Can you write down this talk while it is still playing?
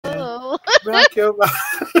Rock your body.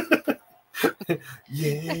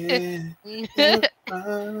 Yeah.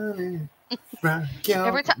 Rock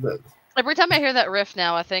your Every time I hear that riff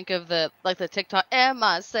now, I think of the TikTok. Am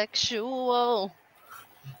I sexual?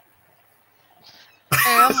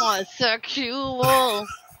 Am I sexual?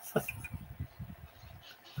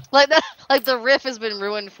 Like that, like the riff has been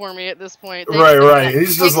ruined for me at this point. Right.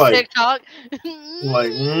 He's just like TikTok.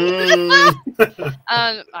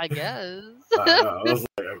 I guess. I was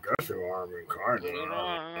like, I got your arm incarnate.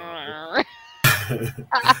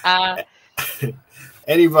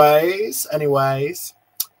 Anyways,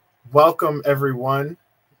 welcome everyone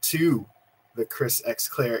to the Chris X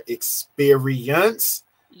Clair experience.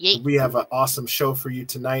 Yay. We have an awesome show for you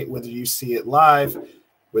tonight, whether you see it live,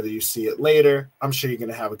 whether you see it later. I'm sure you're going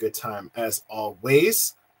to have a good time as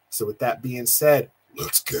always. So with that being said,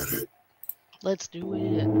 let's get it. Let's do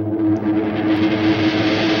it.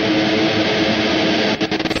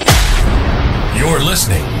 You're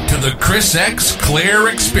listening to the Chris X Clair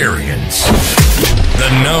Experience, the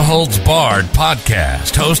no-holds-barred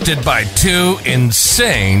podcast hosted by two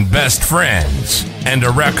insane best friends and a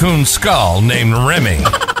raccoon skull named Remi.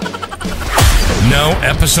 No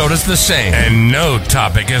episode is the same, and no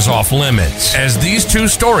topic is off limits, as these two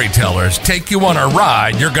storytellers take you on a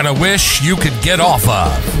ride you're gonna wish you could get off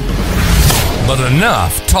of. But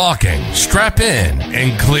enough talking. Strap in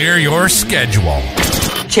and clear your schedule.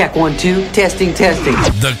 Check 1, 2, testing.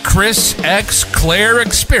 The Chris X Clair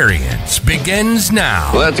Experience begins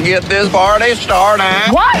now. Let's get this party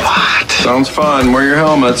started. What? Sounds fun. Wear your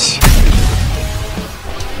helmets.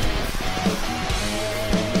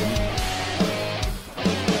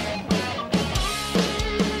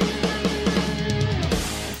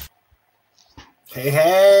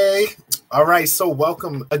 Hey. All right, so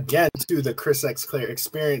welcome again to the Chris X Clair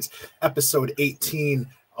Experience, episode 18,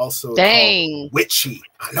 also Dang. called Witchy.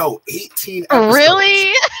 I know, 18 episodes.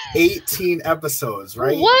 Really? 18 episodes,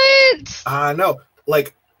 right? What? I know.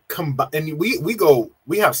 Like, and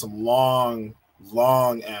we have some long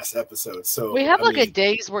ass episodes. So we have a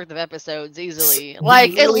day's worth of episodes easily.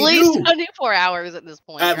 Like really at least 24 hours at this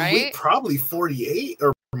point, right? Probably 48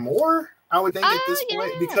 or more. I would think at this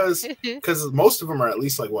point, because most of them are at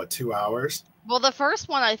least 2 hours. Well, the first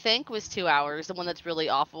one I think was 2 hours, the one that's really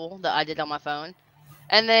awful that I did on my phone,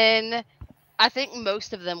 and then I think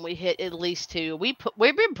most of them we hit at least 2. We've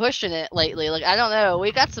been pushing it lately. Like I don't know,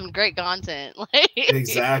 we got some great content.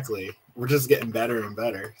 Exactly, we're just getting better and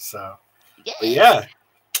better. So yeah.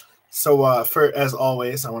 So as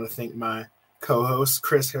always, I want to thank my co-host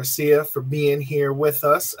Chris Garcia for being here with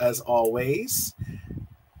us as always.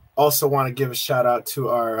 Also want to give a shout out to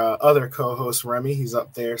our other co-host, Remi. He's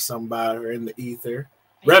up there somewhere in the ether.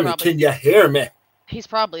 Remi, can you hear me? He's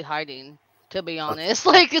probably hiding, to be honest.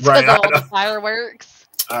 It's because of all the fireworks.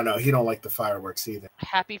 I know. He don't like the fireworks either.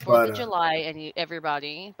 Happy 4th of July, and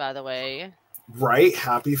everybody, by the way. Right.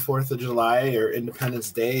 Happy 4th of July or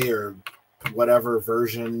Independence Day or whatever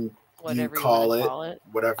version you call it.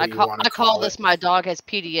 Whatever you want to call it. I call this my dog has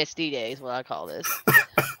PTSD day is what I call this.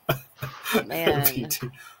 Man.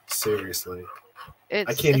 Seriously,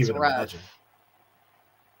 I can't even imagine.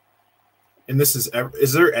 And this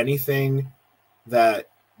is there anything that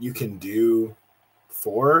you can do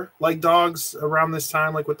for dogs around this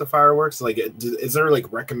time, with the fireworks? Is there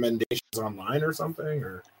recommendations online or something?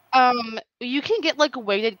 Or you can get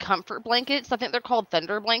weighted comfort blankets. I think they're called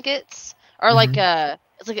thunder blankets, or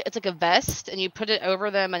it's like a vest, and you put it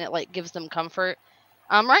over them, and it gives them comfort.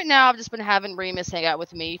 Right now I've just been having Remus hang out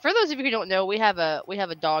with me. For those of you who don't know, we have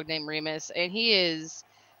a dog named Remus, and he is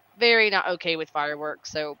very not okay with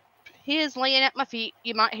fireworks. So he is laying at my feet.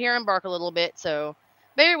 You might hear him bark a little bit, so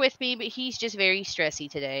bear with me, but he's just very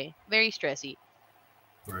stressy today. Very stressy.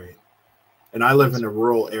 Right. And I live in a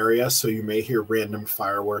rural area, so you may hear random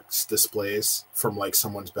fireworks displays from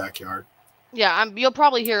someone's backyard. Yeah, you'll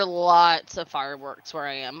probably hear lots of fireworks where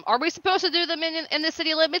I am. Are we supposed to do them in the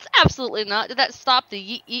city limits? Absolutely not. Did that stop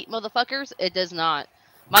the yeet motherfuckers? It does not.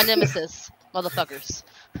 My nemesis, motherfuckers.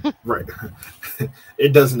 Right.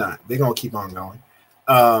 It does not. They're going to keep on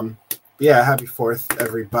going. Yeah, happy 4th,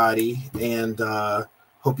 everybody. And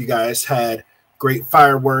hope you guys had great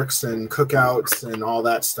fireworks and cookouts and all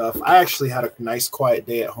that stuff. I actually had a nice quiet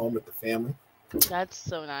day at home with the family. That's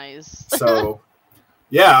so nice. So...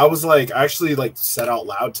 yeah, I was I actually said out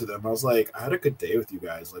loud to them. I was I had a good day with you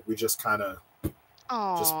guys. We just kind of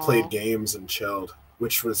just played games and chilled,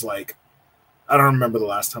 which was I don't remember the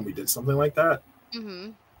last time we did something like that.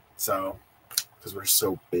 Mm-hmm. So, because we're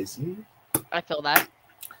so busy. I feel that.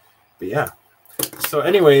 But yeah. So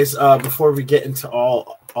anyways, before we get into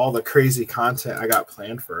all all the crazy content I got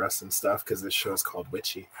planned for us and stuff, because this show is called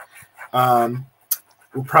Witchy. I'll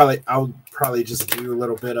probably just do a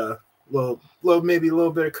little bit of maybe a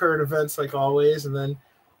little bit of current events like always, and then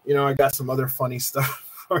I got some other funny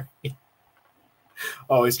stuff for you.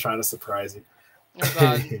 Always trying to surprise you.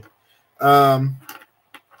 Oh,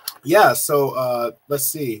 Yeah, so let's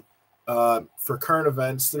see. For current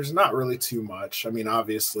events, there's not really too much. I mean,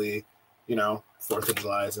 obviously, 4th of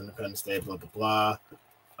July is Independence Day, blah blah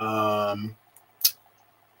blah.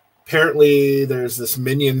 Apparently there's this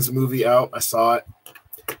Minions movie out. I saw it.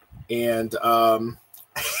 And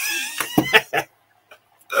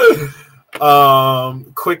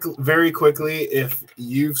very quickly, if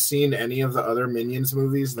you've seen any of the other Minions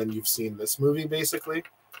movies, then you've seen this movie basically.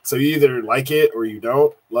 So you either like it or you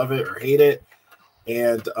don't, love it or hate it.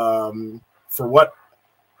 And for what,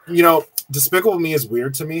 Despicable Me is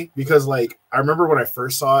weird to me because, like, I remember when I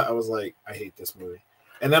first saw it, I was like, I hate this movie.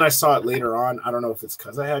 And then I saw it later on. I don't know if it's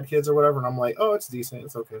because I had kids or whatever. And I'm like, oh, it's decent.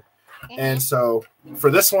 It's okay. Mm-hmm. And so for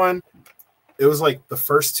this one, it was like the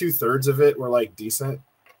first 2/3 of it were like decent.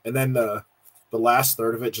 And then the last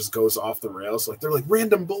third of it just goes off the rails. Like, they're like,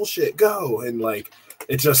 random bullshit, go. And like,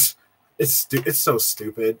 it's so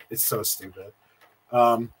stupid. It's so stupid.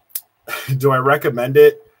 Do I recommend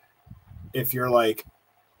it if you're like,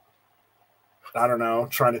 I don't know,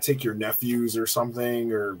 trying to take your nephews or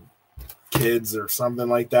something or kids or something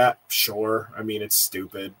like that? Sure. I mean, it's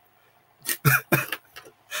stupid.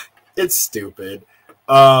 It's stupid.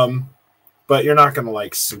 But you're not going to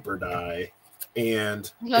like super die. And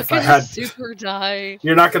if I had super die,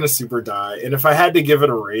 you're not going to super die. And if I had to give it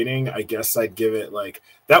a rating, I guess I'd give it like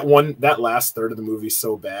that last third of the movie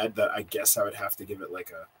so bad that I guess I would have to give it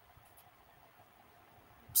like a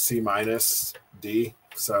C- D.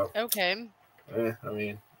 So okay. I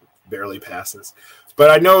mean, barely passes. But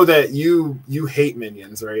I know that you hate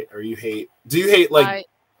Minions, right? Or do you hate like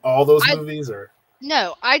all those movies or?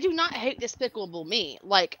 No, I do not hate Despicable Me.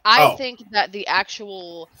 Like, I think that the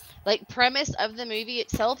actual like premise of the movie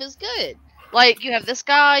itself is good. Like, you have this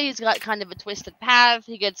guy, he's got kind of a twisted path.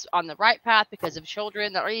 He gets on the right path because of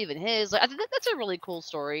children that are even his. Like, I think that's a really cool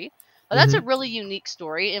story. That's a really unique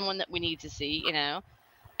story and one that we need to see,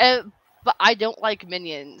 but I don't like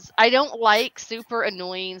Minions. I don't like super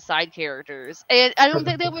annoying side characters, and I don't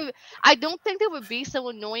think they would be so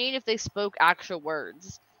annoying if they spoke actual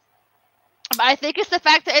words. But I think it's the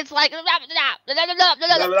fact that it's like, and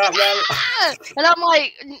I'm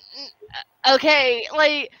like, okay,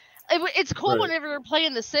 like it's cool whenever you're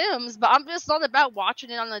playing The Sims, but I'm just not about watching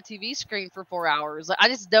it on the TV screen for 4 hours. Like, I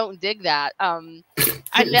just don't dig that.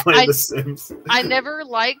 The Sims. I never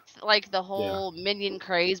liked like the whole Minion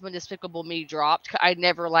craze when Despicable Me dropped. I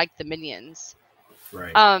never liked the Minions.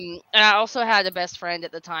 Right. And I also had a best friend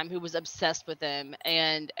at the time who was obsessed with them,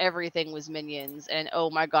 and everything was Minions, and oh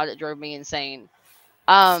my god, it drove me insane.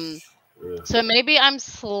 So maybe I'm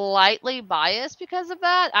slightly biased because of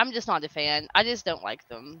that. I'm just not a fan. I just don't like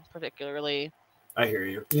them particularly. I hear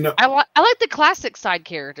you. I like the classic side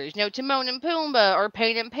characters, Timon and Pumbaa or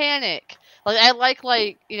Pain and Panic. Like, I like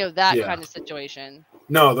that kind of situation.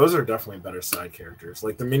 No, those are definitely better side characters.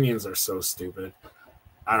 Like, the Minions are so stupid.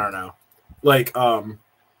 I don't know. Like, it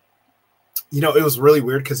was really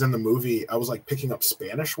weird because in the movie I was like picking up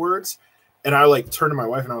Spanish words, and I like turned to my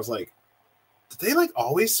wife and I was like, did they like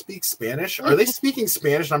always speak Spanish? Are they speaking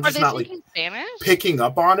Spanish? And I'm just not like Spanish? Picking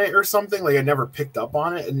up on it or something. Like, I never picked up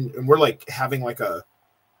on it. And we're like having like a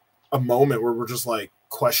moment where we're just like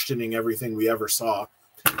questioning everything we ever saw.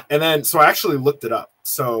 And then, so I actually looked it up.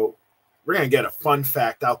 So we're going to get a fun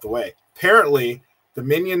fact out the way. Apparently, the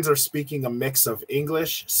Minions are speaking a mix of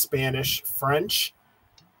English, Spanish, French,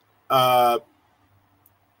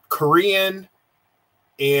 Korean,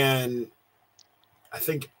 and I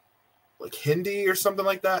think like Hindi or something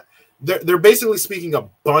like that. They're basically speaking a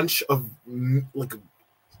bunch of like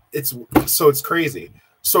it's crazy.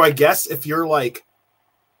 So I guess if you're like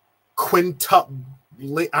I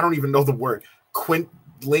don't even know the word,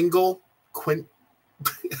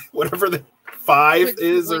 whatever the 5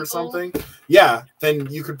 is or something. Yeah, then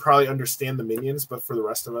you could probably understand the Minions, but for the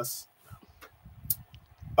rest of us, no.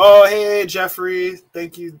 Oh, hey, Jeffrey.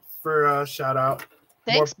 Thank you for shout out.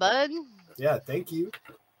 Thanks, bud. Yeah, thank you,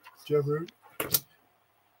 Jeffrey.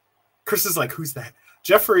 Chris is like, who's that?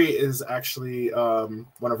 Jeffrey is actually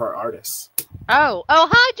one of our artists. Oh,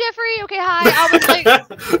 hi, Jeffrey. Okay, hi. I was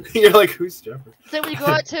like, you're like, who's Jeffrey? So when you go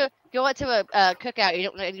out to a cookout, you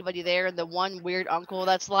don't know anybody there, and the one weird uncle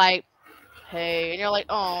that's like, hey, and you're like,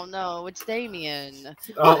 oh no, it's Damien.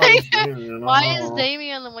 Why is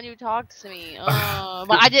Damien the one who talked to me?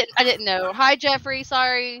 But I didn't know. Hi, Jeffrey.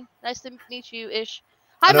 Sorry. Nice to meet you, ish.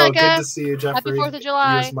 Hi, Micah. Good to see you, Jeffrey. Happy 4th of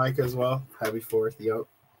July. Here's Micah as well. Happy 4th. Yep.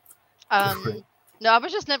 No, I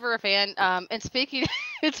was just never a fan. And speaking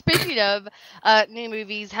of new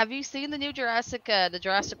movies, have you seen the new Jurassic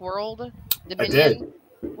World? Dominion? I did.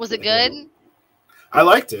 Was it good? I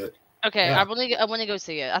liked it. Okay, yeah. I want to go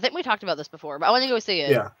see it. I think we talked about this before, but I want to go see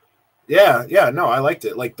it. Yeah. No, I liked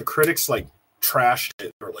it. Like the critics like trashed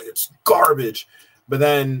it or like it's garbage, but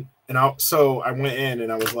then so I went in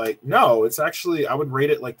and I was like, no, it's actually I would rate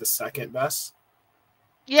it like the second best.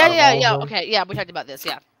 Yeah. Okay, yeah, we talked about this.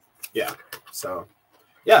 Yeah. So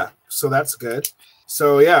that's good.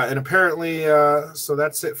 So yeah, and apparently, so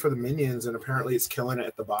that's it for the Minions, and apparently it's killing it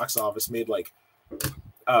at the box office. Made like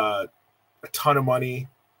a ton of money,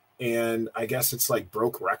 and I guess it's like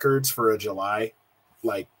broke records for a July,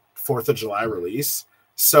 like 4th of July release.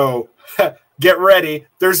 So get ready,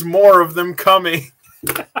 there's more of them coming.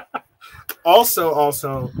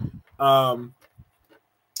 also, I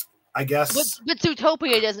guess. But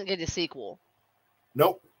Zootopia doesn't get a sequel.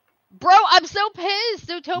 Nope. Bro, I'm so pissed.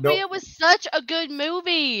 Zootopia was such a good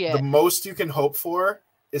movie. The most you can hope for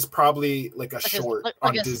is probably like a short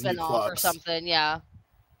on Disney Plus or something. Yeah.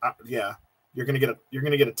 Yeah, you're gonna get a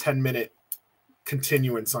 10-minute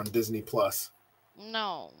continuance on Disney Plus.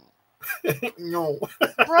 No. No.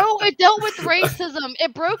 Bro, it dealt with racism.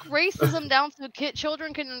 It broke racism down so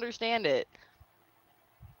children can understand it.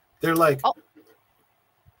 They're like,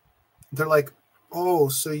 oh,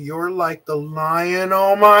 so you're like the lion?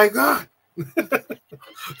 Oh my god!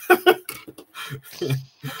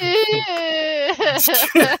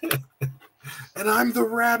 And I'm the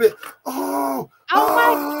rabbit. Oh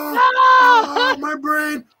my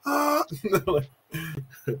brain.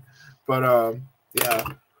 But yeah,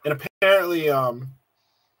 and apparently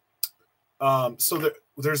so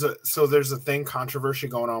there's a thing controversy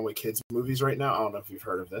going on with kids movies right now. I don't know if you've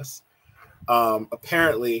heard of this.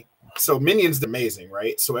 Apparently, so Minions is amazing,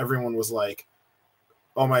 right? So everyone was like,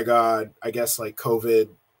 oh my god, I guess like COVID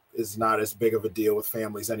is not as big of a deal with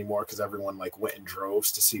families anymore because everyone like went in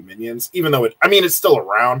droves to see Minions, even though it's still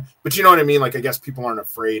around, but you know what I mean? Like, I guess people aren't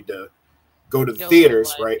afraid to go to the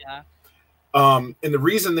theaters, right? Yeah. And the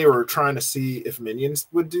reason they were trying to see if Minions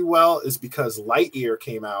would do well is because Lightyear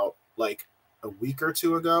came out like a week or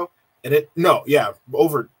two ago, and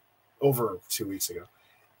over 2 weeks ago.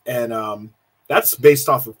 And that's based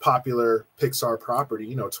off of popular Pixar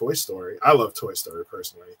property, Toy Story. I love Toy Story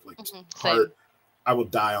personally. Like, I will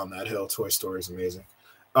die on that hill. Toy Story is amazing.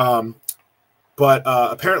 But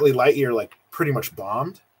apparently Lightyear like pretty much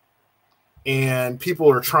bombed, and people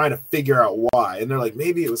are trying to figure out why. And they're like,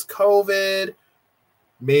 maybe it was COVID,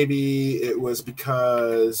 maybe it was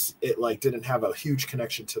because it like didn't have a huge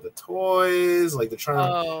connection to the toys. Like they're trying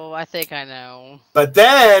to. Oh, I think I know. But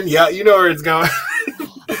then, yeah, you know where it's going.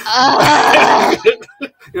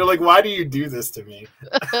 You're like, why do you do this to me?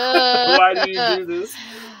 Why do you do this?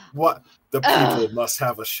 What? The people must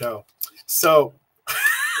have a show. So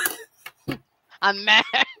I'm mad.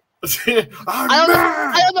 I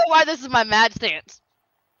don't know why this is my mad stance.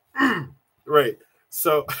 Right.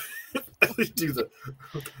 So let me do the.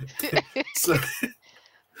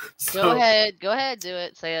 Go ahead, do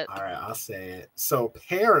it. Say it. All right, I'll say it. So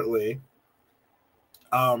apparently,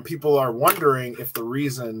 people are wondering if the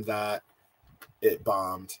reason that it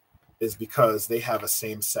bombed is because they have a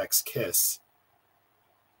same-sex kiss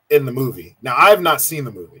in the movie. Now, I've not seen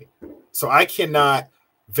the movie, so I cannot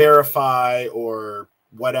verify or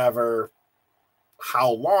whatever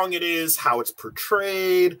how long it is, how it's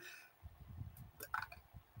portrayed.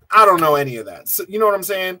 I don't know any of that. So, you know what I'm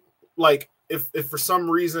saying? Like, if for some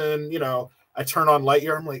reason, I turn on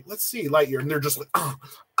Lightyear, I'm like, let's see Lightyear, and they're just like,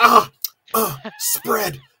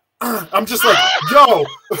 spread. I'm just like, yo.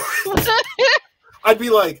 I'd be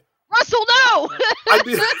like, Russell, no. I'd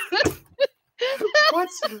be what?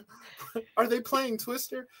 Are they playing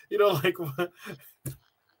Twister? Like what?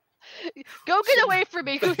 Go get away from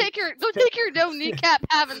me. Go take your no kneecap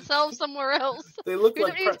having self somewhere else. They look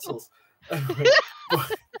like pretzels.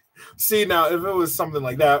 See, now if it was something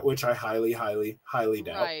like that, which I highly doubt,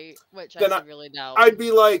 right? Which I really doubt. I'd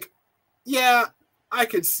be like, yeah, I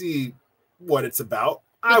could see what it's about.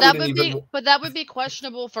 But that would be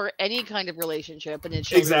questionable for any kind of relationship in a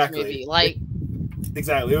children's movie. Like,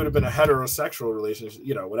 exactly, it would have been a heterosexual relationship,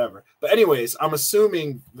 whatever. But anyways, I'm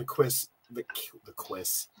assuming the kiss.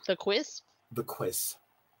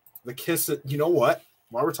 You know what?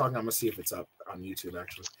 While we're talking, I'm gonna see if it's up on YouTube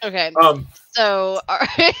actually. Okay. So,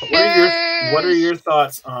 what are your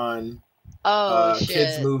thoughts on shit.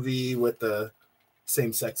 kids movie with the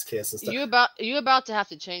same-sex kiss and stuff? You about to have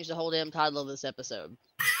to change the whole damn title of this episode.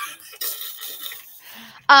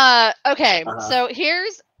 Okay. So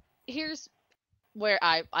here's where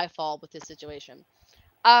I fall with this situation.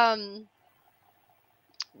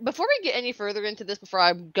 Before we get any further into this, before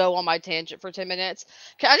I go on my tangent for 10 minutes,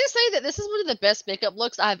 can I just say that this is one of the best makeup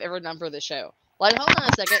looks I've ever done for the show? Like, hold on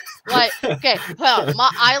a second. Like, okay, well, my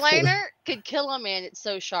eyeliner could kill a man. It's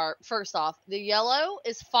so sharp. First off, the yellow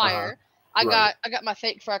is fire. I got my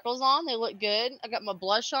fake freckles on. They look good. I got my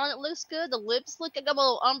blush on. It looks good. The lips look. I got my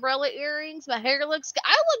little umbrella earrings. My hair looks good.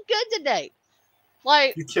 I look good today.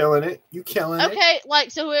 Like, you killing it. You killing it. Okay,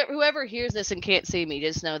 like, so whoever hears this and can't see me,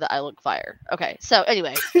 just know that I look fire. Okay, so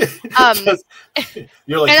anyway,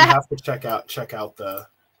 you're like, you have to check out the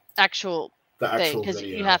actual thing because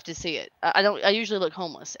you have to see it. I usually look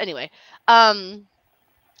homeless. Anyway,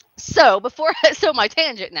 so my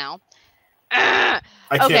tangent now. I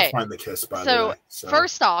can't find the kiss, by the way. So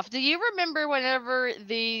first off, do you remember whenever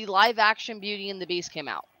the live action Beauty and the Beast came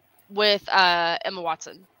out with Emma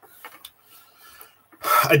Watson?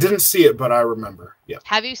 I didn't see it, but I remember. Yeah.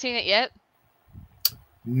 Have you seen it yet?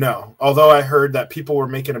 No. Although I heard that people were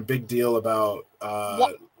making a big deal about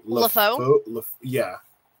LaFoe? Yeah.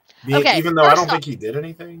 Okay. Even though I don't think he did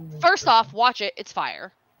anything. First off, watch it. It's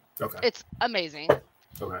fire. Okay. It's amazing.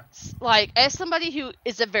 Okay. Like, as somebody who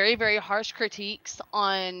is a very, very harsh critiques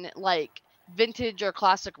on like vintage or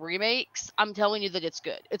classic remakes, I'm telling you that it's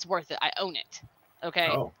good. It's worth it. I own it. Okay.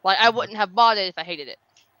 Oh. Like, I wouldn't have bought it if I hated it.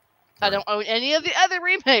 I don't own any of the other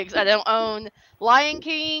remakes. I don't own Lion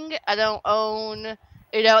King. I don't own,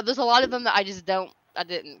 there's a lot of them that I just don't.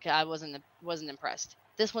 I wasn't impressed.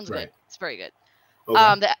 This one's good. It's very good.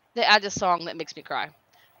 Okay. They add a song that makes me cry.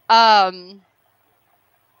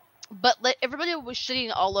 But everybody was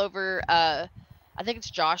shitting all over. I think it's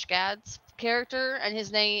Josh Gad's character, and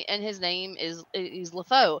his name is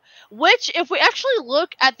LaFoe. Which, if we actually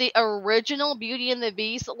look at the original Beauty and the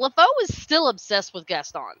Beast, LaFoe is still obsessed with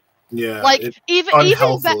Gaston. Yeah, like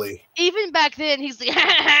even back then, he's like,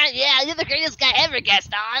 yeah, you're the greatest guy ever,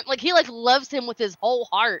 Gaston. Like, he loves him with his whole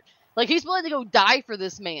heart. Like, he's willing to go die for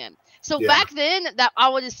this man. So back then, that I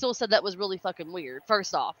would have still said that was really fucking weird.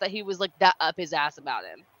 First off, that he was like that up his ass about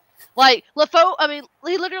him. Like, LaFoe, I mean,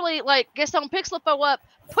 he literally, like, Gaston picks LaFoe up,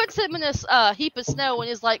 puts him in this heap of snow, and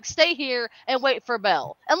is like, stay here and wait for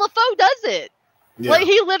Belle. And LaFoe does it. Yeah. Like,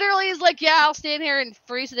 he literally is like, yeah, I'll stand here and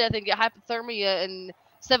freeze to death and get hypothermia in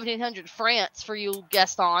 1700 France for you,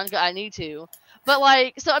 Gaston. I need to. But,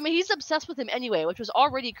 like, so, I mean, he's obsessed with him anyway, which was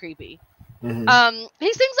already creepy. Mm-hmm.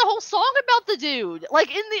 He sings a whole song about the dude,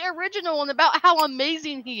 like, in the original, and about how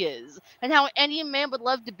amazing he is, and how any man would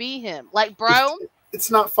love to be him. Like, bro... It's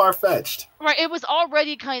not far-fetched. Right, it was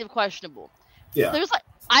already kind of questionable. Yeah. There's like,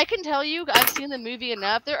 I can tell you, I've seen the movie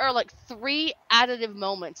enough, there are like 3 additive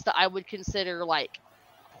moments that I would consider like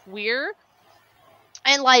queer.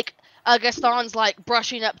 And like, Gaston's like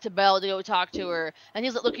brushing up to Belle to go talk to her, and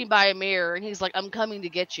he's like looking by a mirror, and he's like, I'm coming to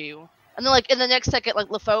get you. And then like, in the next second, like,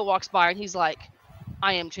 LaFoe walks by, and he's like,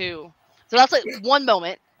 I am too. So that's like one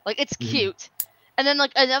moment. Like, it's cute. And then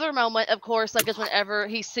like, another moment, of course, like, is whenever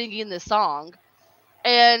he's singing this song.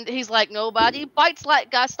 And he's like, nobody bites like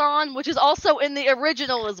Gaston, which is also in the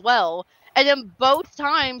original as well. And in both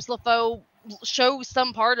times, LaFoe shows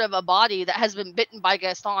some part of a body that has been bitten by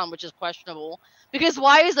Gaston, which is questionable. Because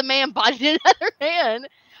why is a man biting another man?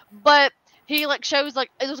 But he like shows like,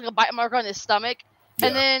 it was like a bite mark on his stomach. Yeah.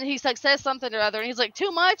 And then he like says something or other, and he's like, too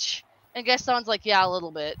much? And Gaston's like, yeah, a little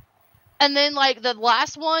bit. And then like the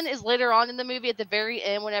last one is later on in the movie at the very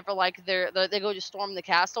end, whenever like they go to storm the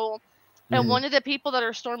castle. And one of the people that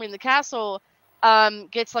are storming the castle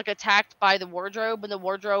gets like attacked by the wardrobe, and the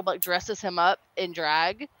wardrobe like dresses him up in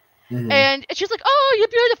drag. And she's like, oh, you're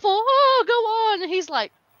beautiful. Oh, go on. And he's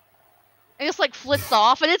like, and it's like flips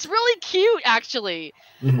off, and it's really cute actually.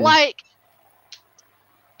 Like,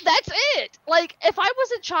 that's it. Like, if I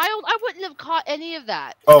was a child, I wouldn't have caught any of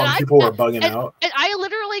that. Oh, and people were bugging out. And I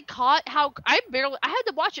literally caught how I had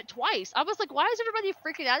to watch it twice. I was like, why is everybody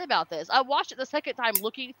freaking out about this? I watched it the second time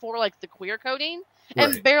looking for like the queer coding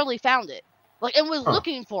and barely found it. Like, and was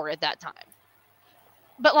looking for it that time.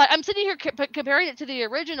 But like, I'm sitting here comparing it to the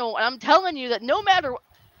original, and I'm telling you that no matter,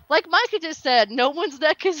 like Micah just said, no one's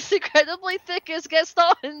neck is incredibly thick as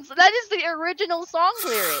Gaston's. That is the original song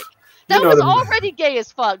lyric. That was already gay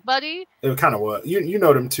as fuck, buddy. It kind of was. You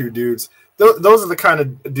know them two dudes. Those are the kind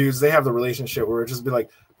of dudes, they have the relationship where it just be like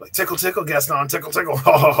tickle, tickle, Gaston, tickle, tickle.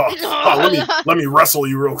 Let me wrestle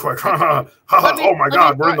you real quick. Oh my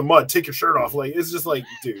God, we're in the mud. Take your shirt off. Like, it's just like,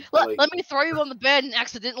 dude. Let me throw you on the bed and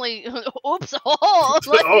accidentally, oops.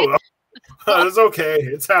 It's okay.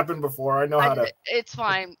 It's happened before. I know how to. It's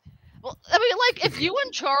fine. Well, I mean, like, if you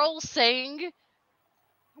and Charles sang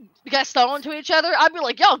you guys stolen to each other, I'd be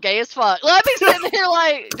like, y'all gay as fuck. I'd be sitting here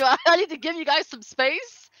like, do I need to give you guys some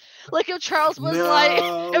space? Like if Charles was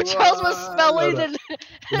spelling and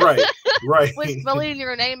right, was spelling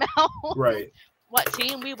your name out, right. What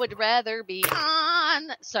team we would rather be on,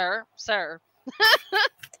 sir?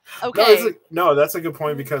 Okay. No, that's a good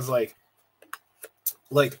point because like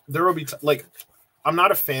there will be I'm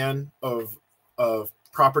not a fan of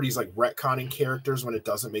properties like retconning characters when it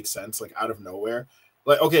doesn't make sense, like out of nowhere.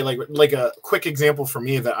 Like okay, like a quick example for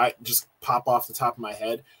me that I just pop off the top of my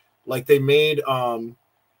head. Like they made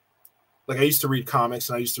like I used to read comics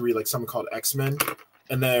and I used to read like something called X-Men,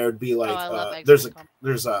 and there'd be like there's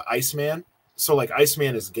a Iceman. So like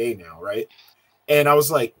Iceman is gay now, right? And I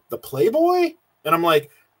was like, the Playboy? And I'm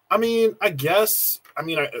like, I mean, I guess,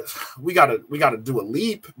 we gotta do a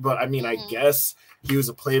leap, but I mean, I guess he was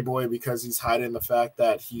a Playboy because he's hiding the fact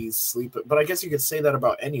that he's sleeping. But I guess you could say that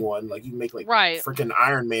about anyone. Like you can make like freaking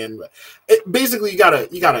Iron Man. Basically, you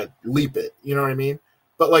gotta leap it. You know what I mean?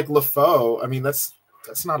 But like LaFoe, I mean, that's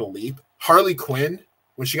not a leap. Harley Quinn,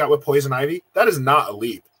 when she got with Poison Ivy, that is not a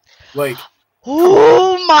leap. Like,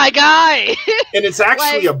 oh my guy! And it's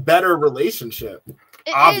actually a better relationship.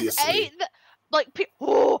 Obviously,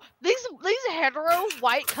 these hetero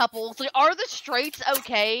white couples, like, are the straights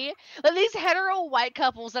okay? Like these hetero white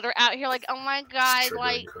couples that are out here, like, oh my god,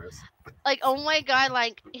 oh my god,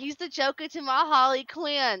 like he's the Joker to my Harley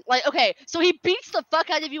Quinn. Like, okay, so he beats the fuck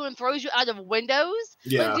out of you and throws you out of windows.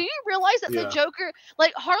 Yeah. Like, do you realize that the Joker,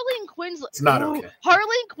 like Harleen Quinn's, it's not okay.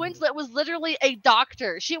 Harleen Quinlan was literally a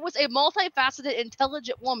doctor. She was a multifaceted,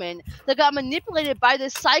 intelligent woman that got manipulated by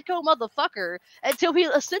this psycho motherfucker until he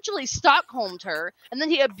essentially Stockholmed her, and then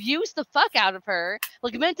he abused the fuck out of her,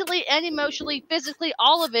 like mentally and emotionally, physically,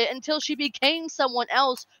 all of it, until she became someone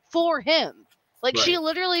else for him. Like, she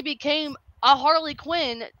literally became a Harley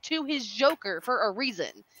Quinn to his Joker for a reason.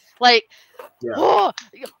 Like, her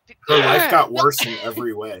life got worse in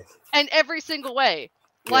every way. And every single way.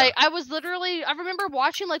 Like, I remember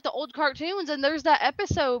watching, like, the old cartoons, and there's that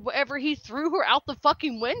episode wherever he threw her out the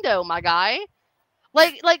fucking window, my guy.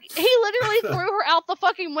 Like, he literally threw her out the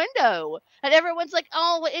fucking window. And everyone's like,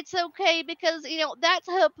 oh, it's okay because, that's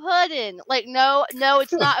her pudding. Like, no,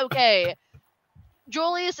 it's not okay.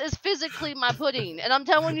 Julius is physically my pudding, and I'm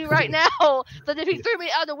telling you right now that if he threw me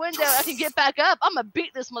out the window, I can get back up. I'm gonna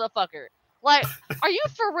beat this motherfucker. Like, are you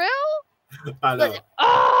for real? I know. Like,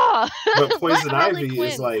 but Poison Ivy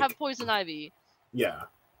is like have Poison Ivy. Yeah.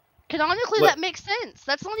 Canonically, that makes sense.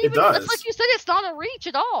 That's not even. That's like you said. It's not a reach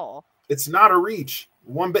at all. It's not a reach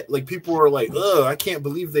one bit. Like people were like, "Ugh, I can't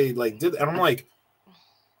believe they like did," and I'm like,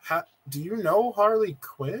 do you know Harley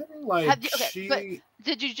Quinn? Like, but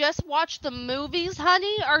did you just watch the movies,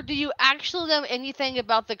 honey, or do you actually know anything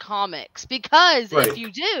about the comics? Because if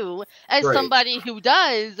you do, as somebody who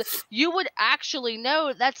does, you would actually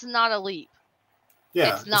know that's not a leap.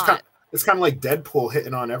 Yeah, it's not. It's kind of like Deadpool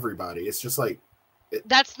hitting on everybody. It's just like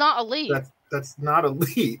that's not a leap. That's not a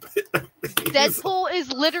leap. Deadpool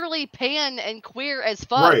is literally pan and queer as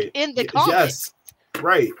fuck in the comics. Yes,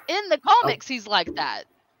 right. In the comics, he's like that.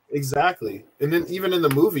 Exactly. And then even in the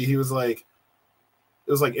movie, he was like,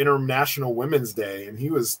 it was like International Women's Day, and he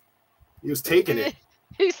was taking it.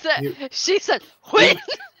 She said, "When."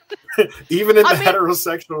 Even in the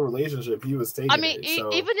heterosexual relationship, he was taking it.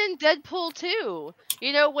 Even in Deadpool 2,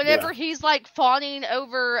 whenever he's like fawning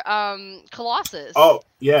over Colossus. Oh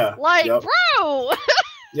yeah. Like, bro.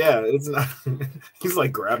 Yeah, it's not. He's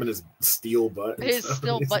like grabbing his steel butt. His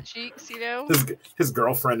steel butt cheeks, His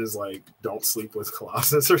girlfriend is like, "Don't sleep with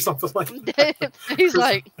Colossus" or something like that. He's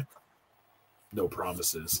like, "No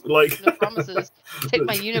promises." Like, no promises. Take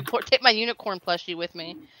my unicorn plushie with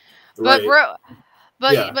me. But bro,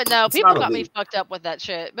 but no, people got me fucked up with that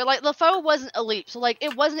shit. But like, LaFoe wasn't a leap, so like,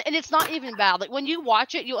 it wasn't, and it's not even bad. Like when you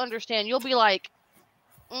watch it, you'll understand. You'll be like,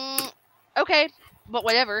 okay, but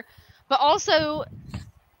whatever. But also,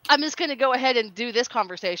 I'm just going to go ahead and do this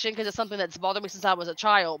conversation because it's something that's bothered me since I was a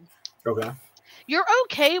child. Okay. You're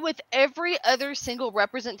okay with every other single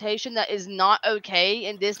representation that is not okay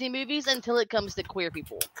in Disney movies until it comes to queer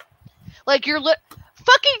people. Like,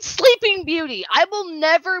 fucking Sleeping Beauty. I will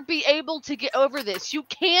never be able to get over this. You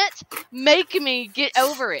can't make me get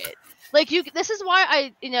over it. Like, this is why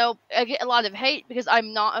I get a lot of hate because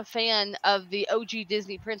I'm not a fan of the OG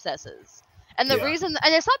Disney princesses. And the reason,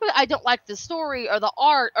 and it's not because I don't like the story or the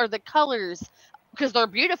art or the colors, because they're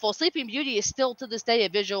beautiful. Sleeping Beauty is still to this day a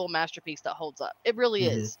visual masterpiece that holds up. It really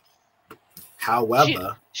is.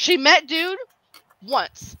 However, she met dude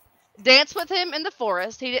once, danced with him in the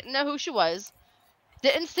forest. He didn't know who she was.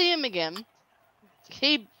 Didn't see him again.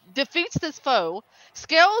 He defeats this foe,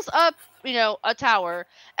 scales up, a tower,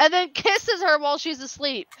 and then kisses her while she's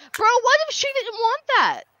asleep. Bro, what if she didn't want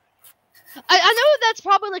that? I know that's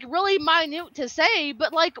probably like really minute to say,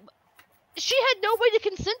 but like she had no way to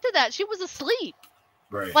consent to that. She was asleep.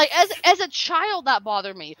 Right. Like as a child, that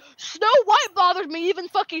bothered me. Snow White bothered me even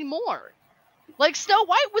fucking more. Like Snow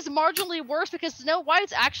White was marginally worse because Snow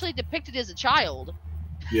White's actually depicted as a child.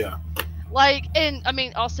 Yeah. Like, and I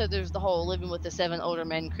mean, also there's the whole living with the 7 older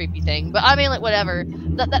men creepy thing. But I mean, like, whatever.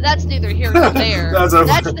 That's neither here nor there. that's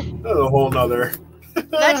a whole nother.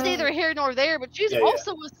 That's neither here nor there. But she's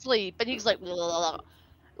also asleep, and he's like, blah, blah, blah.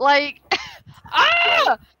 Like,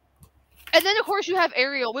 ah. And then of course you have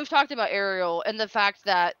Ariel. We've talked about Ariel and the fact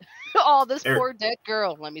that this poor dead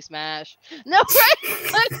girl. Let me smash. No,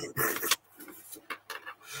 right?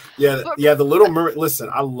 Yeah, the Little Mermaid. Listen,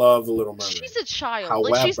 I love the Little Mermaid. She's a child. However,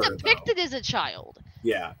 like she's depicted as a child.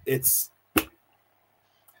 Yeah, it's.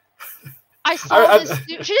 I saw this.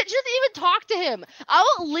 She doesn't even talk to him. I'll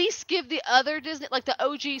at least give the other Disney, like the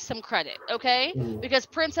OG, some credit, okay? Because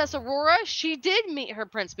Princess Aurora, she did meet her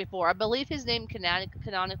prince before. I believe his name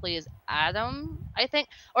canonically is Adam, I think,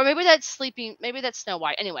 or maybe that's Maybe that's Snow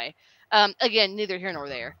White. Anyway, again, neither here nor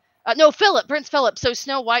there. No, Prince Philip. So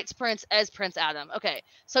Snow White's prince as Prince Adam. Okay,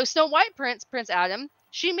 so Snow White Prince Adam.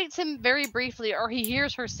 She meets him very briefly, or he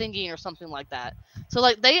hears her singing, or something like that. So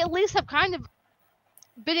like they at least have kind of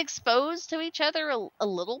been exposed to each other a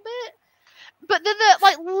little bit. But then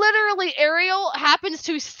literally Ariel happens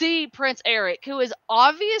to see Prince Eric, who is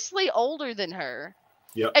obviously older than her.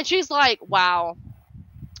 Yep. And she's like, wow,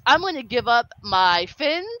 I'm going to give up my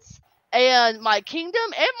fins and my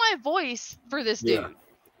kingdom and my voice for this dude. Yeah.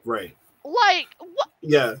 Right. Like, what?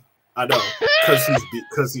 Yeah, I know.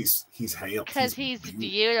 Because he's handsome. Because he's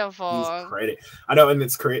beautiful. He's crazy. I know, and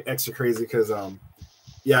it's extra crazy because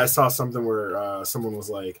I saw something where someone was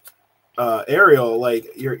like, Ariel, like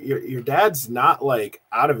your dad's not like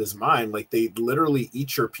out of his mind. Like they literally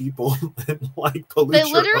eat your people and like pollute They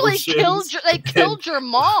literally killed your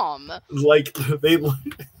mom. Like they.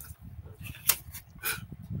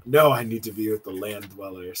 No, I need to be with the land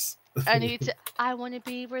dwellers. I want to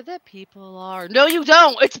be where the people are. No, you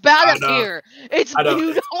don't. It's bad up here. You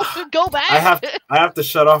don't go back. I have to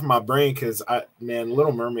shut off my brain because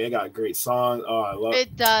Little Mermaid got a great song. Oh, I love it.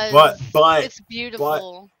 It does. But it's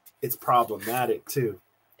beautiful. But it's problematic too.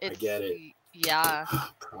 I get it. Yeah.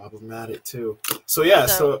 Problematic too. So yeah.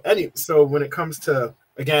 So when it comes to,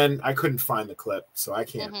 again, I couldn't find the clip, so I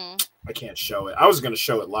can't show it. I was gonna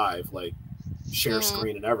show it live, like share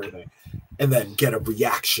screen and everything, and then get a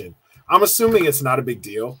reaction. I'm assuming it's not a big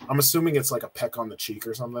deal. I'm assuming it's like a peck on the cheek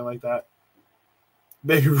or something like that.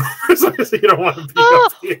 Maybe you don't want to be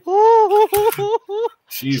up here.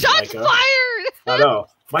 Jeez, Shots Micah. fired! I know.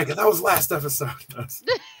 Micah, that was last episode.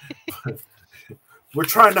 We're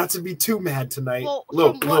trying not to be too mad tonight.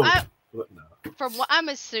 Well, from what I'm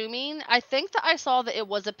assuming, I think that I saw that it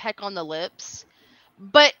was a peck on the lips.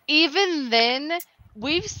 But even then,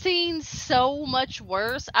 we've seen so much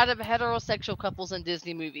worse out of heterosexual couples in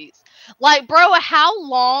Disney movies. Like, bro, how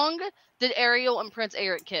long did Ariel and Prince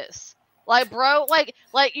Eric kiss? Like, bro, like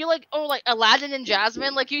you like Aladdin and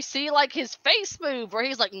Jasmine, like you see like his face move where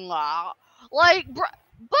he's like, nah, like, bro,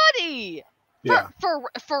 buddy, for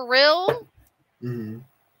real,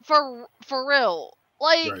 for real,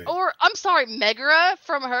 like, right. Or I'm sorry, Megara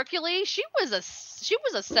from Hercules, she was a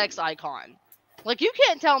sex icon. Like, you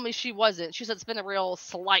can't tell me she wasn't. She said it's been a real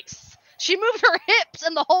slice. She moved her hips,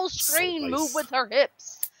 and the whole screen moved with her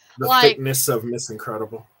hips. The thickness of Miss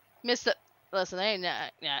Incredible. Listen, they ain't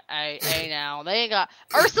now. They ain't got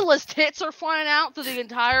Ursula's tits are flying out through the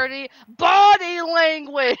entirety. Body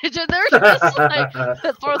language, and they're just like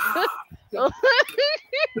the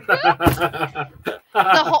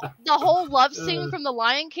whole love scene from The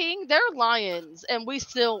Lion King. They're lions, and we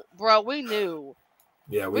knew.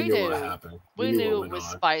 Yeah, we knew what happened. We knew it was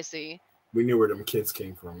spicy. We knew where them kids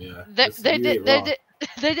came from. Yeah, they did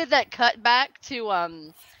that cut back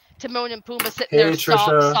to Timon and Pumbaa sitting there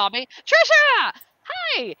sobbing. Trisha,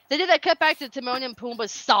 hi. They did that cut back to Timon and Pumbaa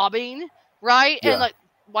sobbing, right? Yeah. And like,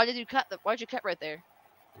 why'd you cut right there?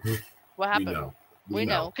 What happened? We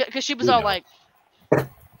know because she was all like.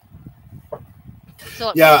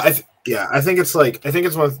 So, like, I think it's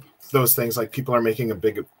one of those things, like people are making a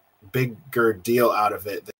bigger deal out of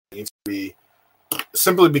it that needs to be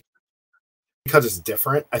simply because it's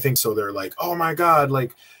different. I think so. They're like, oh my god,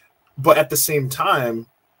 like, but at the same time,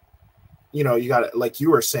 you know, you got to, like you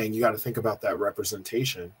were saying, you got to think about that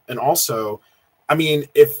representation. And also, I mean,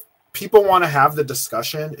 if people want to have the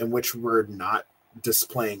discussion in which we're not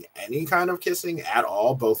displaying any kind of kissing at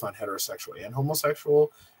all, both on heterosexual and homosexual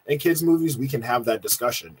in kids movies, we can have that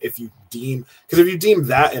discussion. If you deem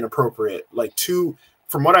that inappropriate, like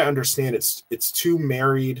from what I understand, it's two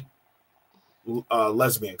married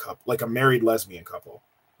lesbian couple, like a married lesbian couple,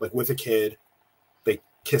 like with a kid, they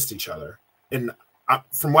kissed each other, and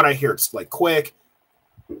from what I hear, it's like quick,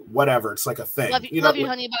 whatever. It's like a thing. Love you,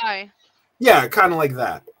 honey, bye. Yeah, kind of like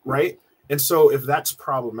that, right? And so if that's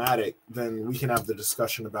problematic, then we can have the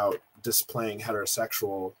discussion about displaying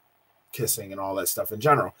heterosexual kissing and all that stuff in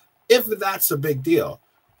general. If that's a big deal,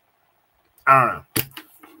 I don't know,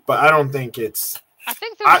 but I don't think it's. I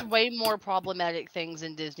think there's way more problematic things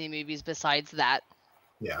in Disney movies besides that.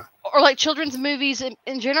 Yeah. Or like children's movies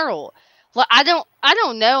in general. Like I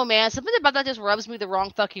don't know, man. Something about that just rubs me the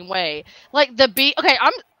wrong fucking way. Like the Beast. Okay,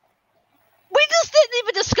 we just didn't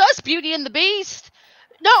even discuss Beauty and the Beast.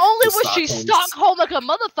 Not only was she Stockholm like a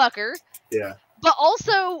motherfucker. Yeah. But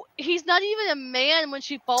also, he's not even a man when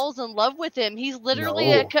she falls in love with him. He's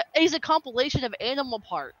literally he's a compilation of animal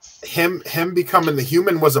parts. Him becoming the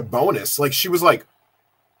human was a bonus. Like she was like,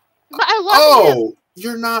 but I love him.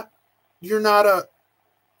 you're not a.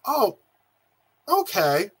 Oh,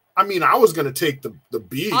 okay. I mean, I was gonna take the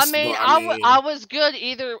beast. I was good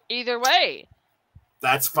either way.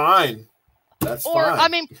 That's fine. That's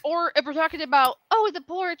fine. Or if we're talking about the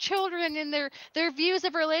poor children and their views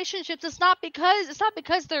of relationships, it's not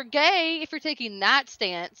because they're gay. If you're taking that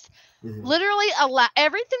stance, literally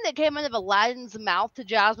everything that came out of Aladdin's mouth to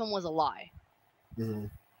Jasmine was a lie. Mm-hmm.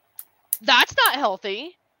 That's not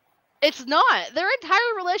healthy. It's not. Their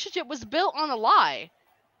entire relationship was built on a lie.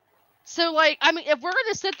 So, if we're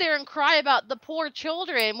gonna sit there and cry about the poor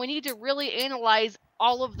children, we need to really analyze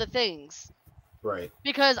all of the things. Right.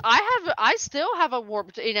 Because I still have a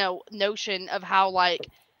warped, notion of how like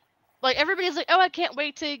everybody's like, I can't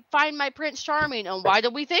wait to find my Prince Charming. And why do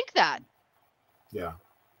we think that? Yeah.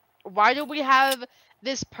 Why do we have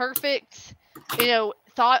this perfect,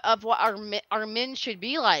 thought of what our men should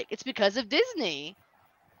be like? It's because of Disney.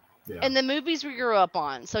 Yeah. And the movies we grew up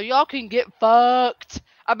on. So y'all can get fucked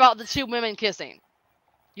about the two women kissing.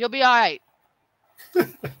 You'll be all right.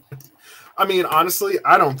 I mean, honestly,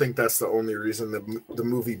 I don't think that's the only reason the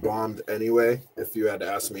movie bombed anyway, if you had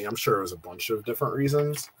to ask me. I'm sure it was a bunch of different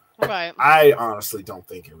reasons. Right. I honestly don't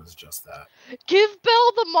think it was just that. Give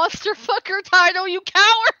Belle the monster fucker title, you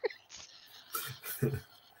cowards!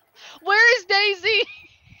 Where is Daisy?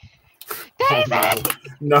 Daisy!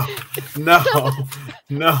 Oh,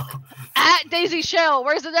 no. At Daisy Shell,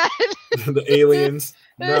 where's it at? The aliens.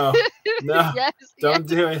 No. Yes, don't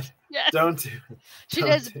do it. Yes. Don't do it. She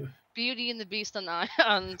does Beauty and the Beast on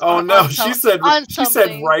she said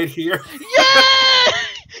right here. Yeah!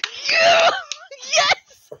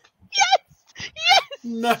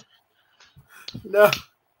 Yes! No.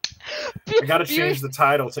 I gotta change the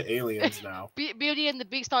title to Aliens now. Beauty and the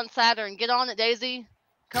Beast on Saturn. Get on it, Daisy.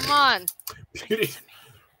 Come on. Beauty.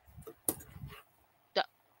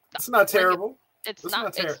 It's not terrible. It's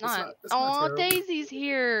not. Oh, Daisy's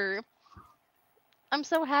here. I'm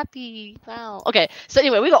so happy. Wow. Okay. So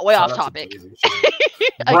anyway, we got way off topic.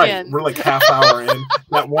 Right. We're like half hour in.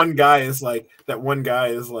 That one guy is like.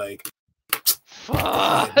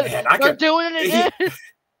 Fuck. Man, we're doing it again.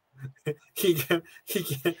 He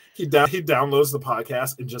downloads the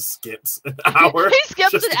podcast and just skips an hour. He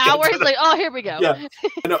skips an hour. He's like, "Oh, here we go." Yeah.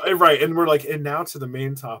 I know, right. And we're like, and now to the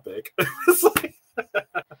main topic. It's like.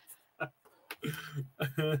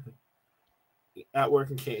 At work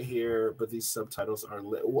and can't hear, but these subtitles are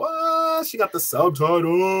lit. What? She got the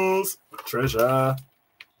subtitles. Trisha.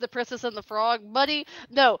 The Princess and the Frog, buddy.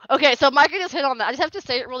 No. Okay, so Micah just hit on that. I just have to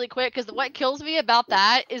say it really quick because what kills me about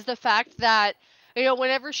that is the fact that,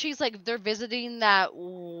 whenever she's like, they're visiting that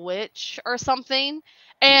witch or something,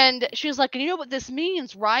 and she's like, and you know what this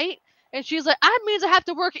means, right? And she's like, that means I have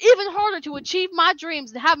to work even harder to achieve my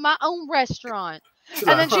dreams and have my own restaurant.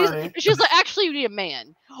 And then she's like, actually, you need a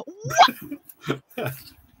man. What?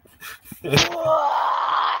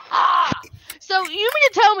 So you mean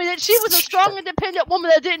to tell me that she was a strong, independent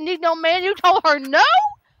woman that didn't need no man? You told her no?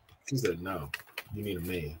 She said no. You need a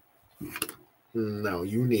man. No,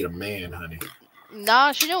 you need a man, honey.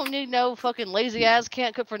 Nah, she don't need no fucking lazy ass,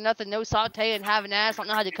 can't cook for nothing, no saute and have an ass, don't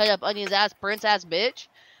know how to cut up onions ass, prince ass bitch.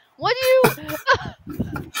 What do you...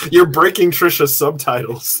 You're breaking Trisha's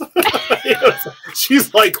subtitles.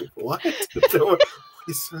 She's like, what? We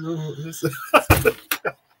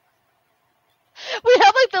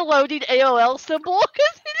have like the loading AOL symbol.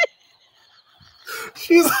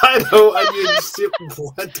 She's like, no onions.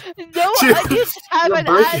 What? No onions have an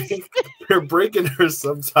ass. You're breaking her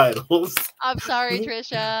subtitles. I'm sorry,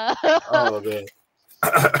 Trisha. Oh, man.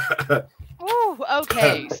 Ooh,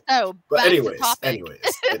 okay. So, but back to anyways. topic.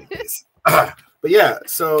 But yeah,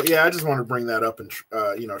 so yeah, I just want to bring that up and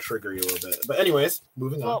trigger you a little bit. But anyways,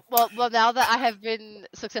 moving on. Well, now that I have been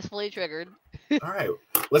successfully triggered. All right,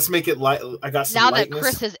 let's make it light. I got some now lightness. That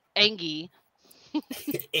Chris is angy.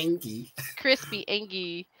 Angy. Crispy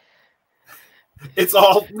angy. It's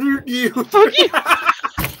all you.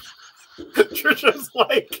 Trisha's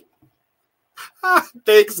like,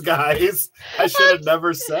 thanks, guys. I should have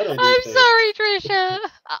never said anything. I'm sorry, Trisha.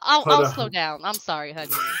 I'll slow down. I'm sorry, honey.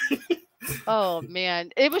 Oh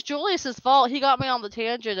man, it was Julius's fault. He got me on the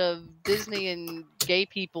tangent of Disney and gay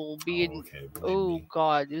people being.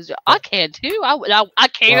 God, I can too. I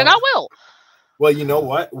can and I will. Well, you know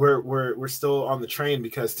what? We're still on the train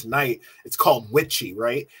because tonight it's called Witchy,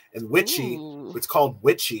 right? And Witchy, it's called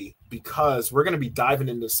Witchy because we're gonna be diving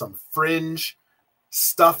into some fringe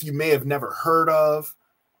stuff you may have never heard of.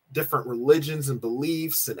 Different religions and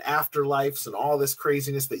beliefs and afterlives and all this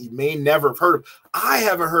craziness that you may never have heard of. I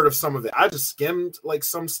haven't heard of some of it. I just skimmed like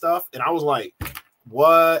some stuff and I was like,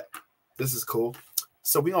 what? This is cool.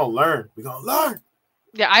 So we're gonna learn.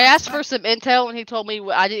 Yeah, I asked for some intel and he told me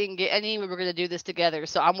I didn't get any. We were gonna do this together.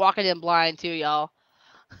 So I'm walking in blind too, y'all.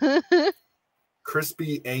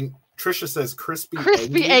 Trisha says crispy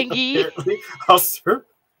angy. I'll serve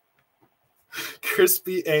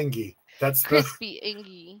crispy angy. That's crispy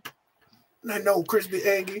angy. I know crispy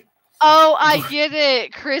angy. Oh, I get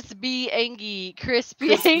it. Crispy angy.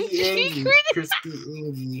 Crispy angy. Crispy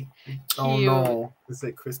angy. Oh no. Is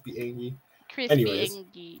it crispy angy? Crispy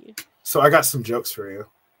angy. So I got some jokes for you.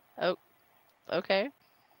 Oh, okay.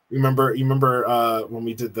 You remember when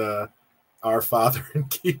we did the Our Father and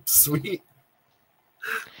Keep Sweet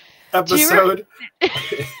episode?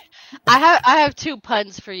 I have 2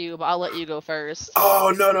 puns for you, but I'll let you go first.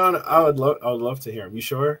 Oh no! I would love to hear them. You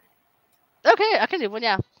sure? Okay, I can do one.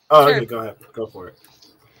 Yeah. Oh, sure. Okay. Go ahead. Go for it.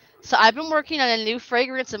 So I've been working on a new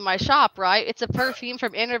fragrance in my shop. Right? It's a perfume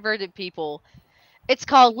from introverted people. It's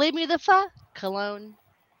called "Leave Me the Cologne."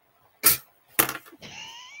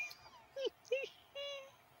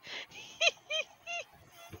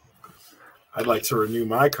 I'd like to renew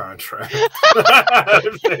my contract.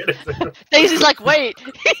 Daisy's like, wait.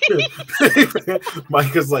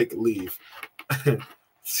 Micah's like, leave.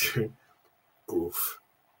 Oof.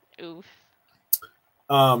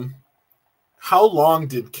 How long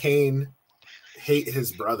did Cain hate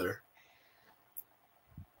his brother?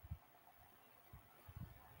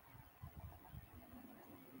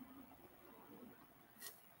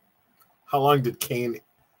 How long did Cain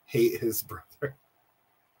hate his brother?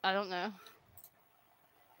 I don't know.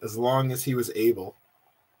 As long as he was able.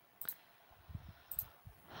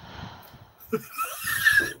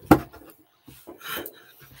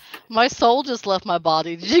 My soul just left my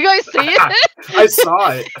body. Did you guys see it? I saw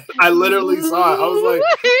it. I literally saw it. I was like,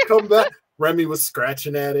 come back. Remi was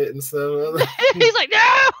scratching at it and stuff. He's like,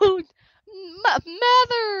 no!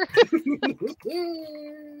 Mother! What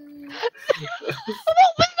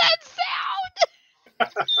was that sound?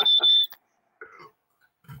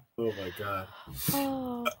 Oh my god.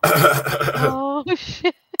 Oh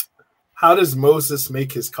shit. How does Moses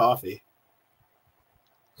make his coffee?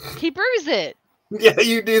 He brews it. Yeah,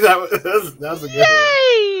 you do that. That's a good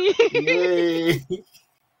one. Yay!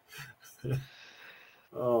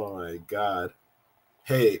 Oh my god.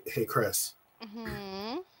 Hey, Chris.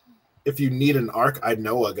 Mm-hmm. If you need an arc, I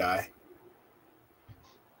know a guy.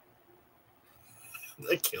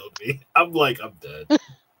 That killed me. I'm dead.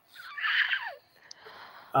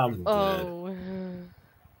 I'm dead.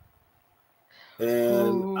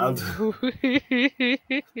 And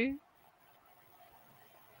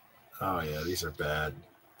oh yeah, these are bad.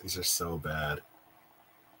 These are so bad.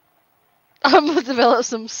 I'm gonna develop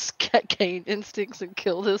some Cain instincts and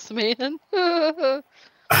kill this man.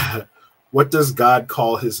 What does God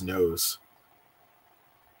call his nose?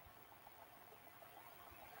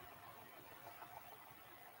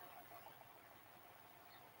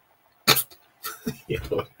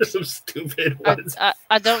 There's some stupid ones.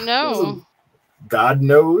 I don't know. God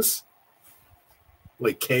knows?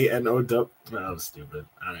 Like KNOW? No, that was stupid.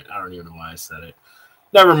 I don't even know why I said it.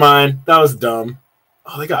 Never mind. That was dumb.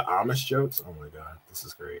 Oh, they got Amish jokes? Oh my god. This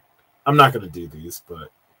is great. I'm not going to do these, but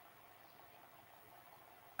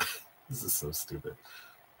this is so stupid.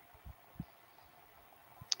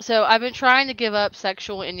 So I've been trying to give up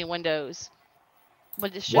sexual innuendos,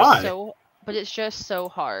 but it's just Why? it's just so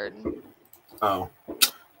hard. Oh.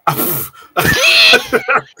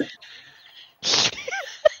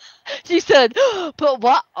 She said, but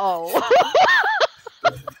what? Oh.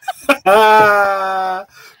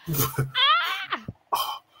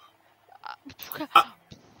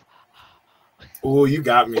 Oh, you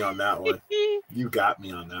got me on that one.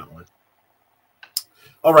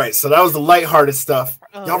 All right, so that was the lighthearted stuff.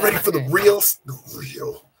 Y'all ready for the real? The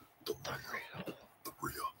real.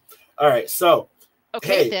 All right, so.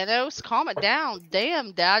 Okay, hey. Thanos, calm it down.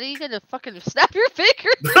 Damn, Daddy, you gonna fucking snap your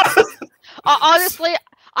fingers. Honestly,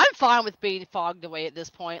 I'm fine with being fogged away at this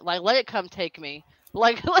point. Like, let it come take me.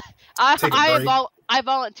 Like, I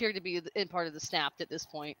volunteered to be in part of the snapped at this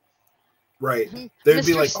point. Right. They'd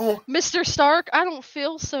be like, oh. Mr. Stark, I don't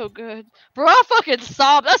feel so good. Bro, I fucking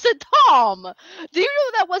sobbed. I said, Tom, do you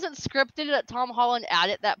know that wasn't scripted, that Tom Holland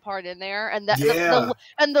added that part in there? And that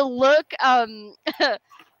the look on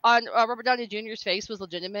Robert Downey Jr.'s face was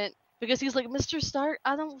legitimate, because he's like, Mr. Stark,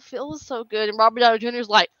 I don't feel so good. And Robert Downey Jr.'s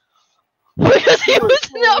like, because he was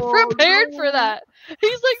not prepared for that.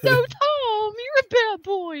 He's like, no, Tom, you're a bad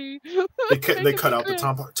boy. They cut out the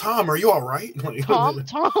Tom part. Tom, are you all right? Tom,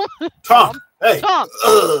 hey. Tom.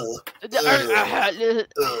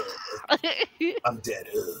 I'm dead.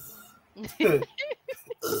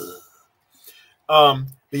 But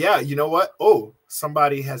yeah, you know what? Oh,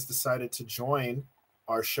 somebody has decided to join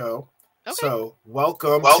our show. Okay. So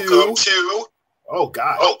welcome to. Oh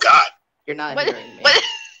God. You're not hearing me.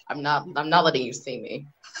 I'm not letting you see me.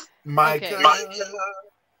 Micah.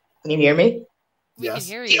 Can you hear me? Yes.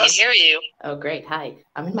 We can hear you. Oh, great. Hi.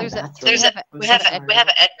 I'm in my bathroom. We have an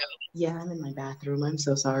echo. Yeah, I'm in my bathroom. I'm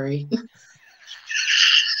so sorry.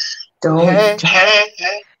 Hey.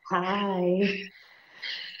 Hi.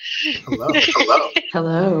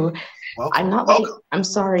 Hello. Welcome. I'm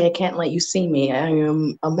sorry. I can't let you see me. I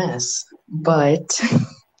am a mess. But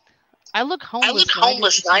I look homeless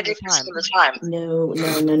 90% of the time. No.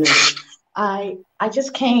 I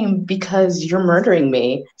just came because you're murdering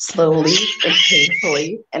me slowly and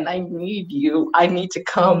painfully, and I need you. I need to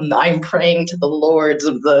come. I'm praying to the lords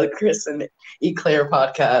of the Chris and J Clair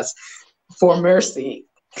podcast for mercy.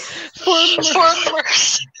 For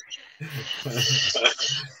mercy.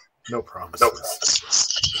 No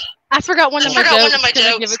promises. I forgot one of my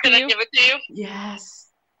jokes. Can I give it to you? Yes.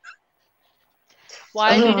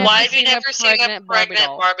 Why have you never seen a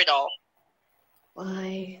pregnant Barbie doll?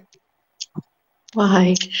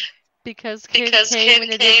 Why? Because Kid came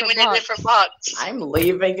in a different box. I'm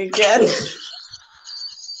leaving again.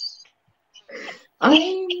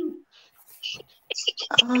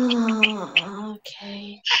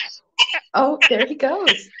 Okay. Oh, there he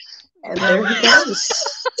goes. And there he goes.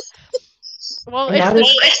 Well,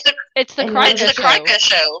 it's the Krika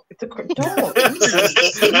show. It's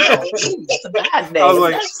a bad name. I was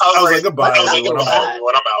like, goodbye.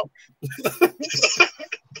 What about?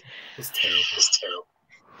 It's terrible.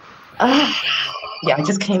 Yeah, I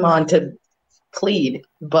just came on to plead,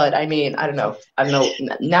 but I mean, I don't know.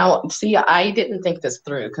 Now, see, I didn't think this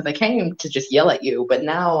through because I came to just yell at you, but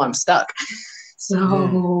now I'm stuck.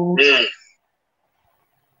 So,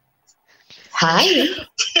 hi.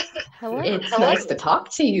 Hello. It's nice to talk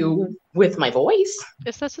to you with my voice.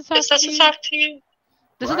 It's nice to talk to you.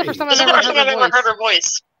 This is the first time I've ever heard her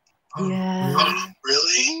voice. Yeah.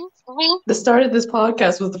 Really? Mm-hmm. The start of this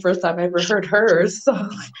podcast was the first time I ever heard hers. So.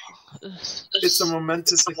 It's a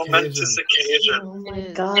momentous occasion. Oh my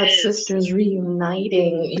God, sisters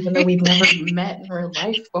reuniting, even though we've never met in real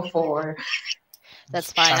life before.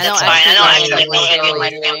 That's fine. I don't actually know my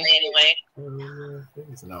family anyway.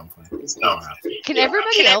 No, I'm playing. Can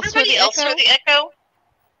everybody else hear the echo?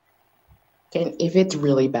 If it's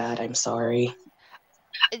really bad, I'm sorry.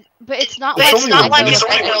 But it's not like it's only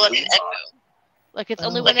echo. Like it's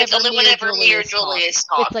only whenever me or Julius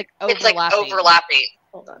talk. It's like overlapping.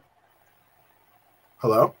 Hold on.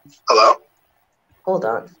 Hello? Hold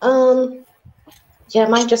on. Yeah, it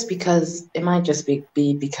might just be because I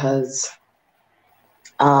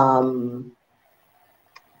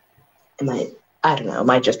don't know, it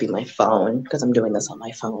might just be my phone because I'm doing this on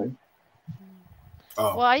my phone.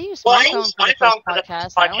 Oh. Well, I use my phone for the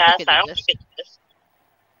podcast. I don't think it did.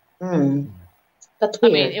 That's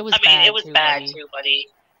weird. I mean, it was bad too, buddy.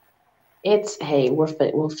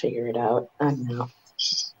 We'll figure it out. I don't know.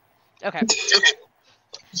 Okay.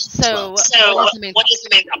 So what is the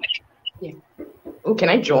main topic? Yeah. Oh, can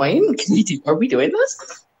I join? Are we doing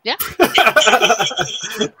this? Yeah.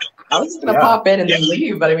 I was just gonna pop in and then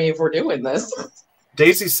leave, but I mean, if we're doing this.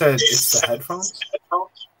 Daisy said it's the headphones.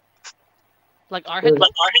 Like our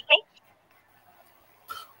headphones?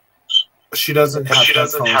 She doesn't have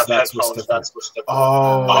headphones. That's what's different.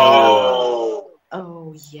 Oh,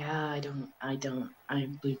 yeah. I have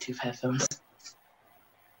Bluetooth headphones.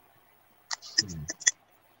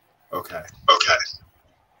 Okay.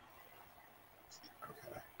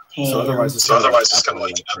 Hey, so otherwise it's kind of like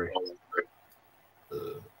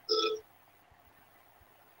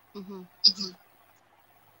Mm-hmm.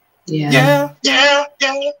 Yeah.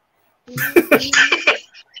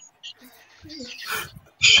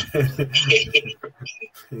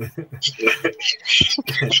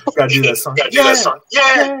 Gotta do that song.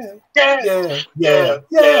 Yeah.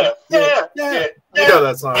 You know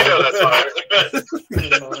that song.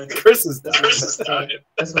 Chris is dying.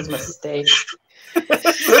 This was a mistake.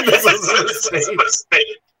 This was a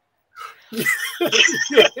mistake.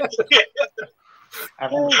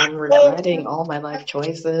 I'm regretting all my life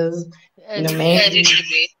choices. You know,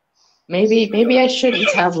 maybe I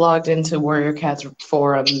shouldn't have logged into Warrior Cat's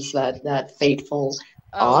forums that fateful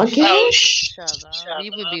August. Shut up.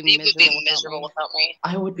 You would be miserable without me.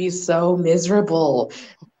 I would be so miserable.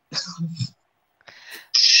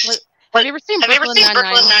 Have you ever seen Brooklyn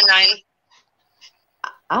Nine-Nine?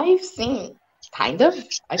 I've seen, kind of.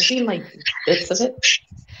 I've seen, like, bits of it.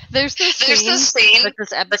 There's this scene, like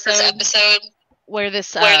this episode, where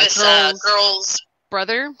this girl's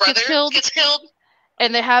brother gets killed.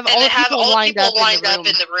 And they have all the people lined up in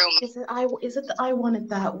the room. Is it the I Want It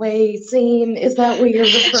That Way scene? Is that what you're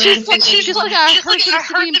referring to? She's like, I heard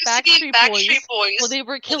them singing Backstreet Boys while they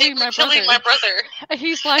were killing my brother. And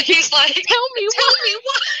he's like, tell me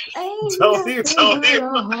why. Tell me.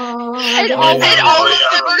 And all of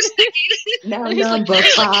them are singing. Now number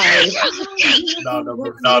 5. I remember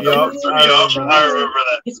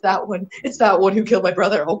that. It's that one. It's that one who killed my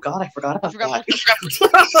brother. Oh God, I forgot about that.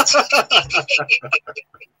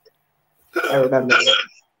 I remember.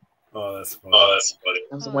 Oh, that's funny.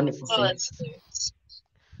 That was a wonderful scene.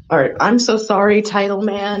 All right, I'm so sorry, title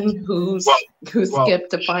man, who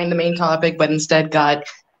skipped to find the main topic, but instead got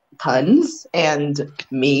puns and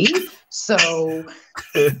me. So.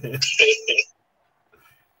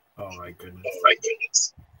 Oh my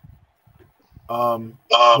goodness.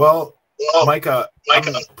 Well, Micah, I'm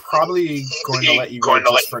probably going to let you go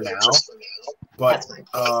just for now. But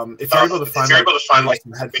if you're able to find like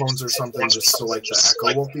some headphones or something, just so like the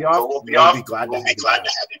echo won't be off, we'll be glad to have you back.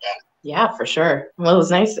 Yeah, for sure. Well, it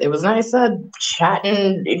was nice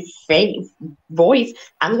chatting voice.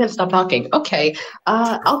 I'm gonna stop talking. Okay.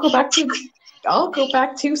 I'll go back to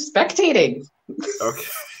spectating. Okay.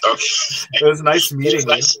 It was nice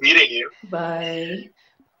meeting you. Bye.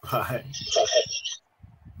 Bye.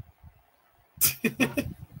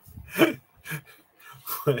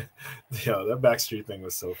 Yo, that Backstreet thing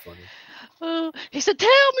was so funny. He said, "Tell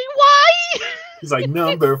me why." He's like,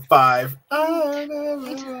 number 5.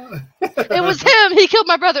 It was him. He killed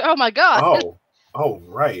my brother. Oh my God. Oh,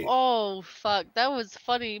 right. Oh fuck, that was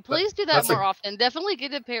funny. Please do that more often. Definitely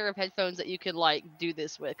get a pair of headphones that you could like do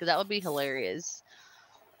this with, because that would be hilarious.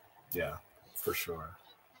 Yeah, for sure.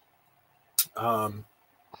 What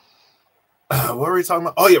were we talking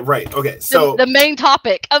about? Oh yeah, right. Okay, so the main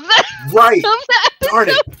topic of that. Right. Of that Darn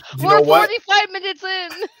it. We're 45 minutes in.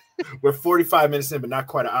 We're 45 minutes in, but not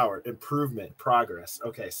quite an hour. Improvement, progress.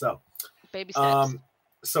 Okay, so baby steps.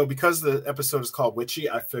 So because the episode is called Witchy,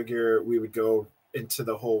 I figure we would go into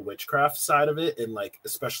the whole witchcraft side of it, and like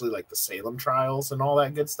especially like the Salem trials and all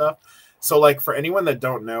that good stuff. So like for anyone that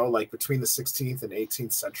don't know, like between the 16th and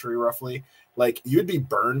 18th century roughly, like you'd be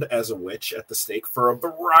burned as a witch at the stake for a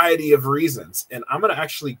variety of reasons. And I'm going to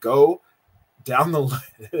actually go down the list.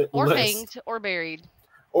 Or hanged or buried.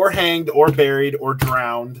 Or hanged or buried or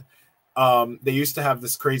drowned. They used to have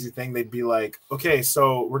this crazy thing. They'd be like, okay,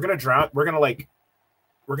 so we're going to drown. We're going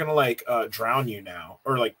to drown you now,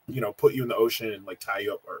 or like, you know, put you in the ocean and like tie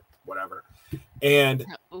you up or whatever. And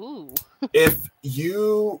if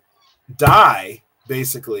you die,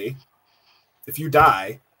 basically,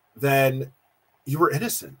 then you were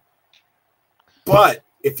innocent. But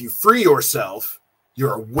if you free yourself,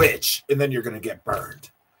 you're a witch, and then you're going to get burned.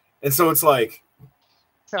 And so it's like,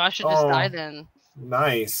 so I should just die then.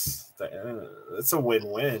 Nice. It's a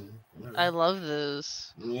win-win. I love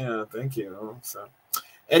this. Yeah, thank you. So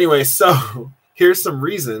anyway, so here's some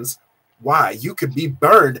reasons why you could be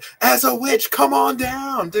burned as a witch. Come on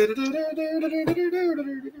down.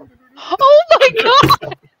 Oh my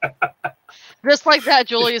God. Just like that,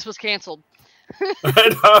 Julius was canceled.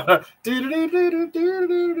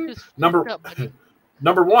 Number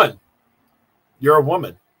 1, you're a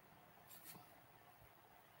woman.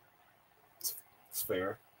 It's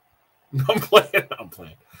fair. I'm playing.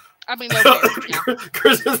 I mean, no,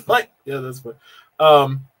 Chris is like, yeah, that's fine.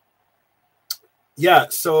 Yeah,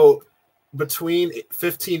 so between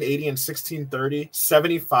 1580 and 1630,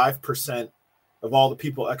 75% of all the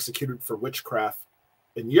people executed for witchcraft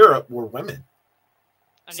in Europe were women.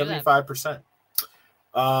 75%.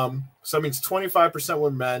 So it means 25%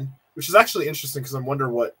 were men, which is actually interesting because I'm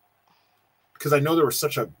wondering what because I know there was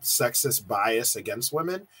such a sexist bias against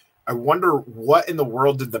women. I wonder what in the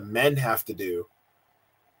world did the men have to do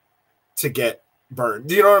to get burned?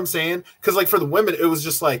 Do you know what I'm saying? Because like for the women, it was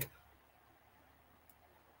just like,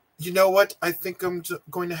 you know what? I think I'm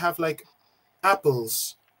going to have like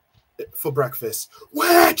apples for breakfast.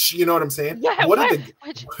 Witch, you know what I'm saying? What did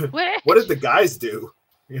the guys do?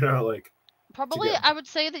 You know, like probably I would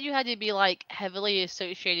say that you had to be like heavily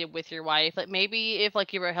associated with your wife. Like maybe if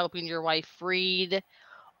like you were helping your wife read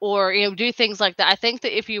or do things like that. I think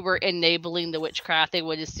that if you were enabling the witchcraft, they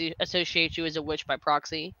would associate you as a witch by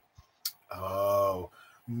proxy. Oh,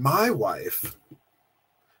 my wife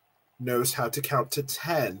knows how to count to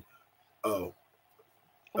 10. Oh.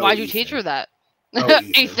 Why'd you teach her that? Oh,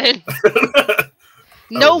 Ethan.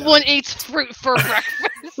 No one eats fruit for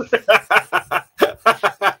breakfast.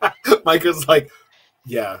 Micah's like,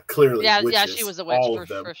 yeah, clearly. Yeah, witches, she was a witch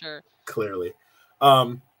for sure. Clearly.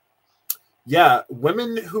 Yeah,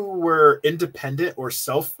 women who were independent or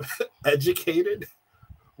self-educated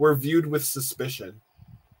were viewed with suspicion.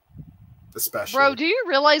 Especially. Bro, do you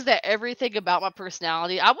realize that everything about my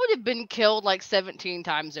personality, I would have been killed like 17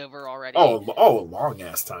 times over already. Oh, a long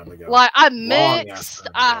ass time ago. Like I'm mixed.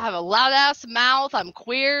 I have a loud ass mouth. I'm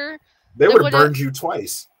queer. They would have burned you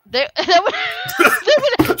twice. They would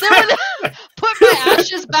put my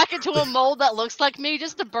ashes back into a mold that looks like me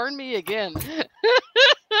just to burn me again.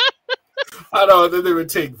 I know. Then they would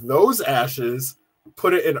take those ashes,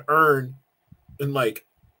 put it in an urn, and like,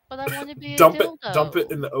 but I want to be dump it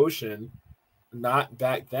in the ocean. Not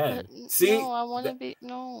back then. See, no, I want to be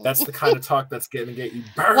no. That's the kind of talk that's going to get you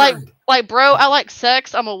burned. Like, bro, I like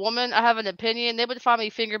sex. I'm a woman. I have an opinion. They would find me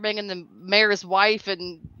finger banging the mayor's wife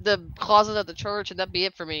in the closet of the church, and that'd be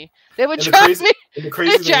it for me. They would drag me. They'd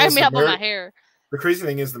drag me up on my hair. The crazy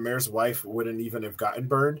thing is, the mayor's wife wouldn't even have gotten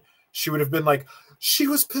burned. She would have been like, she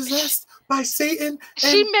was possessed by Satan.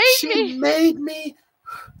 And she made me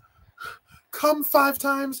come 5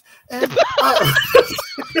 times, and.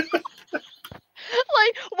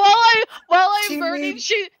 Like while I'm burning,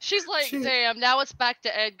 she's like, damn, now it's back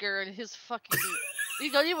to Edgar and his fucking.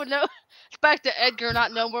 You don't even know. It's back to Edgar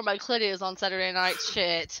not knowing where my clit is on Saturday night.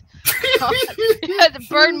 Shit, you had to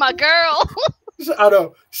burn my girl. I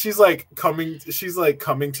know. She's like coming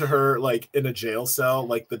to her like in a jail cell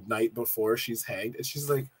like the night before she's hanged, and she's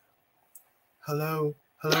like, "Hello,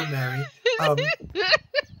 Mary.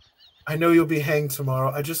 I know you'll be hanged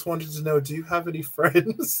tomorrow. I just wanted to know, do you have any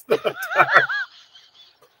friends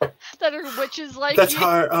that are witches like that you?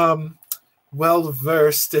 are well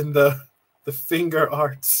versed in the finger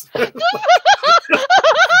arts?"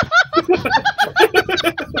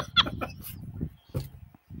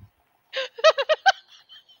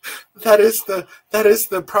 That is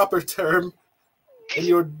the proper term in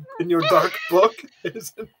your dark book,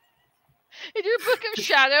 isn't it? In your book of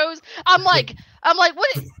shadows. I'm like,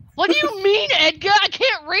 what do you mean, Edgar? I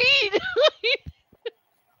can't read.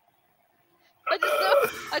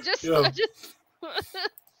 I just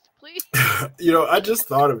please. You know, I just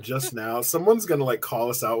thought of just now, someone's gonna like call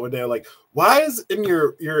us out one day, like, why is in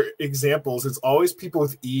your examples it's always people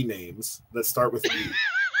with E names that start with E?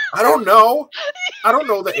 I don't know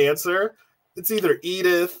the answer. It's either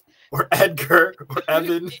Edith or Edgar or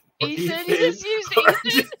Evan or Ethan.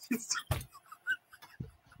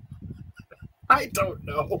 I don't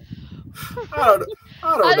know. I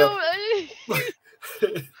don't know.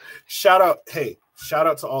 Shout out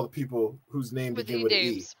to all the people whose name begin with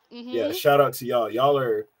E. Mm-hmm. Yeah, shout out to y'all. Y'all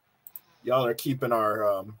are keeping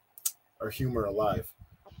our humor alive.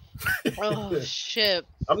 Oh shit!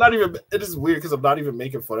 It is weird because I'm not even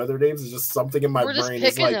making fun of their names. It's just something in my brain. We're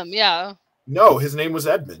just picking them, yeah. No, his name was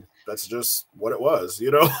Edmund. That's just what it was,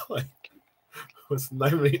 you know. Like, what's the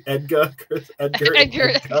name? Edgar.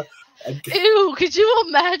 Ew! Could you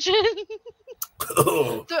imagine?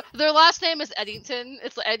 Oh. Their last name is Eddington.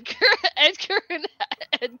 It's Edgar and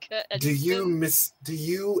Edgar. Eddington. Do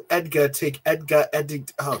you Edgar take Edgar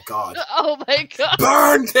Eddington? Oh God! Oh my God!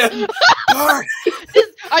 Burn them! Burn!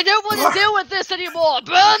 I don't want to deal with this anymore.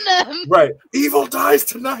 Burn them! Right. Evil dies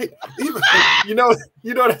tonight. You know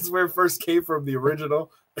that's where it first came from, the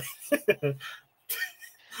original.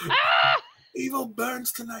 Evil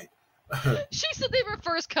burns tonight. She said they were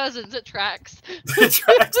first cousins. It tracks. It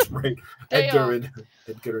tracks, right? Edgar and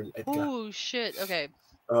Edgar. Oh shit! Okay.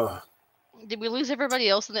 Oh. Did we lose everybody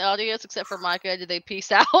else in the audience except for Micah? Did they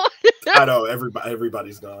peace out? I know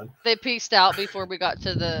everybody's gone. They peaced out before we got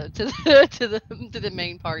to the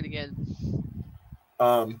main part again.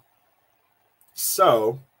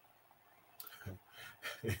 So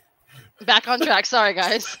back on track. Sorry,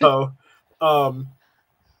 guys. So,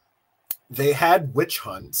 they had witch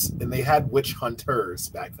hunts and they had witch hunters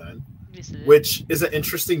back then, which is an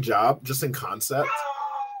interesting job just in concept.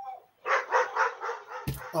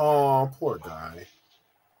 Oh, poor guy.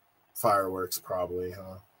 Fireworks probably,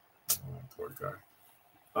 huh? Oh, poor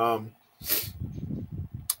guy.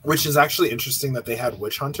 Which is actually interesting that they had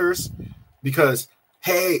witch hunters because,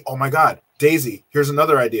 hey, oh my God, Daisy, here's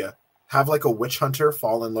another idea. Have like a witch hunter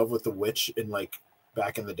fall in love with the witch in like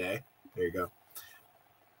back in the day. There you go.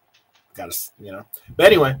 Got to, But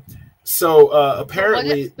anyway, so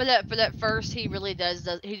apparently, but at first he really does.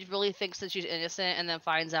 He really thinks that she's innocent, and then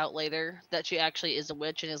finds out later that she actually is a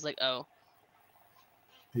witch, and is like, oh.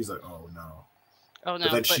 He's like, oh no. Oh no.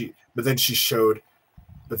 But then she showed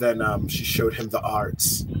him the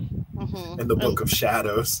arts in the Book of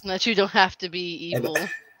Shadows. That you don't have to be evil. And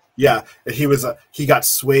he got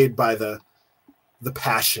swayed by the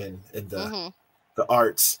passion and the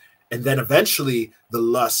arts, and then eventually the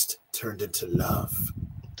lust turned into love.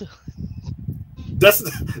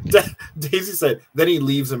 Daisy said. Then he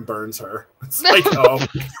leaves and burns her. It's like,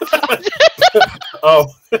 oh.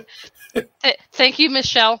 Thank you,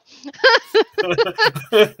 Michelle.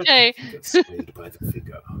 Okay. Swayed by the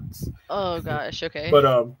finger arts. Oh gosh. Okay. But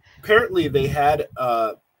apparently they had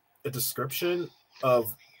a description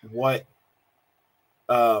of what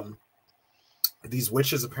these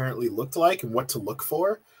witches apparently looked like and what to look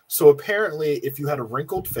for. So apparently, if you had a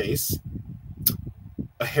wrinkled face,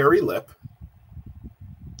 a hairy lip,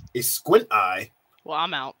 a squint eye, well,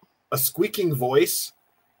 I'm out. A squeaking voice,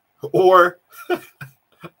 or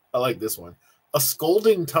I like this one, a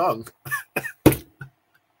scolding tongue.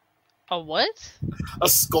 A what? A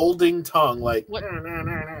scolding tongue, like what?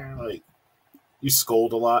 Like you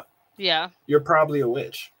scold a lot. Yeah. You're probably a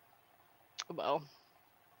witch. Well,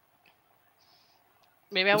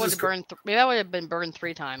 maybe I would have burned. Maybe I would have been burned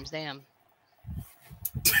 3 times. Damn.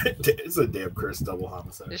 It's a damn Chris double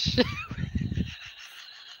homicide.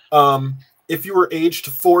 If you were aged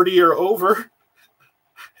 40 or over,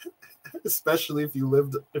 especially if you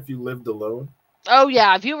lived alone. Oh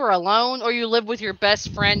yeah, if you were alone or you lived with your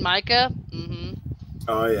best friend Micah. Mm-hmm.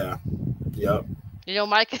 Oh yeah. Yep.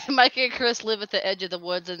 Micah and Chris live at the edge of the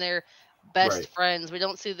woods and they're best friends. We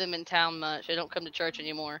don't see them in town much. They don't come to church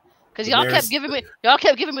anymore. Because y'all kept giving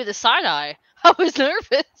me the side eye. I was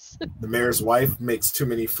nervous. The mayor's wife makes too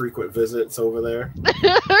many frequent visits over there.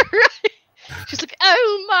 Right. She's like,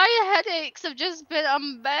 oh, my headaches have just been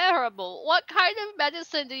unbearable. What kind of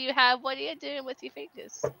medicine do you have? What are you doing with your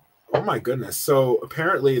fingers? Oh my goodness. So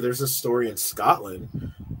apparently there's a story in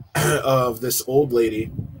Scotland of this old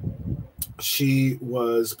lady. She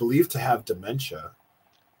was believed to have dementia.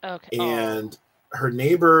 Okay. And her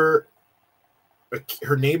neighbors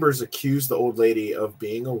accused the old lady of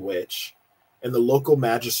being a witch, and the local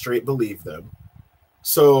magistrate believed them.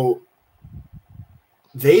 So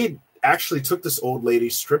they actually took this old lady,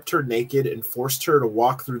 stripped her naked, and forced her to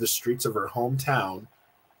walk through the streets of her hometown.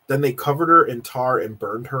 Then they covered her in tar and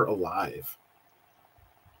burned her alive.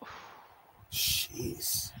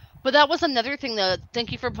 Jeez. But that was another thing, though.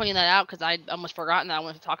 Thank you for pointing that out, because I'd almost forgotten that I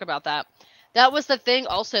wanted to talk about that. That was the thing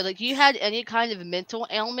also. Like, you had any kind of mental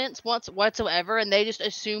ailments whatsoever, and they just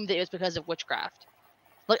assumed that it was because of witchcraft.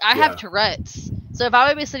 Like, I have Tourette's. So if I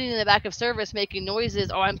would be sitting in the back of service making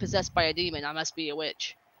noises, I'm possessed by a demon. I must be a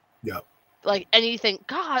witch. Yep. Like, anything.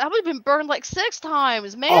 God, I would have been burned like 6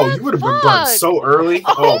 times, man. Oh, you would have been burned so early.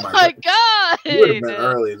 Oh my God. You would have been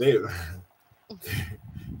early.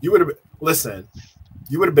 You would have been, listen,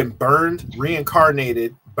 you would have been burned,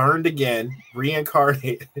 reincarnated, burned again,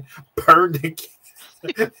 reincarnated, burned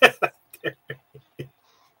again.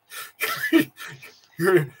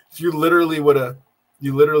 You literally would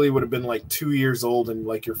have been like 2 years old in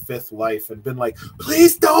like your 5th life and been like,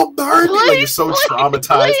 please don't burn me. Like, you're so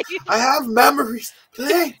traumatized. Please. I have memories.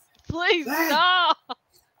 Please stop.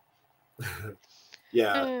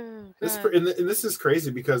 Yeah. And this is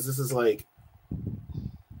crazy because this is like,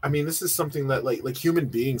 I mean, this is something that like human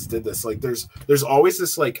beings did this. Like there's always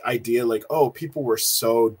this like idea like, oh, people were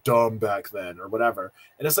so dumb back then or whatever.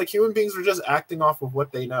 And it's like human beings were just acting off of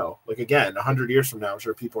what they know. Like, again, 100 years from now, I'm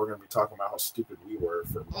sure people are going to be talking about how stupid we were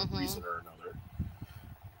for one reason or another.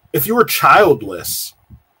 If you were childless,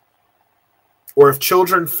 or if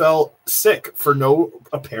children fell sick for no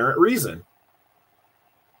apparent reason,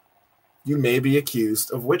 you may be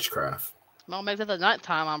accused of witchcraft. Well, maybe at the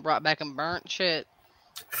nighttime I'm brought back and burnt. Shit.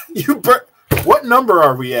 What number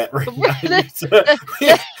are we at right now?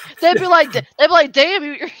 They'd be like, damn,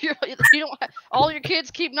 you don't. All your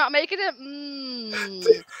kids keep not making it.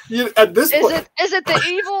 At this point, is it the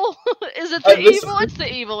evil? Is it the evil? It's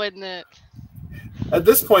the evil, isn't it? At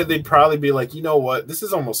this point, they'd probably be like, you know what? This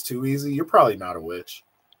is almost too easy. You're probably not a witch.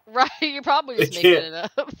 Right, you're probably just making it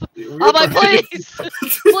up. I'm like, please,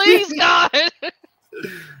 please, God.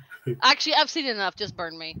 Actually, I've seen enough. Just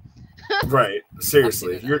burn me. Right,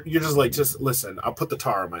 seriously. You're just like, just listen. I'll put the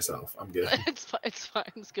tar on myself. I'm good. It's fine. It's fine.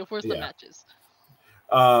 Let's go. Where's the matches?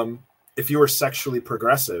 If you were sexually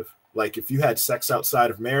progressive, like if you had sex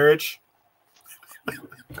outside of marriage.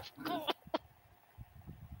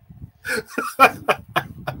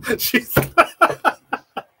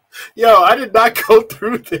 Yo, I did not go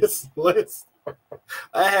through this list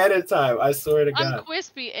ahead of time. I swear to God. I'm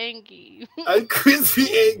crispy angry. I'm crispy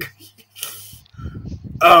angry.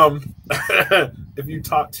 If you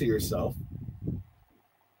talk to yourself,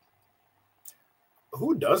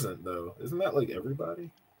 who doesn't though? Isn't that like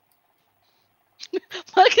everybody?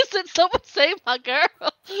 Like I said, someone save my girl.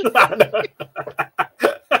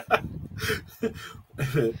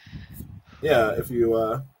 Yeah, if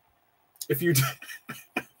you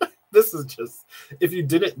this is just if you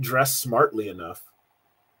didn't dress smartly enough,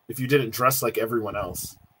 if you didn't dress like everyone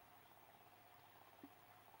else,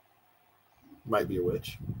 you might be a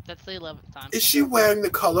witch. That's the 11th time. Is she wearing the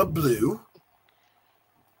color blue?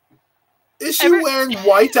 Is she wearing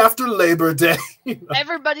white after Labor Day?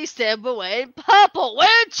 Everybody said we're wearing purple,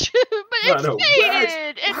 witch, but it's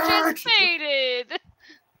faded. It's just faded.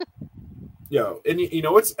 Yo, and you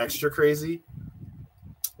know what's extra crazy?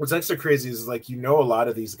 What's extra crazy is like, a lot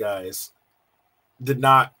of these guys did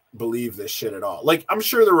not believe this shit at all. Like, I'm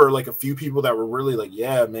sure there were like a few people that were really like,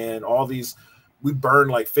 yeah, man, all these, we burned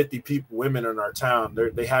like 50 women in our town.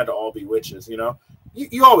 They had to all be witches,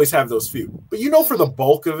 You always have those few. But for the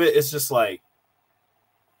bulk of it, it's just like,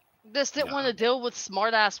 just didn't want to deal with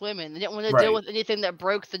smart-ass women. They didn't want to deal with anything that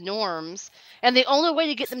broke the norms. And the only way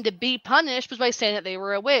to get them to be punished was by saying that they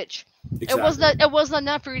were a witch. Exactly. It wasn't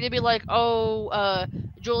enough for you to be like, oh,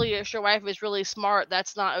 Julius, your wife is really smart.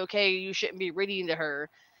 That's not okay. You shouldn't be reading to her.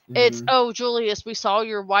 Mm-hmm. It's, oh, Julius, we saw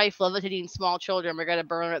your wife levitating small children. We're going to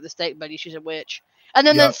burn her at the stake, buddy. She's a witch. And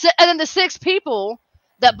then, the 6 people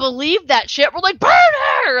that believed that shit were like, burn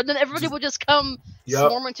her! And then everybody would just come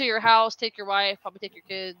swarm into your house, take your wife, probably take your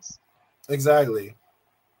kids. Exactly.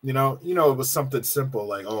 It was something simple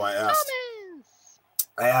like, oh, I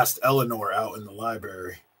asked Eleanor out in the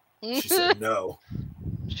library. She said no.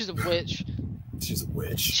 She's a witch. She's a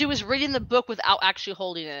witch. She was reading the book without actually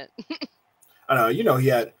holding it. I know. He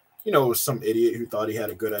had, some idiot who thought he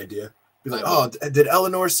had a good idea. Be like, oh, did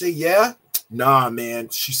Eleanor say yeah? Nah, man.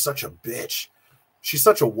 She's such a bitch. She's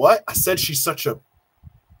such a what? I said she's such a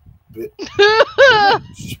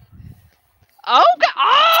bitch. Oh,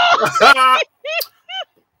 God.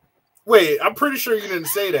 Wait, I'm pretty sure you didn't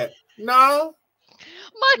say that. No.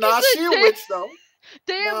 She a witch, though.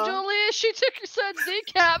 Damn, Julius, she took your son's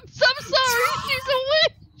kneecaps. I'm sorry, she's a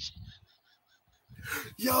witch.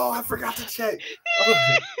 Yo, I forgot to check.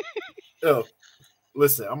 Yo,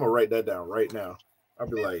 listen, I'm going to write that down right now. I'll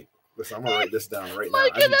be like, listen, I'm going to write this down right now.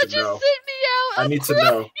 I need to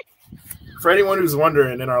know. For anyone who's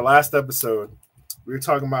wondering, in our last episode, we were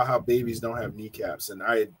talking about how babies don't have kneecaps, and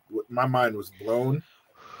my mind was blown.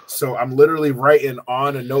 So I'm literally writing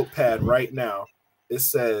on a notepad right now. It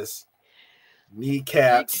says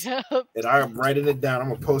kneecaps, and I'm writing it down. I'm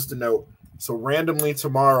going to post a note. So randomly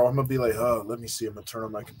tomorrow, I'm going to be like, oh, let me see. I'm going to turn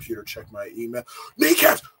on my computer, check my email.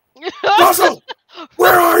 Kneecaps! Russell!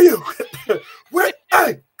 Where are you?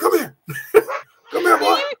 Hey, come here. Come here,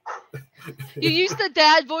 boy. You use the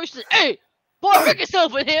dad voice. Hey, boy, bring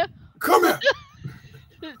yourself in here. Come here.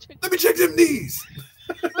 Let me check them knees.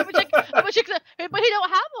 Let me check them. But he don't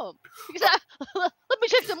have them. He said, let me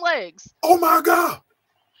check them legs. Oh my God,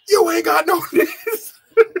 you ain't got no knees.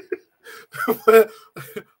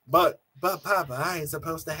 but Papa, I ain't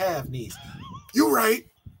supposed to have knees. You right.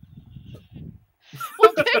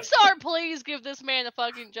 Well, Pixar, please give this man a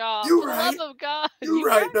fucking job. You For right. the love of God. You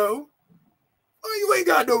right though. Oh, you ain't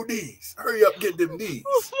got no knees. Hurry up, get them knees.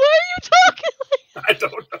 Why are you talking like I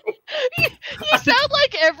don't know. You sound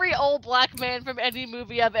like every old black man from any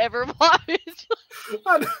movie I've ever watched. You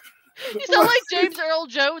sound like James Earl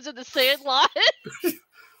Jones in The Sandlot.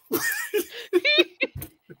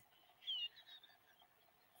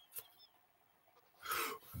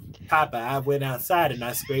 Papa, I went outside and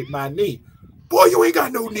I scraped my knee. Boy, you ain't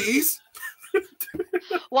got no knees.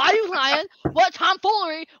 Why are you lying? What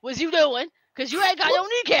tomfoolery was you doing? Because you ain't got no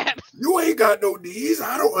kneecaps. You ain't got no knees.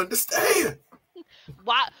 I don't understand.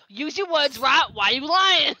 Why? Use your words right. Why you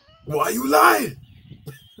lying? Why you lying?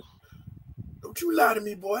 Don't you lie to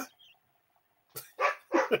me, boy.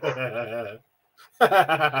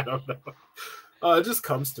 I don't know. It just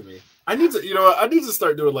comes to me. I need to, I need to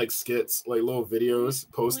start doing like skits, like little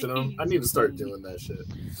videos, posting them. I need to start doing that shit.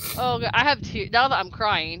 Oh, God, I have tears now that I'm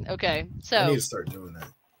crying. Okay, so I need to start doing that.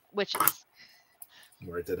 Witches.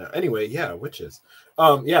 Write that down. Anyway, yeah, witches.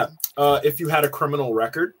 If you had a criminal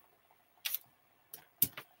record,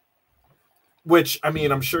 which I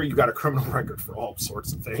mean, I'm sure you got a criminal record for all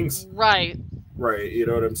sorts of things. Right. Right. You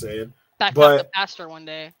know what I'm saying? Backed up the pastor one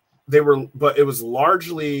day. But it was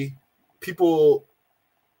largely people.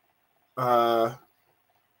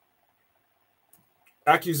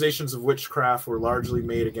 Accusations of witchcraft were largely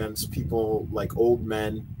made against people like old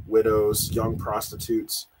men, widows, young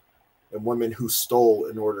prostitutes, and women who stole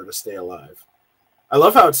in order to stay alive. I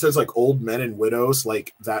love how it says like old men and widows,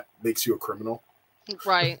 like that makes you a criminal.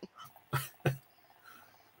 Right.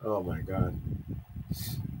 Oh my God.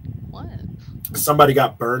 What? Somebody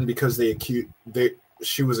got burned because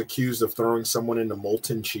she was accused of throwing someone into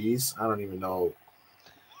molten cheese. I don't even know.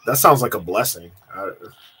 That sounds like a blessing. I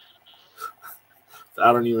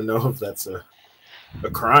don't even know if that's a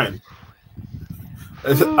crime.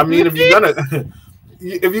 I mean, if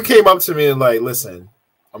you came up to me and like, listen,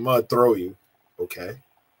 I'm gonna throw you, okay,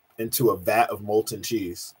 into a vat of molten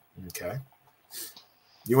cheese, okay.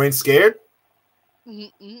 You ain't scared?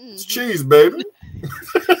 It's cheese, baby.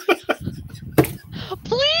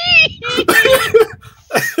 Please.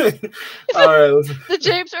 All right, listen. The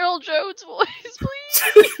James Earl Jones voice,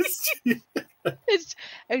 please.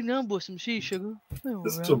 Hey, now boy, some cheese, sugar.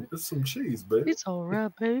 It's some cheese, baby. It's all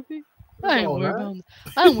right, baby. I ain't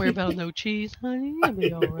worried about no cheese, honey. It'll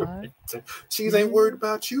be all right. Cheese ain't worried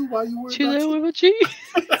about you. Why you worried about cheese? Ain't worried about cheese.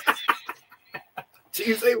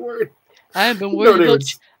 Cheese ain't worried. I ain't been worried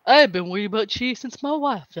about cheese since my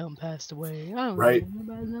wife done passed away. I don't right.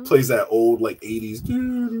 Know. Plays that old like 80s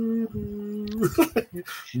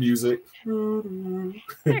music.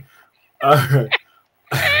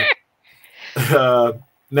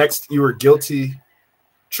 Next, you were guilty.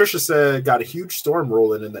 Trisha said, got a huge storm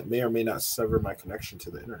rolling in that may or may not sever my connection to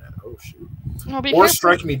the internet. Oh, shoot. Or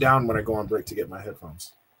strike me down when I go on break to get my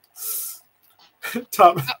headphones.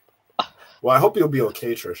 Tom. Well, I hope you'll be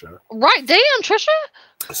okay, Trisha. Right. Damn, Trisha.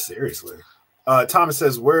 Seriously. Thomas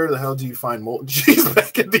says, where the hell do you find molten cheese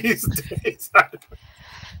back in these days?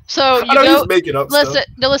 So you just make it up.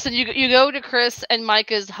 Listen. You go to Chris and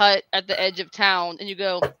Micah's hut at the edge of town, and you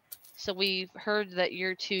go, so we've heard that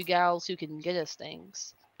you're two gals who can get us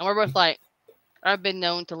things. And we're both like, I've been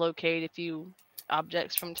known to locate a few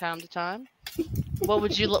objects from time to time. What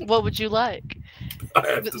would you like? I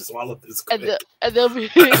have to swallow this. And they'll be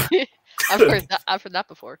I've heard that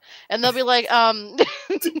before. And they'll be like, and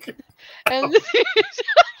and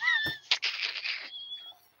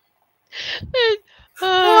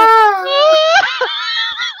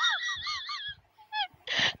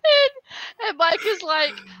Mike is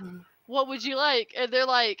like, what would you like? And they're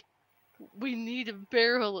like, we need a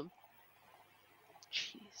barrel of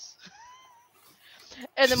cheese.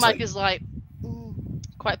 And then Mike is like,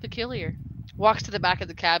 quite peculiar. Walks to the back of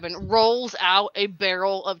the cabin, rolls out a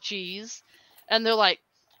barrel of cheese, and they're like,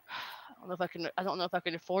 I don't know if I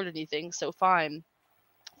can afford anything, so fine.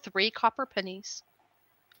 3 copper pennies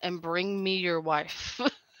and bring me your wife.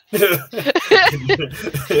 Deal!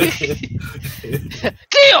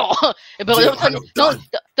 But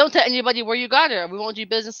don't tell anybody where you got her. We won't do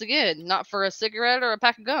business again. Not for a cigarette or a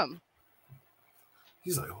pack of gum.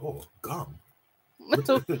 He's like, oh, gum.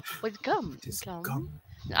 Wait, gum. Gum.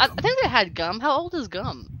 I think they had gum. How old is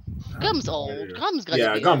gum? Gum's old. Gum's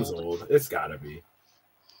gotta be gum's old. It's gotta be.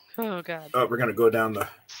 Oh God. Oh, we're gonna go down the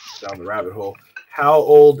rabbit hole. How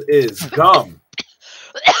old is gum?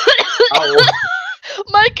 How old?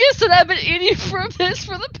 Micah said I've been eating from this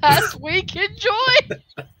for the past week. Enjoy.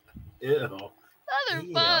 Ew.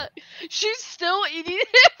 Motherfucker. She's still eating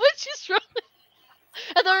it when she's running.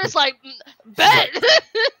 And they're just like, bet.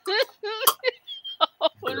 Oh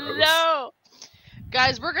no.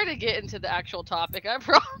 Guys, we're going to get into the actual topic, I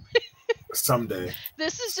promise. Someday.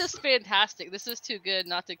 This is just fantastic. This is too good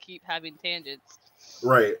not to keep having tangents.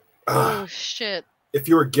 Right. Oh, shit. If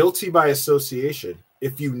you were guilty by association,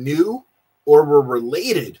 if you knew or were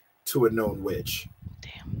related to a known witch.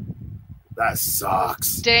 Damn. That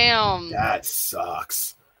sucks. Damn. That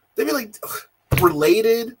sucks. They'd be like,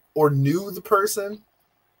 related or knew the person?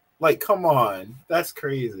 Like, come on. That's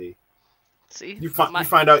crazy. See? You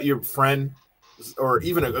find out your friend or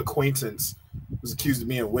even an acquaintance was accused of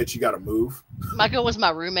being a witch, you gotta move. Michael was my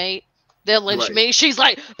roommate. They'll lynch me. She's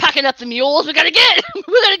like, packing up the mules. We gotta get. We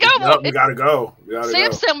gotta go. Yep, we gotta go.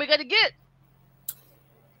 Samson, we gotta get.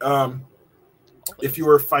 If you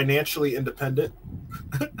were financially independent,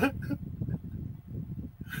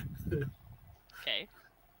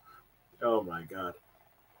 Oh my God.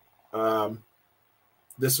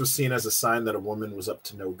 This was seen as a sign that a woman was up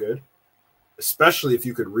to no good, especially if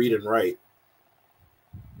you could read and write.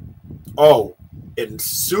 Oh, and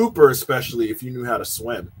super especially if you knew how to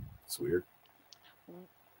swim. It's weird.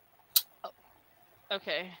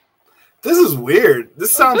 Okay. This is weird.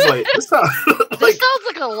 This sounds like this sounds like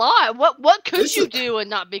a lot. What could you do and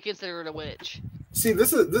not be considered a witch? See,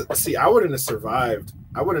 I wouldn't have survived.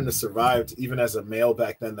 I wouldn't have survived even as a male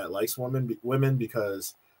back then that likes women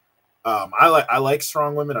because I like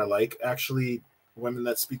strong women. I like actually women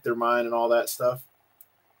that speak their mind and all that stuff.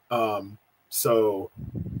 So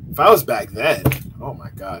if I was back then, oh my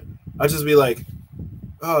God, I'd just be like,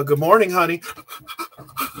 "Oh, good morning, honey.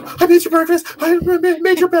 I made your breakfast. I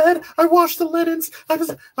made your bed. I washed the linens."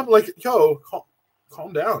 I'm like, "Yo,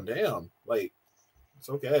 calm down, damn. Like, it's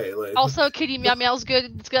okay." Like, also, kitty meow meow's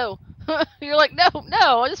good. Let's go. You're like, no,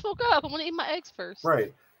 I just woke up. I want to eat my eggs first.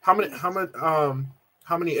 Right. How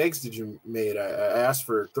many eggs did you made? I asked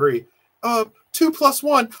for 3. 2 plus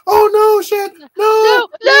 1. Oh no, shit. No.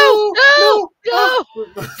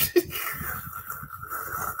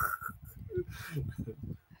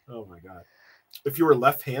 Oh my God. If you were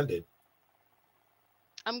left-handed.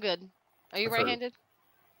 I'm good. Are you right-handed?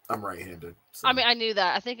 I'm right-handed. So. I mean, I knew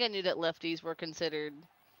that. I think I knew that lefties were considered.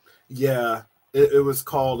 Yeah. It was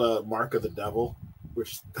called Mark of the Devil,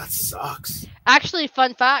 which that sucks. Actually,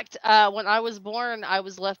 fun fact, when I was born, I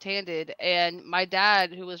was left-handed, and my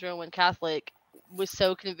dad, who was Roman Catholic, was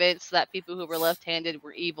so convinced that people who were left-handed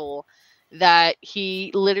were evil that he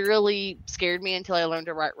literally scared me until I learned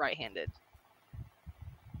to write right-handed.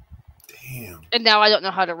 Damn. And now I don't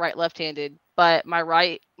know how to write left-handed, but my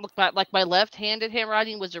left-handed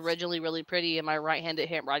handwriting was originally really pretty, and my right-handed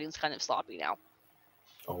handwriting is kind of sloppy now.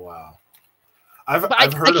 Oh wow. I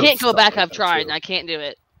can't go back. I've tried, and I can't do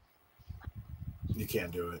it. You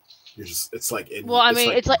can't do it. You're just. It's like.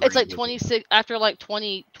 It's like 26 after like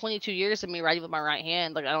 22 years of me writing with my right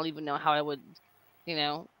hand. Like I don't even know how I would,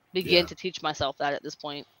 begin to teach myself that at this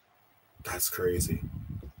point. That's crazy.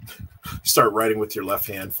 Start writing with your left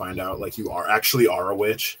hand. Find out like you actually are a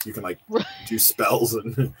witch. You can like do spells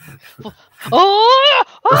and.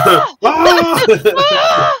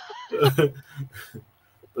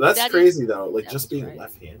 But that's crazy though. Like just being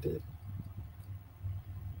left-handed.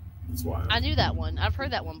 That's wild. I knew that one. I've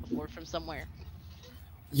heard that one before from somewhere.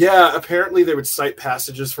 Yeah, apparently they would cite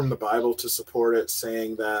passages from the Bible to support it,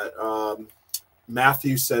 saying that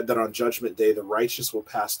Matthew said that on Judgment Day the righteous will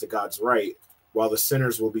pass to God's right, while the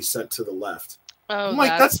sinners will be sent to the left. Oh, I'm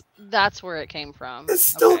like, that's where it came from. It's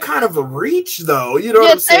still kind of a reach, though. You know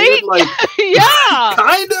what I'm saying? Like, yeah,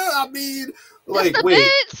 kind of. I mean, like, wait.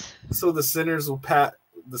 Bit. So the sinners will pass.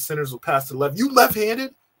 The sinners will pass to the left. You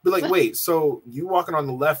left-handed? Be like, wait. So you walking on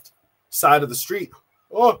the left side of the street?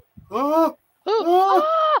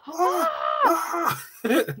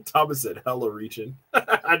 Thomas said, "Hella reaching."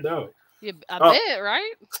 I know. Yeah, I bet,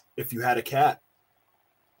 right? If you had a cat.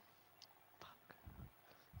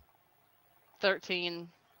 13.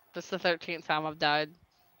 That's the 13th time I've died.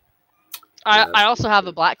 I also have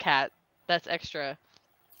a black cat. That's extra.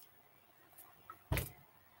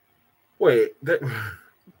 Wait.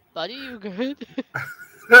 Buddy, you good?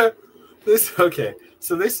 Okay.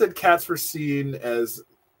 So they said cats were seen as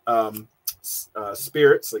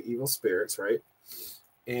spirits, like evil spirits, right?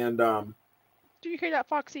 And do you hear that,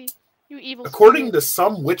 Foxy? You evil according spirit. to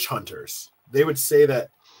some witch hunters, they would say that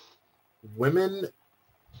women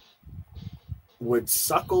would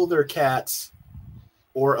suckle their cats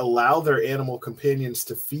or allow their animal companions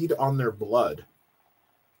to feed on their blood.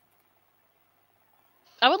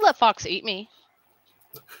 I would let Fox eat me.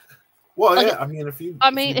 Well, yeah, I mean,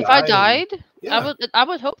 if I died, I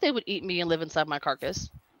would hope they would eat me and live inside my carcass.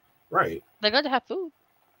 Right. They got to have food.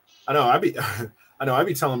 I know. I'd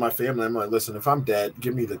be telling my family, I'm like, listen, if I'm dead,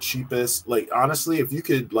 give me the cheapest. Like, honestly, if you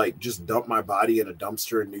could like just dump my body in a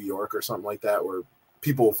dumpster in New York or something like that, where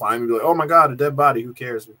people will find me, be like, oh my God, a dead body. Who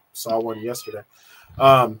cares? We saw one yesterday.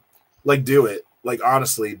 Like, do it. Like,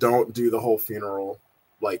 honestly, don't do the whole funeral.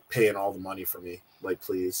 Like, paying all the money for me. Like,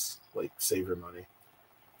 please, like, save your money.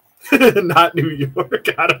 Not New York.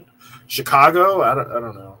 Chicago. I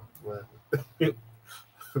don't know.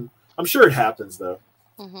 I'm sure it happens though.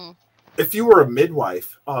 Mm-hmm. If you were a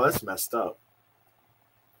midwife, oh, that's messed up.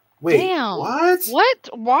 Wait, damn. What?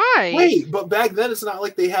 Why? Wait, but back then it's not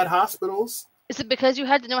like they had hospitals. Is it because you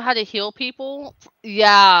had to know how to heal people?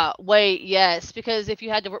 Yeah. Wait. Yes. Because if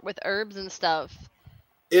you had to work with herbs and stuff,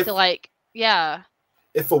 if a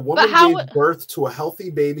woman gave birth to a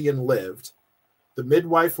healthy baby and lived, the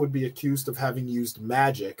midwife would be accused of having used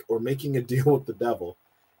magic or making a deal with the devil.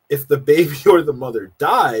 If the baby or the mother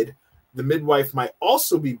died, the midwife might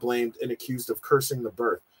also be blamed and accused of cursing the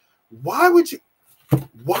birth. Why would you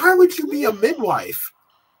be a midwife?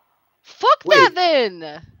 Fuck that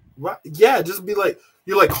then. What? Yeah, just be like,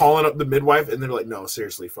 you're like calling up the midwife and they're like, no,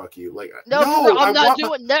 seriously, fuck you. Like, no, I'm not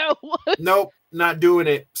doing no. Nope, not doing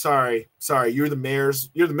it. Sorry. You're the mayor's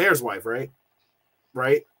wife, right?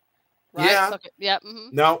 Right? Yeah. Okay. Yeah.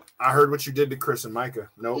 Mm-hmm. No, I heard what you did to Chris and Micah.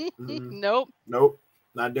 Nope. Nope.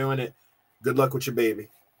 Not doing it. Good luck with your baby.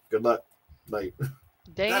 Good luck. Like,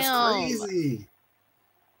 damn, that's crazy.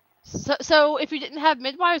 So if you didn't have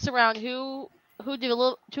midwives around, who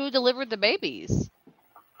delivered the babies?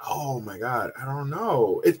 Oh my God, I don't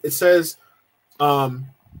know. It says,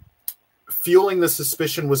 fueling the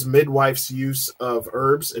suspicion was midwife's use of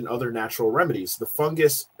herbs and other natural remedies. The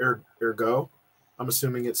fungus ergo, I'm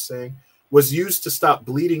assuming it's saying, was used to stop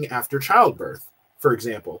bleeding after childbirth, for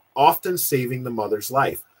example, often saving the mother's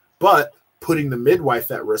life, but putting the midwife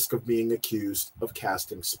at risk of being accused of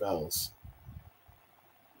casting spells.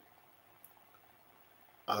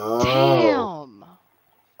 Oh. Damn.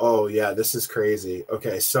 Oh, yeah, this is crazy.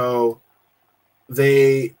 Okay, so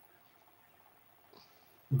by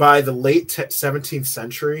the late 17th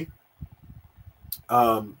century,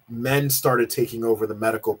 men started taking over the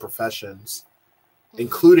medical professions,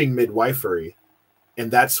 including midwifery. And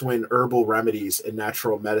that's when herbal remedies and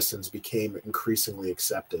natural medicines became increasingly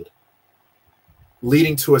accepted,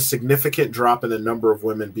 leading to a significant drop in the number of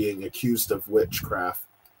women being accused of witchcraft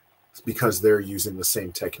because they're using the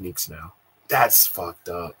same techniques now. That's fucked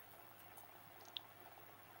up.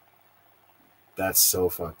 That's so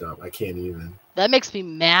fucked up. I can't even. That makes me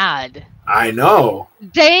mad. I know.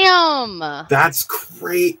 Damn. That's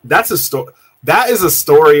great. That's a story. That is a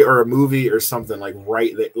story or a movie or something like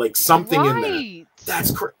like something in there.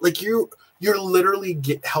 That's like you're literally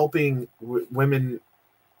helping women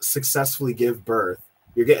successfully give birth.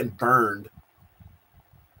 You're getting burned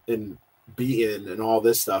and beaten and all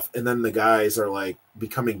this stuff, and then the guys are like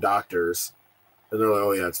becoming doctors, and they're like,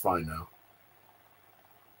 "Oh yeah, it's fine now."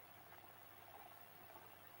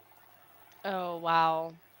 Oh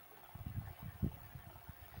wow,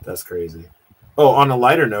 that's crazy. Oh, on a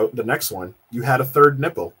lighter note, the next one, you had a third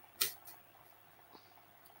nipple.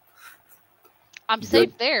 I'm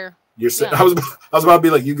safe there. You're yeah. I was about to be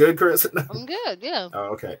like, you good, Chris? I'm good, yeah.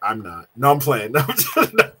 Oh, okay. I'm not. No, I'm playing. No,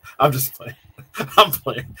 I'm just playing. I'm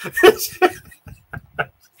playing.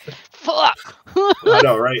 Fuck. I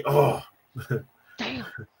know, right? Oh. Damn.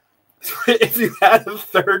 If you had a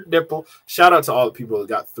third nipple, shout out to all the people that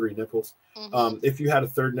got 3 nipples. Mm-hmm. If you had a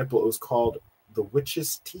third nipple, it was called the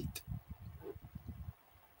witch's teat.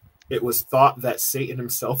 It was thought that Satan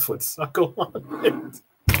himself would suckle on it.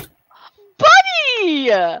 Buddy!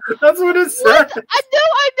 That's what it said. What? I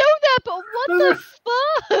know that, but what the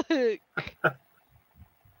fuck?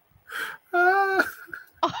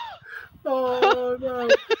 Oh no.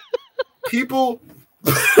 People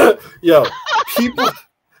yo,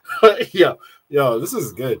 this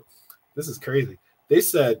is good. This is crazy. They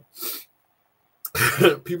said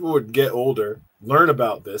people would get older, learn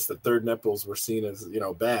about this, that third nipples were seen as,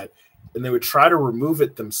 bad, and they would try to remove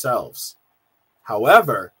it themselves.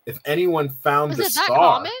 However, if anyone found the scar,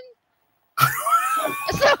 common?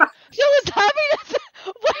 so was having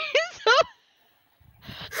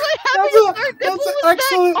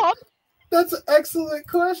that's an excellent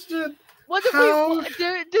question. What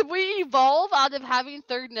did we evolve out of having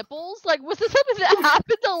third nipples? Like, was this something that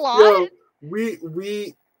happened a lot?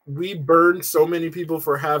 We burned so many people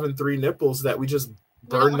for having 3 nipples that we just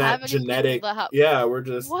burn that genetic. Yeah, we're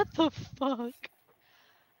just. What the fuck?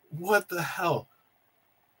 What the hell?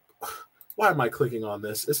 Why am I clicking on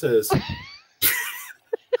this? It says.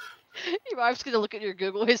 Your wife's gonna look at your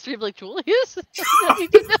Google history of like Julius.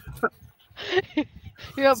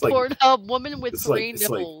 You're a Pornhub woman with 3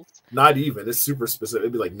 nipples. Not even. It's super specific.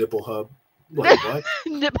 It'd be like nipple hub. Like what?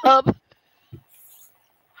 Nip hub.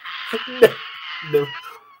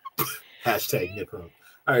 Hashtag nip hub.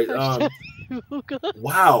 All right.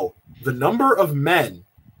 Wow. The number of men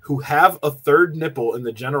who have a third nipple in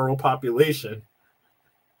the general population.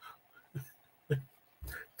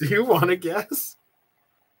 Do you want to guess?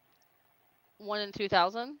 1 in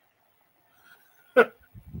 2,000?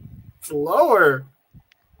 It's lower.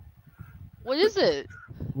 What is it?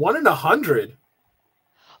 1 in 100.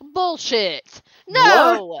 Bullshit.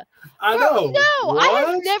 No. What? I know. No, what? I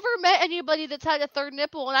have never met anybody that's had a third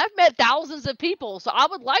nipple, and I've met thousands of people, so I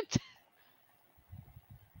would like to.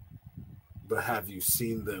 But have you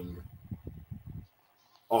seen them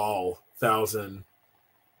all 1,000?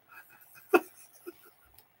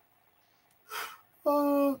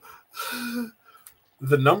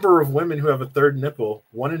 the number of women who have a third nipple,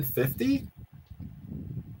 1 in 50?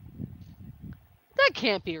 That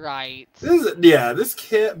can't be right. This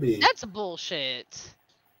can't be. That's bullshit.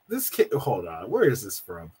 Hold on. Where is this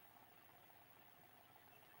from?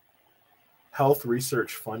 Health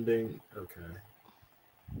research funding. Okay.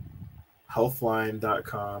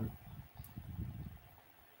 Healthline.com.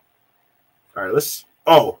 All right,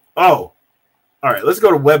 all right, let's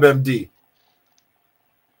go to WebMD.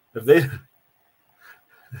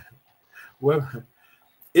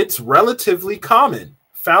 It's relatively common,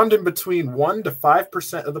 found in between 1 to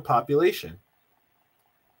 5% of the population.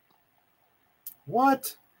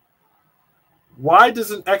 What? Why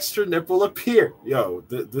does an extra nipple appear? Yo,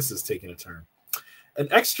 this is taking a turn. An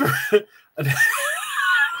extra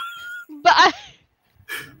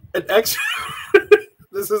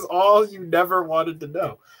this is all you never wanted to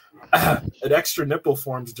know. An extra nipple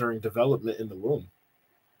forms during development in the womb.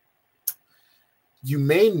 You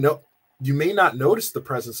may not notice the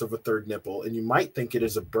presence of a third nipple, and you might think it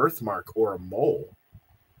is a birthmark or a mole.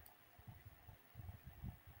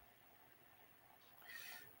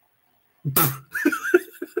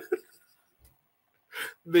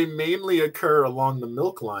 They mainly occur along the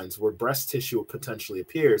milk lines where breast tissue potentially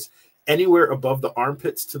appears, anywhere above the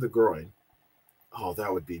armpits to the groin. Oh,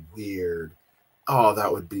 that would be weird.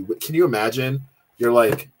 Can you imagine? You're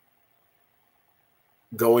like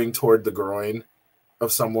going toward the groin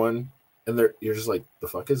of someone, and you're just like, the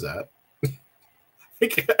fuck is that?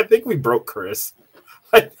 I think we broke Chris.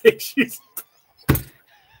 I think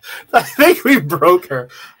we broke her.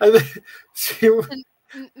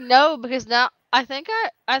 No, because now I think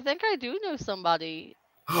I do know somebody,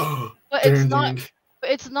 but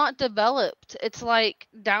it's not developed. It's like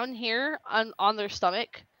down here on their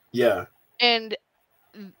stomach. Yeah. And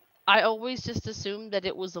I always just assumed that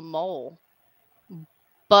it was a mole,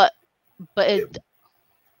 but it.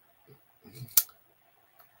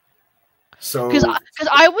 So because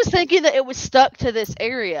I was thinking that it was stuck to this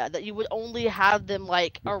area, that you would only have them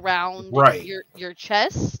like around your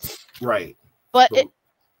chest, right? But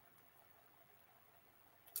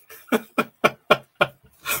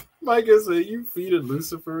Micah said, "You feeded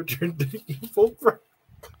Lucifer during the evil."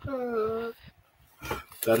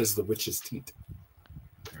 That is the witch's teat.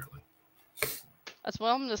 Apparently, that's what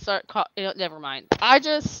I'm gonna start. Never mind. I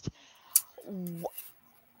just.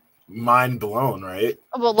 Mind blown, right?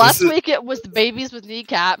 Well, last week it was the babies with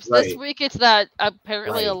kneecaps. Right. This week it's that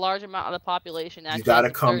apparently a large amount of the population actually. You got to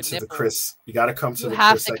come to the Chris. You got to come to the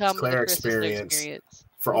Chris and Clair experience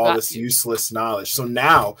for all this useless knowledge. So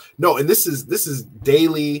now, and this is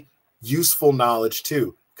daily useful knowledge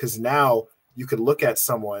too, because now you could look at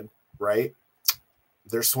someone, right?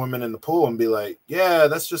 They're swimming in the pool and be like, "Yeah,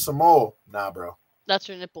 that's just a mole." Nah, bro. That's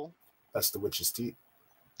your nipple. That's the witch's teeth.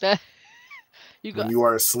 When you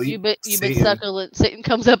are asleep, you've been suckling. Satan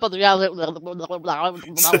comes up on the outlet.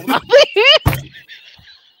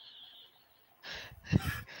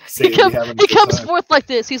 He comes forth like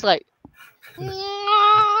this. He's like, he's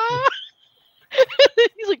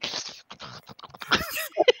like,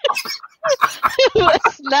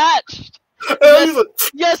 snatched.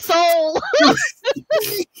 Yes, soul.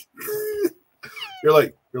 You're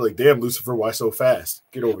like, damn, Lucifer, why so fast?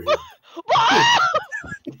 Get over here.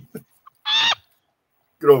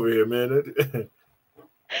 Get over here, man. It's the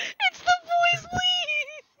voice,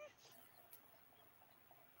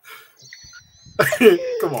 please.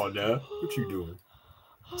 Come on now. What you doing?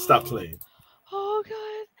 Stop playing. Oh,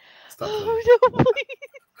 God. Stop playing. Oh,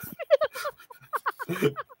 no,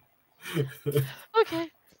 please. Okay.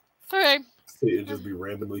 All right. It'd just be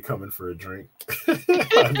randomly coming for a drink.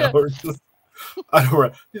 I know.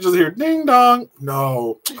 You just hear ding dong.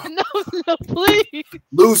 No, please.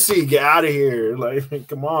 Lucy, get out of here. Like,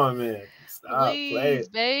 come on, man. Stop playing.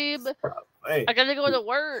 Babe. Stop playing. I gotta go to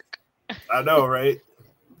work. I know, right?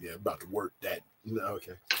 Yeah, about to work that. No,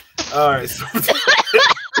 okay. All right. So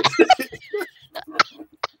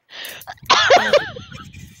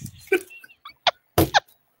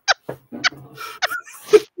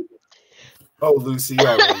oh, Lucy,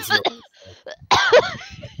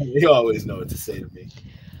 you always know what to say to me.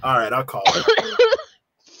 All right, I'll call out.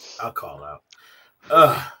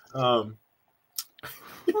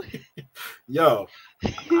 Yo,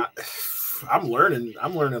 I'm learning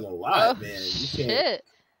a lot, man. You can't.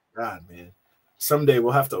 God, man. Someday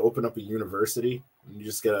we'll have to open up a university and you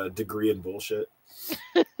just get a degree in bullshit.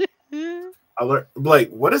 I learned, like,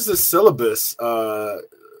 what is the syllabus?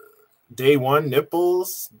 Day 1,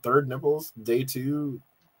 nipples. Third, nipples. Day 2,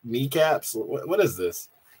 kneecaps. What is this?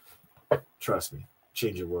 Trust me,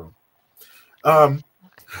 change your world.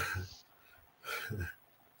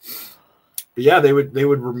 But yeah, they would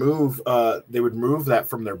remove that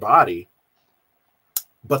from their body.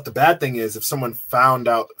 But the bad thing is, if someone found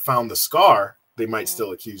the scar, they might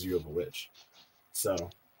still accuse you of a witch. So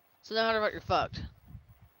no matter what, you're fucked.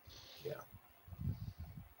 Yeah.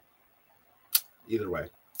 Either way,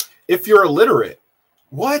 if you're illiterate,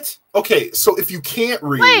 what? Okay, so if you can't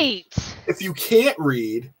read,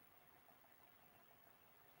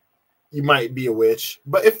 you might be a witch.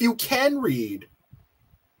 But if you can read,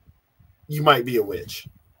 you might be a witch.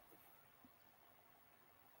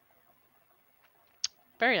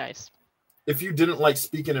 Very nice. If you didn't like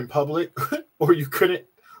speaking in public, or you couldn't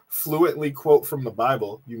fluently quote from the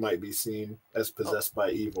Bible, you might be seen as possessed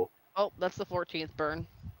by evil. Oh, that's the 14th burn.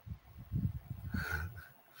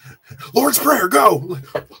 Lord's Prayer, go!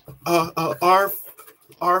 Our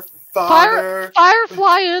Father.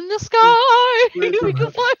 Firefly in the sky. We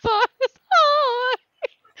can fly high.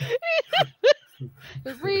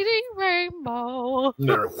 Reading rainbow.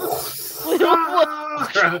 No.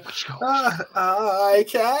 I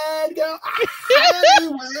can go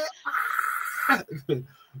anywhere.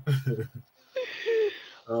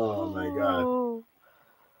 Oh my god.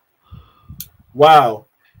 Wow.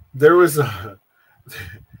 There was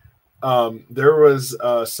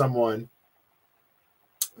someone,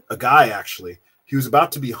 a guy actually, he was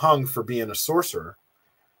about to be hung for being a sorcerer.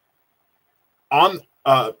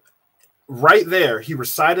 Right there, he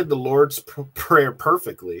recited the Lord's Prayer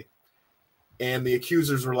perfectly, and the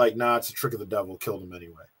accusers were like, "Nah, it's a trick of the devil." Killed him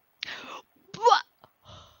anyway. What?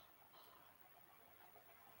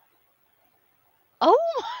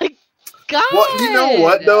 Oh my god! Well, you know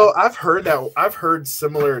what though? I've heard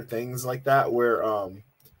similar things like that where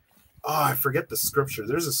I forget the scripture.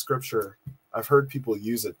 There's a scripture. I've heard people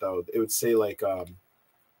use it though. It would say like I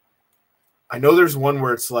know there's one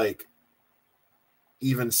where it's like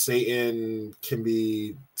even Satan can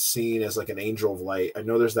be seen as like an angel of light. I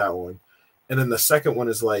know there's that one. And then the second one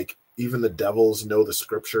is like even the devils know the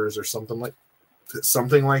scriptures or something like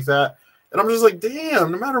that. And I'm just like,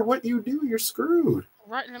 damn, no matter what you do, you're screwed.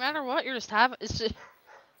 Right, no matter what, you're just having it's just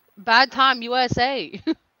bad time USA.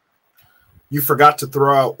 You forgot to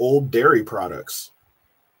throw out old dairy products.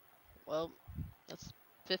 Well, that's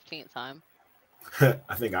 15th time.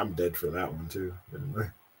 I think I'm dead for that one too.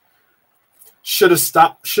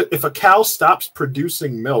 If a cow stops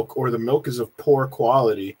producing milk or the milk is of poor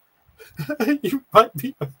quality, you might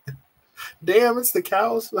be. Damn, it's the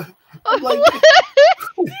cows. I'm like,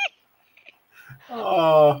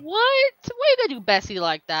 oh, what? Why you gonna do Bessie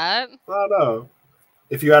like that? I don't know.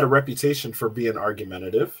 If you had a reputation for being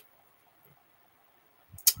argumentative,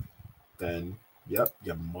 then yep,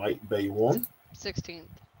 you might be one. 16th.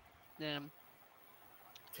 Damn.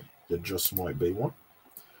 You just might be one.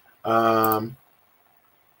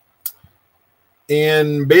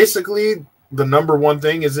 And basically, the number one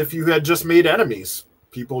thing is if you had just made enemies.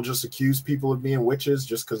 People just accuse people of being witches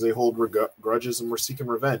just because they hold grudges and were seeking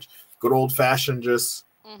revenge. Good old fashioned, just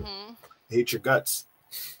hate your guts.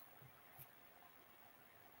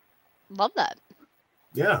 Love that.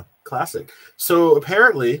 Yeah, classic. So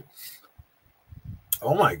apparently,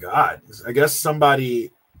 oh my God, I guess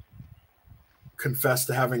somebody confessed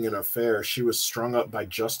to having an affair. She was strung up by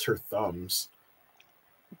just her thumbs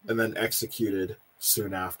and then executed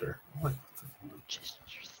soon after.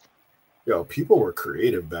 Yo, people were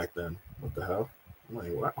creative back then. What the hell? I'm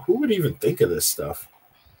like, wow, who would even think of this stuff?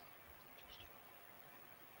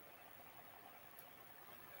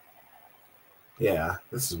 Yeah,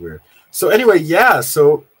 this is weird. So anyway, yeah,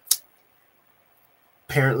 so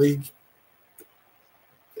apparently,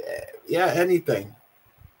 yeah, anything.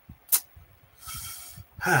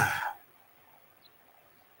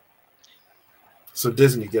 So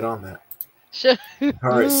Disney, get on that. Sure.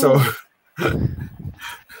 All right, so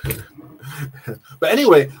but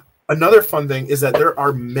anyway, another fun thing is that there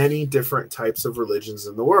are many different types of religions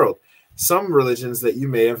in the world. Some religions that you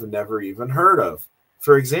may have never even heard of.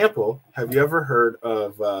 For example, have you ever heard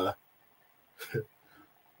of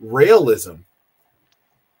Raelism?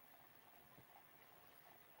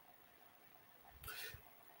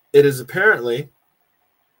 It is apparently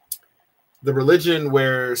the religion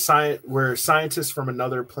where scientists from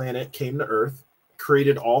another planet came to Earth,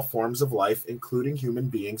 created all forms of life, including human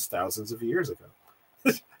beings, thousands of years ago.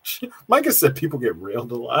 Micah said people get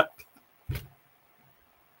railed a lot.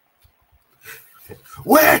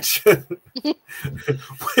 Witch! Witch!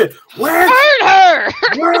 Burn her!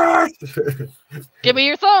 Witch! Give me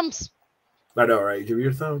your thumbs. I know, right? Give me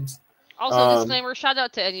your thumbs. Also, disclaimer, shout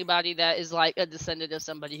out to anybody that is like a descendant of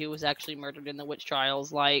somebody who was actually murdered in the witch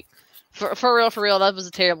trials. Like, for real, that was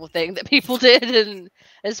a terrible thing that people did, and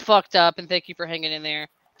it's fucked up, and thank you for hanging in there.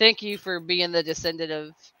 Thank you for being the descendant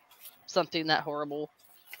of something that horrible.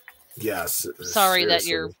 Yes. Sorry seriously. that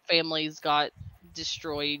your families got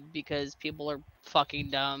destroyed because people are fucking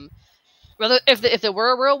dumb. Whether if they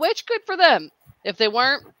were a real witch, good for them. If they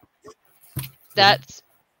weren't, that's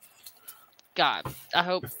God. I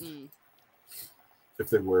hope. If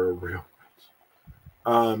they were a real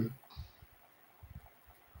witch.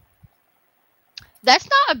 That's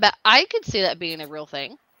not a bad. I could see that being a real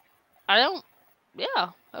thing. I don't. Yeah.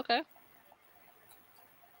 Okay.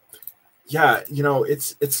 Yeah,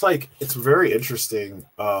 it's like it's very interesting.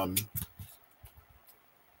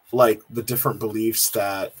 Like the different beliefs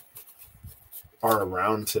that are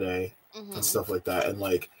around today and stuff like that, and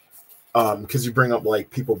like, because you bring up like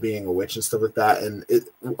people being a witch and stuff like that, and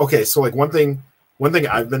okay, so like one thing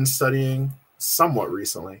I've been studying somewhat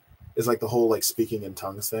recently is like the whole like speaking in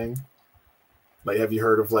tongues thing. Like, have you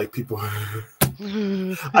heard of like people?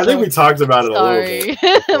 I think we talked about it a little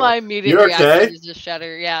bit. My immediate reaction is just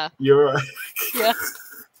shudder. Yeah. You're yeah.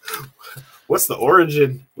 What's the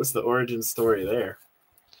origin story there?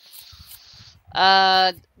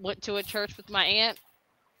 Went to a church with my aunt.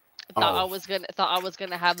 Thought I was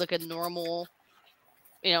gonna have like a normal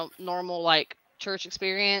like church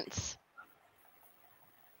experience.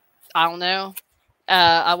 I don't know.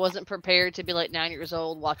 I wasn't prepared to be like 9 years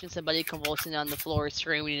old watching somebody convulsing on the floor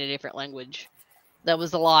screaming in a different language. That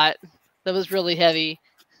was a lot. That was really heavy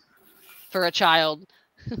for a child.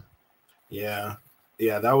 Yeah,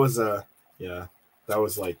 that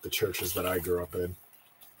was like the churches that I grew up in.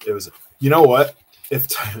 It was, you know what? If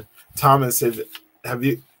Thomas,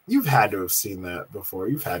 you've had to have seen that before.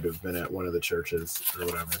 You've had to have been at one of the churches or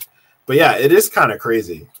whatever. But yeah, it is kind of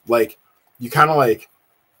crazy. Like, you kind of like,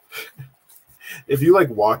 if you like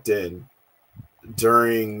walked in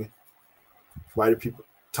during,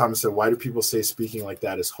 Thomas said, why do people say speaking like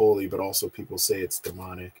that is holy, but also people say it's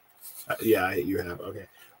demonic? Yeah, you have. Okay.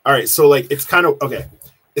 All right. So like, it's kind of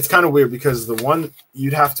weird because the one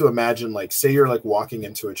you'd have to imagine, like, say you're like walking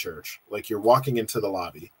into a church, like you're walking into the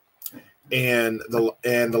lobby, and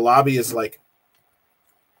the lobby is like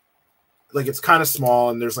it's kind of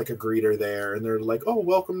small, and there's like a greeter there, and they're like, oh,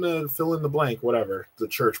 welcome to fill in the blank, whatever, the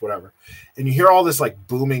church, whatever. And you hear all this like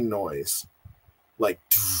booming noise, like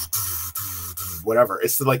whatever.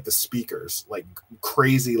 It's like the speakers, like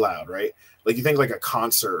crazy loud, right? Like you think like a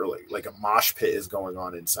concert or like a mosh pit is going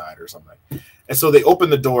on inside or something. And so they open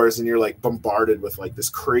the doors and you're like bombarded with like this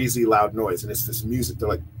crazy loud noise. And it's this music. They're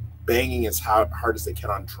like banging as hard as they can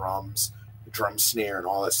on drums, the drum snare and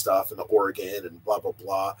all that stuff, and the organ and blah, blah,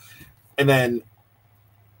 blah. And then,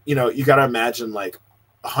 you got to imagine like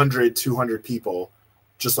 100, 200 people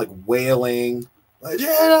just like wailing, like,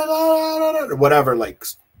 whatever, like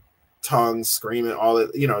tongues, screaming, all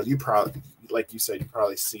that. You probably, like you said, you've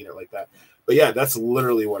probably seen it like that. But yeah, that's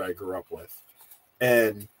literally what I grew up with.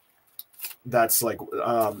 And that's like,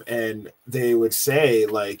 and they would say,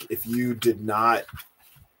 like, if you did not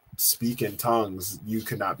speak in tongues, you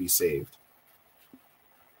could not be saved.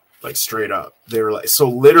 Like, straight up. They were like, so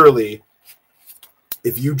literally,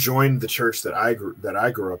 if you joined the church that I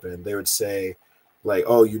grew up in, they would say, like,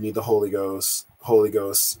 oh, you need the Holy Ghost. Holy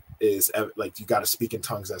Ghost is like, you got to speak in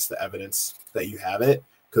tongues. That's the evidence that you have it,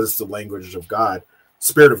 because it's the language of God.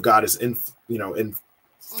 Spirit of God is in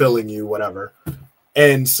filling you, whatever.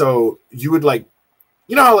 And so you would like,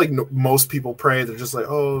 how like most people pray, they're just like,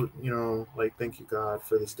 oh, like, thank you, God,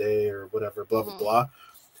 for this day or whatever, blah, blah, blah.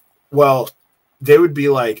 Well, there would be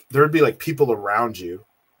like people around you,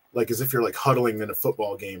 like as if you're like huddling in a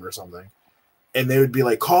football game or something. And they would be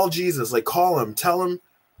like, call Jesus, like call him, tell him,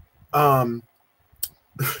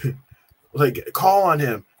 like call on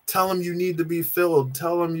him, tell him you need to be filled,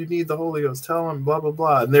 tell him you need the Holy Ghost, tell him blah, blah,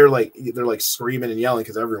 blah. And they're like screaming and yelling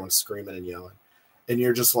because everyone's screaming and yelling. And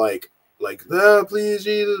you're just like, oh, please,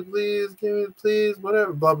 Jesus, please, give me, please,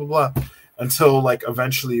 whatever, blah, blah, blah. Until like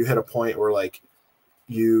eventually you hit a point where like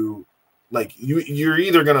you're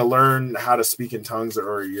either going to learn how to speak in tongues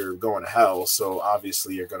or you're going to hell. So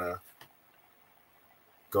obviously you're going to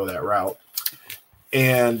go that route.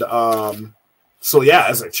 And so yeah,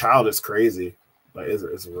 as a child, it's crazy. Like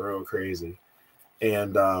it's real crazy.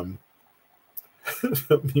 And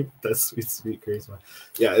that's sweet crazy one.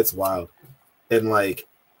 Yeah, it's wild. And like,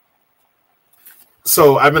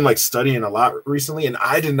 so I've been like studying a lot recently, and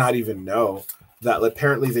I did not even know that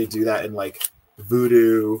apparently they do that in like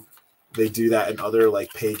voodoo. They do that in other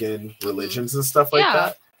like pagan religions and stuff like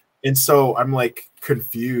that. And so I'm like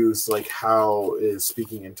confused, like, how is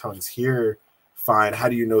speaking in tongues here fine? How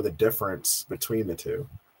do you know the difference between the two?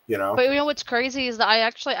 But what's crazy is that I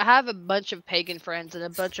have a bunch of pagan friends and a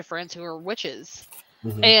bunch of friends who are witches.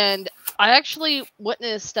 Mm-hmm. And I actually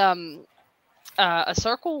witnessed a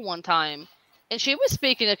circle one time, and she was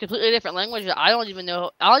speaking a completely different language that I don't even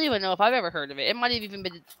know if I've ever heard of it. It might have even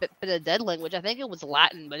been a dead language. I think it was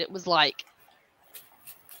Latin, but it was like,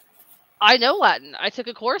 I know Latin. I took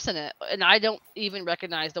a course in it, and I don't even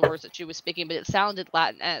recognize the words that she was speaking, but it sounded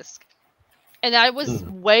Latin-esque. And I was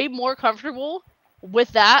way more comfortable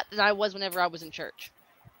with that than I was whenever I was in church.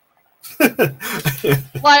 Like,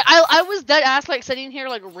 I was dead ass, like, sitting here,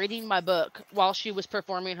 like, reading my book while she was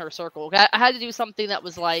performing her circle. I had to do something that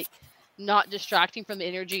was, like, not distracting from the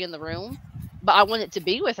energy in the room, but I wanted to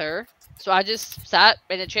be with her. So I just sat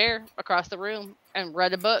in a chair across the room and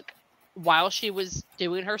read a book while she was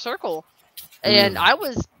doing her circle. And I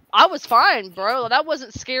was fine, bro. That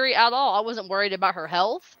wasn't scary at all. I wasn't worried about her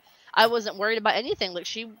health. I wasn't worried about anything. Like,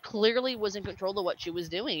 she clearly was in control of what she was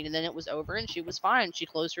doing, and then it was over, and she was fine. She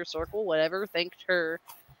closed her circle, whatever. Thanked her.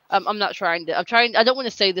 I don't want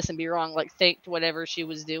to say this and be wrong. Like, thanked whatever she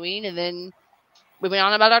was doing, and then we went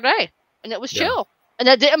on about our day, and it was chill, and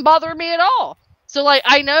that didn't bother me at all. So, like,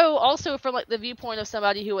 I know also from, like, the viewpoint of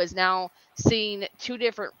somebody who has now seen two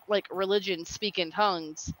different, like, religions speak in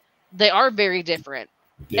tongues, they are very different.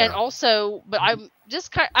 Yeah. And also, but I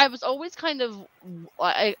was always kind of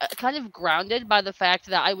grounded by the fact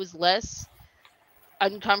that I was less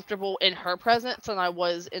uncomfortable in her presence than I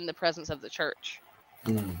was in the presence of the church.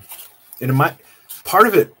 And part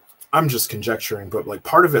of it, I'm just conjecturing, but, like,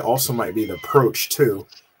 part of it also might be the approach too.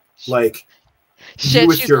 Like, shit,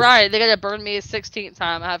 she's right. They gotta burn me a 16th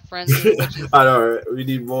time. I have friends. I know, right? We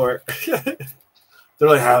need more. They're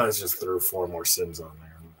like, let's just throw 4 more sins on there.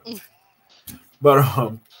 But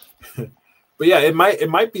yeah, it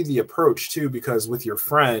might be the approach too, because with your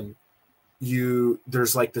friend,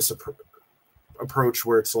 there's like this approach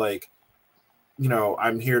where it's like, you know,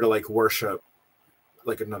 I'm here to, like, worship,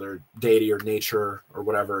 like, another deity or nature or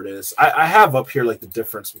whatever it is. I have up here, like, the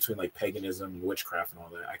difference between, like, paganism and witchcraft and all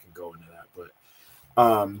that. I can go into that,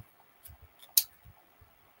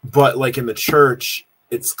 but like in the church,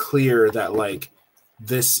 it's clear that, like,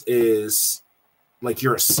 this is, like,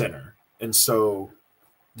 you're a sinner. And so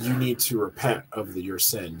you need to repent of your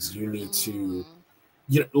sins. You need to,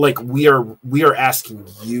 like, we are asking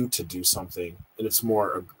you to do something, and it's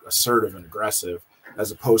more assertive and aggressive,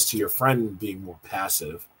 as opposed to your friend being more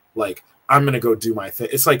passive. Like, I'm going to go do my thing.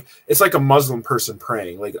 It's like a Muslim person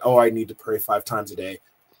praying. Like, oh, I need to pray 5 times a day.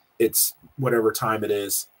 It's whatever time it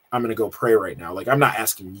is. I'm going to go pray right now. Like, I'm not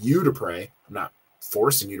asking you to pray. I'm not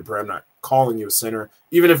forcing you to pray. I'm not calling you a sinner,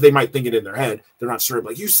 even if they might think it in their head. They're not sure,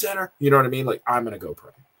 like, you sinner, you know what I mean? Like, I'm gonna go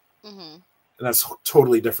pray. And that's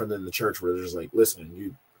totally different than the church, where they're just like,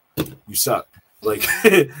 listen, you suck, like,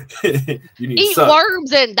 you need eat to suck.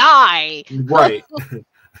 Worms and die, right?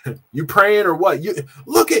 You praying or what? You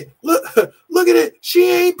look at it, she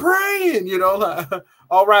ain't praying, you know. Like,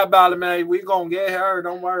 all right, about it, man, we gonna get her,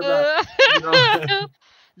 don't worry about it, you know?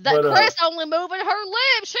 That Chris only moving her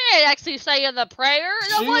lips. She ain't actually saying the prayer.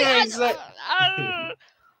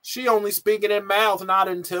 She only speaking in mouth, not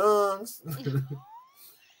in tongues.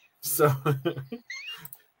 So,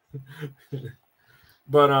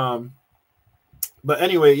 but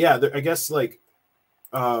anyway, yeah. I guess, like,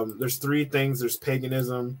 there's 3 things. There's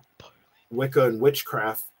paganism, Wicca, and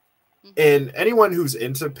witchcraft. And anyone who's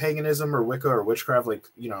into paganism or Wicca or witchcraft, like,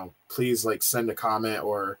 you know, please, like, send a comment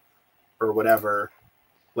or whatever,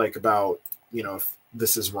 like, about, you know, if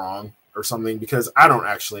this is wrong or something, because I don't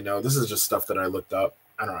actually know. This is just stuff that I looked up.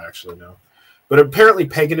 I don't actually know. But apparently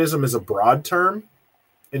paganism is a broad term,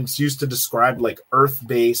 and it's used to describe, like,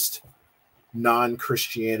 earth-based,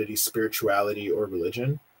 non-Christianity spirituality or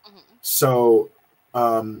religion. So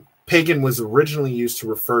pagan was originally used to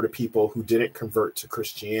refer to people who didn't convert to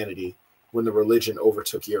Christianity when the religion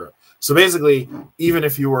overtook Europe. So basically, even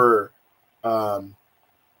if you were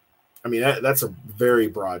I mean, that's a very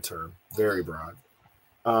broad term, very broad.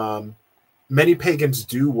 Many pagans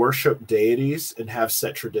do worship deities and have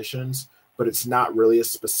set traditions, but it's not really a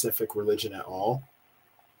specific religion at all.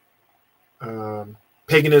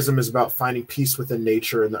 Paganism is about finding peace within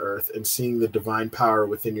nature and the earth and seeing the divine power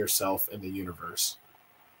within yourself and the universe.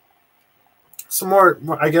 Some more,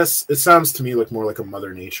 I guess it sounds to me like more like a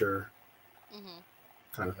Mother Nature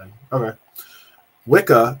kind of thing. Okay.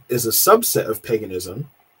 Wicca is a subset of paganism.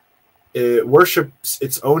 It worships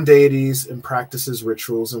its own deities and practices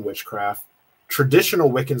rituals and witchcraft.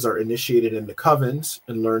 Traditional Wiccans are initiated into covens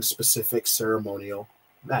and learn specific ceremonial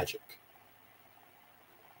magic.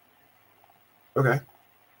 Okay.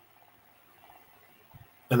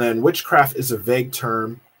 And then witchcraft is a vague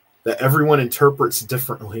term that everyone interprets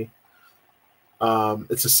differently.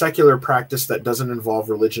 It's a secular practice that doesn't involve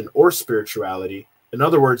religion or spirituality. In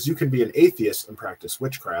other words, you can be an atheist and practice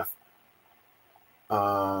witchcraft.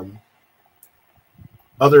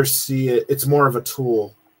 Others see it's more of a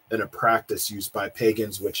tool and a practice used by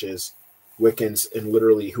pagans, witches, Wiccans, and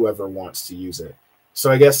literally whoever wants to use it.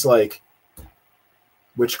 So I guess like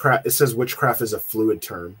witchcraft, it says witchcraft is a fluid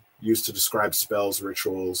term used to describe spells,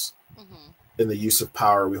 rituals, and the use of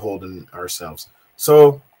power we hold in ourselves.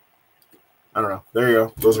 So I don't know. There you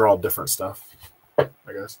go. Those are all different stuff,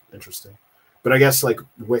 I guess. Interesting. But I guess like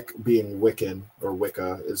being Wiccan or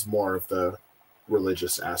Wicca is more of the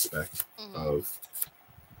religious aspect of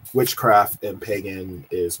witchcraft, and pagan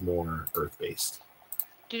is more earth-based.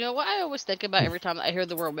 Do you know what I always think about every time I hear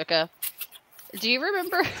the word Wicca? Do you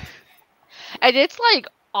remember? And it's like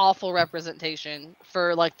awful representation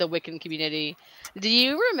for like the Wiccan community. Do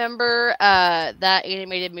you remember that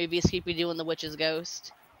animated movie Scooby-Doo and the Witch's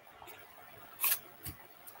Ghost?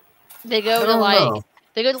 They go to like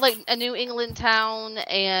a New England town,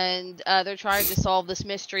 and they're trying to solve this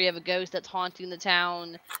mystery of a ghost that's haunting the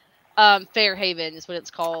town. Fairhaven is what it's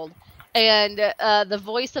called, and the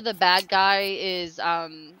voice of the bad guy is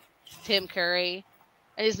Tim Curry,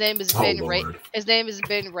 and his name is Ben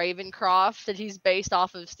Ravencroft, and he's based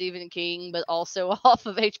off of Stephen King, but also off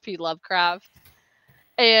of H.P. Lovecraft.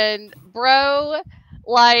 And bro,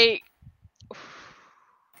 like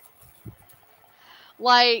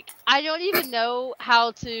I don't even know how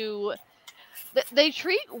to. They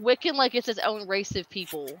treat Wiccan like it's its own race of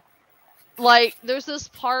people. Like, there's this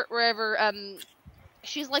part wherever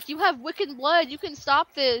she's like, "You have Wiccan blood. You can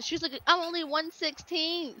stop this." She's like, "I'm only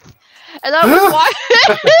 1/16." And I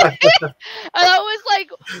was like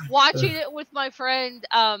watching it with my friend.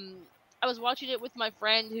 I was watching it with my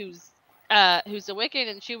friend who's a Wiccan,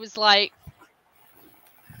 and she was like,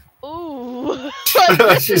 "Ooh,"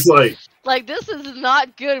 she's like, this is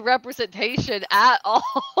not good representation at all.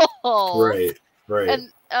 Right.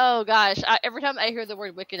 And oh gosh, every time I hear the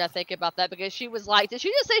word Wiccan, I think about that, because she was like, "Did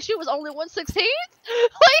she just say she was only 1/16?" Like,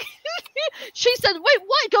 she said, "Wait,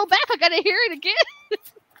 what? Go back! I gotta hear it again."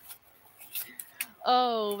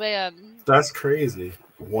 Oh man, that's crazy.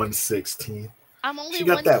 1/16. I'm only. She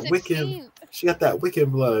got that Wiccan. She got that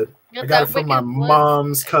Wiccan blood. I got it from my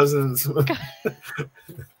mom's cousins.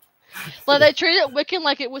 But they treated Wiccan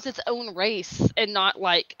like it was its own race and not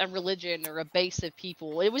like a religion or a base of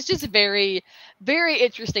people. It was just very, very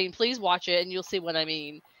interesting. Please watch it and you'll see what I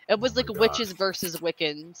mean. It was like witches versus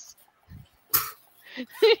Wiccans.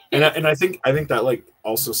 and I think that like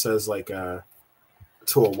also says like to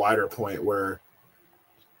a wider point where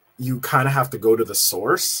you kind of have to go to the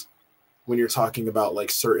source when you're talking about like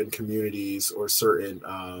certain communities or certain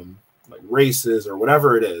like races or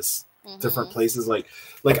whatever it is. Different places, like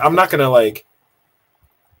I'm not gonna like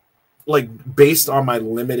based on my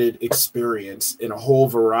limited experience in a whole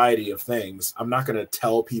variety of things, I'm not gonna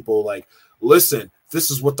tell people like, listen, this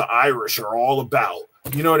is what the Irish are all about.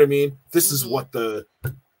 You know what I mean? This is what the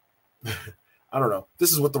I don't know.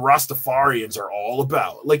 This is what the Rastafarians are all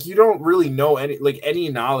about. Like, you don't really know any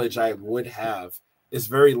knowledge I would have is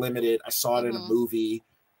very limited. I saw it in a movie.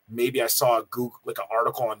 Maybe I saw a Google, like an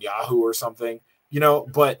article on Yahoo or something, you know,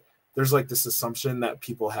 but there's like this assumption that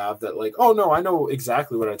people have that like, oh no, I know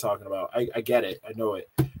exactly what I'm talking about. I get it. I know it.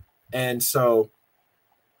 And so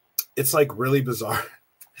it's like really bizarre.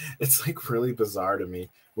 It's like really bizarre to me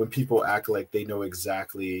when people act like they know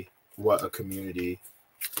exactly what a community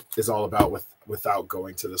is all about without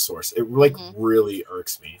going to the source. It like really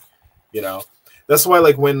irks me, you know? That's why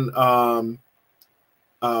like when,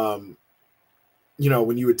 you know,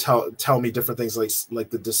 when you would tell me different things like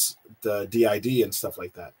the DID and stuff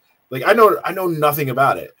like that. Like, I know nothing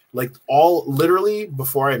about it. Like, literally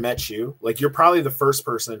before I met you, like, you're probably the first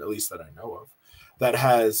person, at least that I know of, that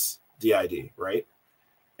has DID, right?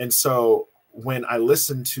 And so when I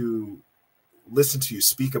listen to you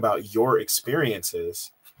speak about your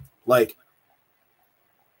experiences,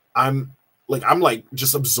 I'm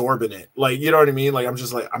just absorbing it. Like, you know what I mean? Like, I'm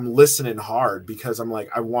just like, I'm listening hard because I'm like,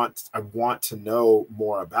 I want to know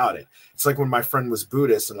more about it. It's like when my friend was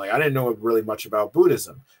Buddhist and like, I didn't know really much about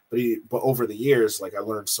Buddhism, but over the years, like I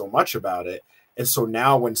learned so much about it. And so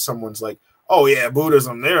now when someone's like, oh yeah,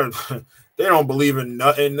 Buddhism, they don't believe in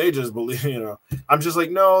nothing. They just believe, you know, I'm just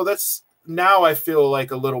like, no, now I feel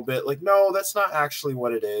like a little bit like, no, that's not actually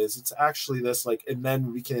what it is. It's actually this, like, and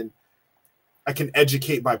then I can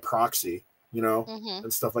educate by proxy, you know,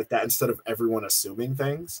 and stuff like that, instead of everyone assuming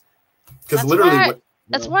things. Because literally,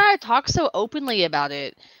 that's why I talk so openly about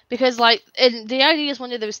it. Because like, and the idea is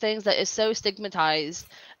one of those things that is so stigmatized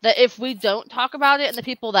that if we don't talk about it, and the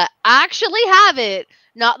people that actually have it,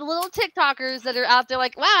 not the little TikTokers that are out there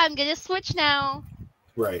like, wow, I'm gonna switch now.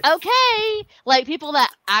 Right. Okay, like people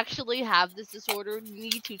that actually have this disorder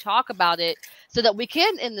need to talk about it so that we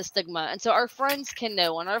can end the stigma, and so our friends can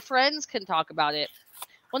know and our friends can talk about it.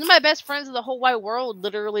 One of my best friends in the whole wide world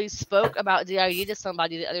literally spoke about DID to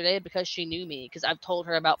somebody the other day because she knew me, because I've told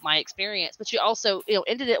her about my experience. But she also,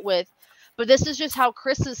 ended it with, but this is just how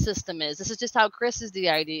Chris's system is. This is just how Chris's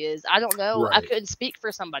DID is. I don't know. I Right. couldn't speak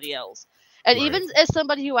for somebody else. And Right. even as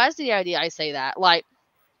somebody who has DID, I say that. Like,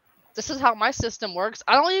 this is how my system works.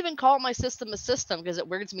 I don't even call my system a system because it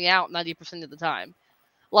weirds me out 90% of the time.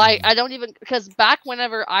 Like, I don't even, because back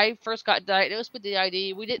whenever I first got diagnosed with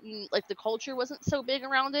DID, we didn't, like, the culture wasn't so big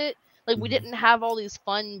around it. Like, we didn't have all these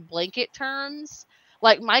fun blanket terms.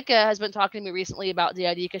 Like, Micah has been talking to me recently about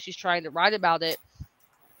DID because she's trying to write about it.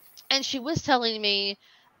 And she was telling me,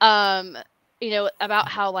 about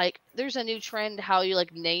how, like, there's a new trend how you,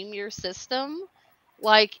 like, name your system.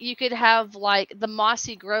 Like, you could have, like, the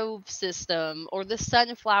Mossy Grove system or the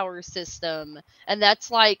Sunflower system. And that's,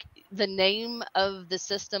 like, the name of the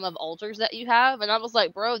system of altars that you have. And I was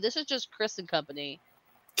like, bro, this is just Chris and Company.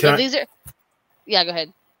 Yeah, go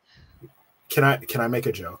ahead. Can I make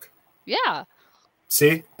a joke? Yeah.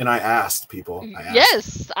 See? And I asked people.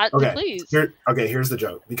 Yes. Okay. Please. Here's the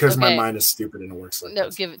joke. Because my mind is stupid and it works like this. No,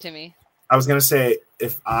 give it to me. I was going to say,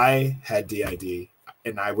 if I had DID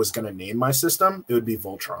and I was going to name my system, it would be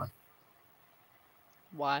Voltron.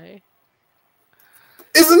 Why?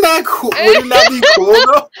 Isn't that cool? Wouldn't that be cool,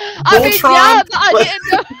 though? Voltron? I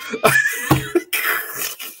didn't know.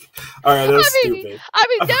 All right, that's stupid.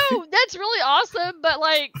 No, that's really awesome, but,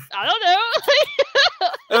 like, I don't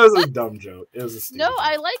know. It was a dumb joke. It was a stupid joke.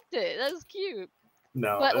 I liked it. That was cute.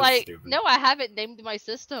 No, but, that's like, stupid. no, I haven't named my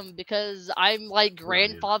system because I'm, like,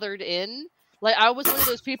 grandfathered in. Like, I was one of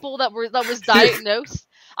those people that was diagnosed.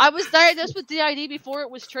 I was diagnosed with DID before it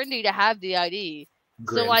was trendy to have DID.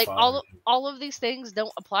 So, like, all of these things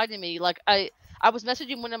don't apply to me. Like, I was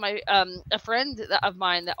messaging one of my a friend of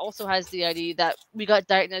mine that also has DID that we got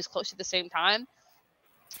diagnosed close to the same time,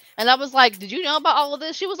 and I was like, "Did you know about all of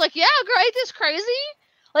this?" She was like, "Yeah, great, this crazy.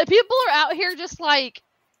 Like, people are out here just like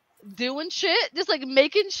doing shit, just like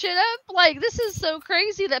making shit up. Like, this is so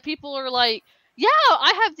crazy that people are like." Yeah,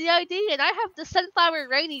 I have DID and I have the Sunflower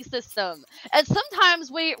Rainy system. And sometimes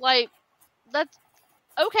that's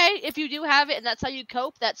okay if you do have it and that's how you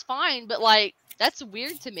cope, that's fine. But, like, that's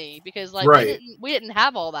weird to me because, like, we didn't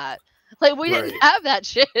have all that. Like, we didn't have that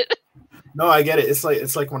shit. No, I get it. It's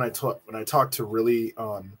like when I talk to really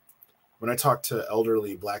when I talk to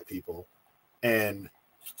elderly Black people, and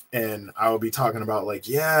I will be talking about, like,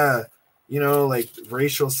 yeah, like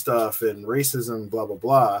racial stuff and racism, blah blah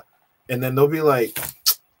blah. And then they'll be like,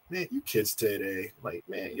 man, you kids today, like,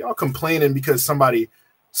 man, y'all complaining because somebody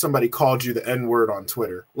called you the N-word on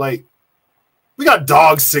Twitter. Like, we got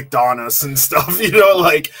dogs sicked on us and stuff,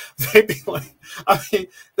 like, they'd be like,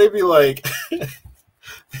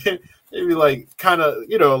 kind of,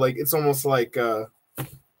 like, it's almost like,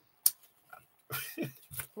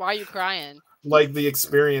 why are you crying? Like, the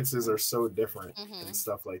experiences are so different and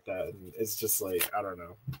stuff like that. And it's just like, I don't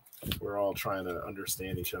know. We're all trying to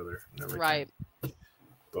understand each other. And everything. Right.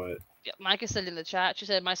 But yeah, Micah said in the chat, she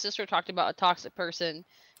said, my sister talked about a toxic person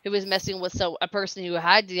who was messing with a person who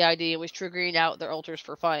had DID and was triggering out their altars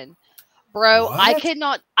for fun. Bro, what? I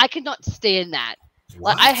cannot stand that.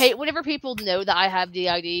 Like, I hate whenever people know that I have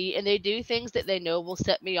DID and they do things that they know will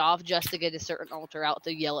set me off just to get a certain altar out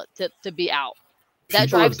to yell it to be out.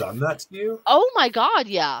 People have done that to you? Oh my god,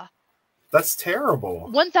 yeah. That's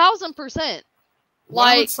terrible. 1000%.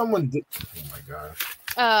 Why would someone do? Oh my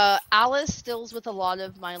gosh. Alice deals with a lot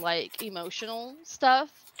of my, like, emotional stuff.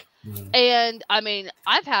 And I mean,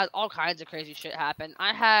 I've had all kinds of crazy shit happen.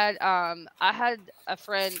 I had a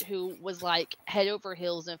friend who was, like, head over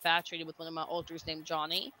heels infatuated with one of my altars named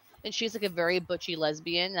Johnny, and she's, like, a very butchy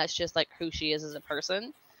lesbian. That's just, like, who she is as a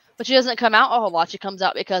person. But she doesn't come out a whole lot. She comes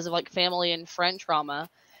out because of, like, family and friend trauma.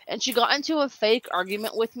 And she got into a fake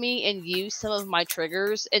argument with me and used some of my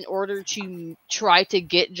triggers in order to try to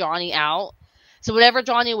get Johnny out. So whenever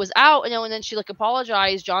Johnny was out, and then she, like,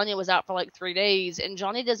 apologized, Johnny was out for, like, 3 days, and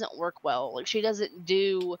Johnny doesn't work well. Like, she doesn't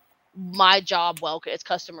do my job well. It's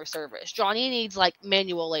customer service. Johnny needs, like,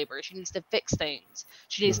 manual labor. She needs to fix things.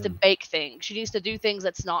 She needs to bake things. She needs to do things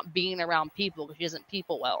that's not being around people because she doesn't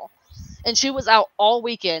people well. And she was out all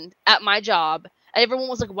weekend at my job. And everyone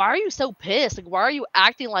was like, why are you so pissed? Like, why are you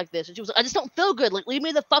acting like this? And she was like, I just don't feel good. Like, leave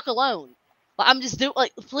me the fuck alone. Like, I'm just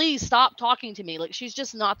please stop talking to me. Like, she's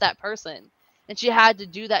just not that person. And she had to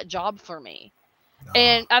do that job for me. No.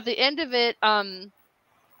 And at the end of it,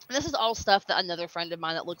 this is all stuff that another friend of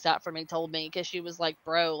mine that looks out for me told me, because she was like,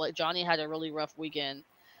 bro, like, Johnny had a really rough weekend.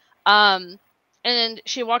 And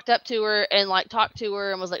she walked up to her and like talked to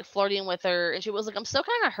her and was like flirting with her. And she was like, I'm still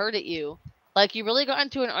kind of hurt at you. Like, you really got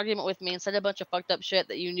into an argument with me and said a bunch of fucked up shit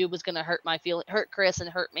that you knew was going to hurt Chris and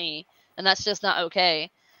hurt me. And that's just not okay.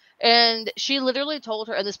 And she literally told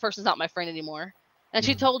her, and this person's not my friend anymore. And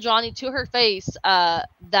she told Johnny to her face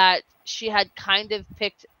that she had kind of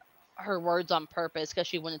picked her words on purpose because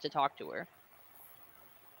she wanted to talk to her.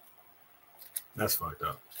 That's fucked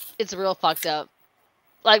up. It's real fucked up.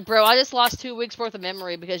 Like, bro, I just lost 2 weeks worth of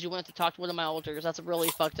memory because you wanted to talk to one of my elders. That's really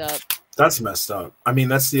fucked up. That's messed up. I mean,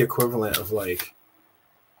 that's the equivalent of like.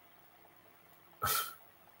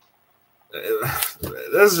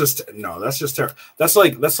 That's just terrible.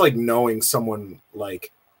 That's like knowing someone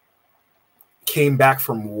like came back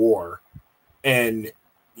from war, and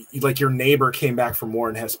like your neighbor came back from war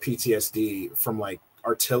and has PTSD from like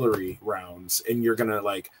artillery rounds, and you're gonna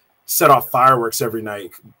like set off fireworks every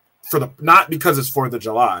night not because it's 4th of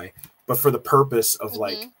July, but for the purpose of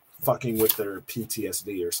like fucking with their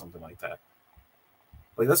PTSD or something like that.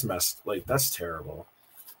 Like that's terrible.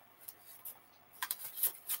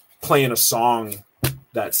 Playing a song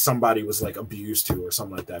that somebody was like abused to or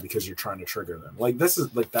something like that because you're trying to trigger them. Like this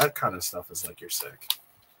is like that kind of stuff is like you're sick.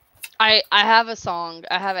 I have a song.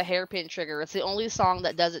 I have a hairpin trigger. It's the only song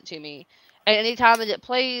that does it to me. And anytime that it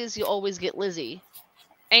plays, you always get Lizzie.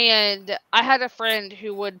 And I had a friend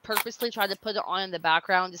who would purposely try to put it on in the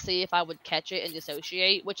background to see if I would catch it and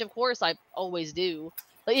dissociate, which of course I always do.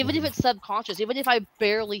 But even if it's subconscious, even if I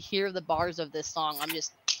barely hear the bars of this song, I'm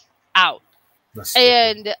just out.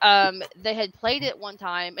 And they had played it one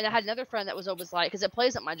time, and I had another friend that was always like, because it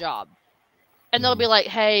plays at my job. And they'll be like,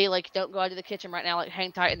 hey, like, don't go out to the kitchen right now. Like,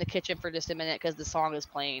 hang tight in the kitchen for just a minute because the song is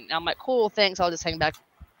playing. And I'm like, cool, thanks. I'll just hang back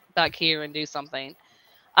here and do something.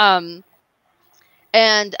 And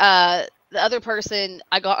the other person,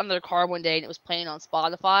 I got in their car one day and it was playing on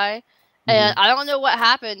Spotify. And I don't know what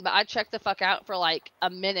happened, but I checked the fuck out for like a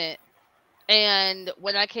minute. And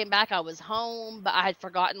when I came back, I was home, but I had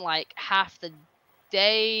forgotten like half the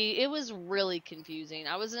day. It was really confusing.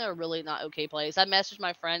 I was in a really not okay place. I messaged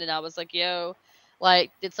my friend and I was like, yo,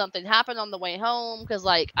 like, did something happen on the way home? Because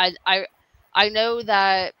like I know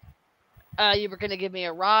that you were going to give me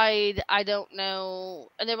a ride. I don't know.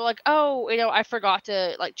 And they were like, oh, I forgot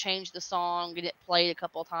to like change the song and it played a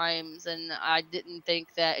couple times. And I didn't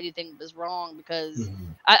think that anything was wrong because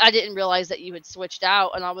I didn't realize that you had switched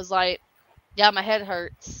out. And I was like, yeah, my head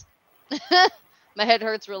hurts. My head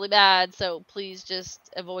hurts really bad. So please just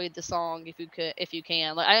avoid the song if you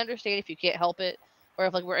can. Like, I understand if you can't help it, or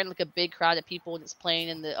if like we're in like a big crowd of people and it's playing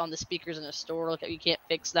on the speakers in a store, like you can't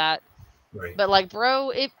fix that. Right. But like,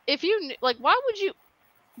 bro, if you like, why would you,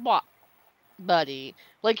 what, buddy?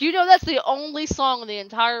 Like, that's the only song in the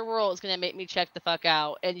entire world that's gonna make me check the fuck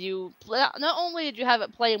out. And not only did you have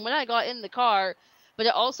it playing when I got in the car, but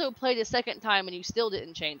it also played a second time and you still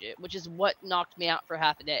didn't change it, which is what knocked me out for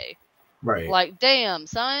half a day. Right. Like, damn,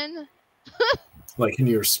 son. Like, can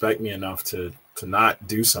you respect me enough to not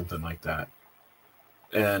do something like that?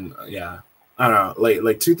 And yeah, I don't know.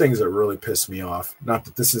 Like two things that really piss me off. Not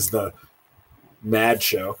that this is the mad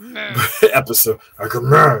show episode. I get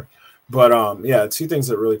mad. But yeah, two things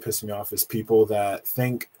that really piss me off is people that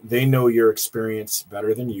think they know your experience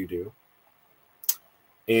better than you do.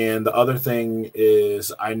 And the other thing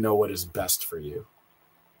is I know what is best for you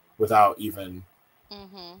without even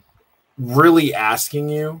really asking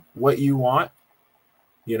you what you want.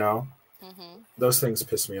 Those things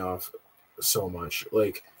piss me off so much.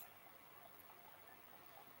 Like,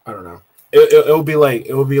 I don't know. It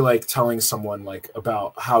will be like telling someone like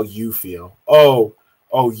about how you feel. Oh,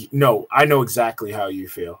 no, I know exactly how you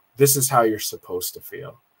feel. This is how you're supposed to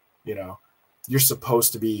feel. You're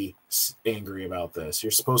supposed to be angry about this.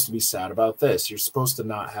 You're supposed to be sad about this. You're supposed to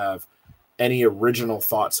not have any original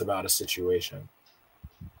thoughts about a situation.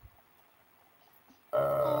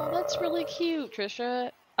 Oh, that's really cute,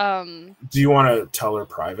 Trisha. Do you want to tell her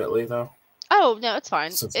privately though? Oh no, it's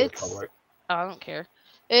fine. Since I don't care.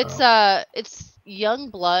 It's Young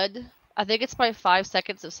Blood. I think it's by 5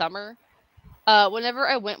 Seconds of Summer. Whenever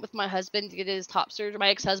I went with my husband to get his top surgery, my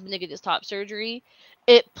ex-husband to get his top surgery,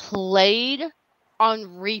 it played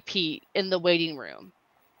on repeat in the waiting room.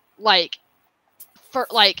 Like, for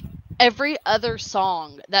like every other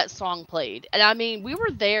song, that song played. And I mean, we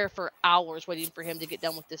were there for hours waiting for him to get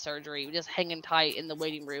done with the surgery, just hanging tight in the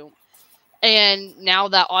waiting room. And now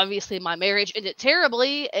that obviously my marriage ended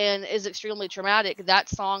terribly and is extremely traumatic, that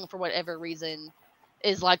song, for whatever reason,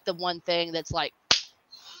 is like the one thing that's like,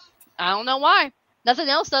 I don't know why. Nothing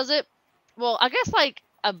else does it. Well, I guess like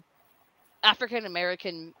a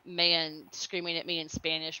African-American man screaming at me in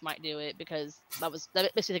Spanish might do it because that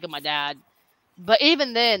makes me think of my dad. But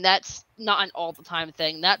even then, that's not an all the time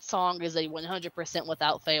thing. That song is a 100%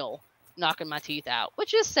 without fail knocking my teeth out,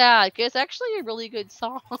 which is sad because it's actually a really good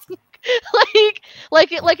song.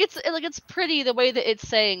 It's pretty the way that it's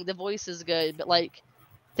sang. The voice is good, but like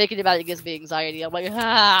thinking about it gives me anxiety. I'm like,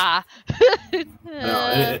 ah. I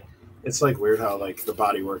know, and it's like weird how like the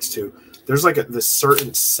body works too. There's like this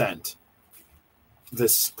certain scent,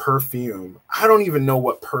 this perfume. I don't even know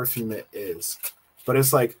what perfume it is, but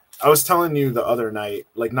it's like I was telling you the other night,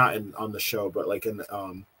 like not on the show, but like in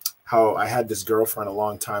how I had this girlfriend a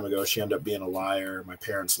long time ago. She ended up being a liar. My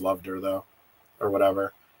parents loved her though, or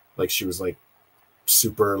whatever. Like she was like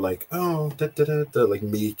super like like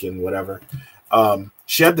meek and whatever.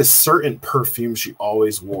 She had this certain perfume she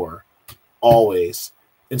always wore, always.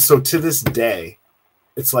 And so to this day,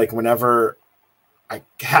 it's like whenever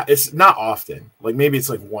it's not often, like maybe it's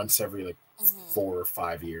like once every like 4 or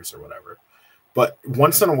 5 years or whatever. But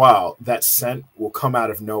once in a while, that scent will come out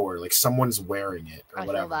of nowhere, like someone's wearing it or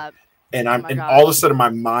whatever. Feel that. And all of a sudden my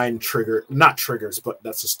mind not triggers, but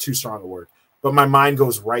that's just too strong a word. But my mind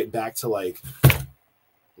goes right back to like,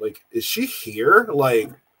 is she here? Like,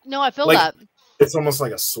 no, I feel like, that. It's almost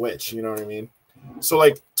like a switch, you know what I mean? So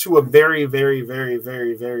like to a very, very, very,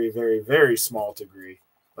 very, very, very, very small degree,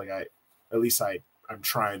 like I'm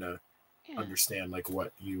trying to understand like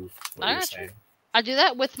what you're saying. I do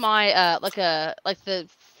that with my like the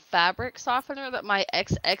fabric softener that my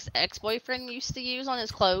ex-boyfriend used to use on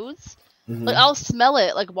his clothes. Mm-hmm. Like I'll smell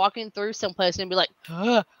it like walking through someplace and be like,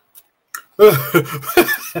 You're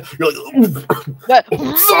like,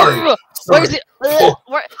 sorry. Where is it? But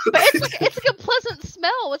it's like a pleasant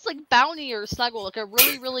smell. It's like Bounty or Snuggle, like a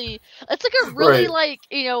really it's like a really like,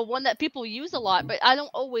 you know, one that people use a lot, but I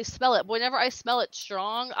don't always smell it. But whenever I smell it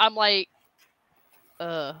strong, I'm like,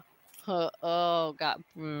 oh god,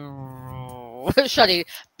 shutty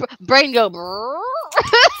brain go.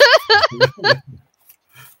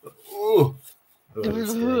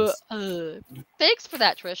 Thanks for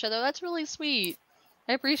that, Trisha. Though that's really sweet.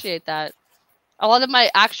 I appreciate that. A lot of my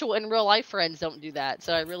actual in real life friends don't do that,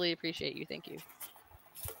 so I really appreciate you. Thank you.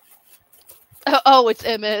 Oh, it's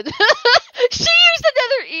Emmett. She used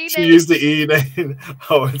another E name. She used the E name.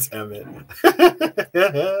 Oh, it's Emmett.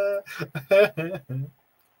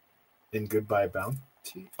 In Goodbye Bounty.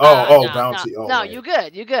 No, Bounty. No, right. You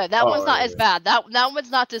good. That one's not as bad. That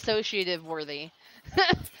one's not dissociative worthy.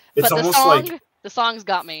 It's but almost like the song's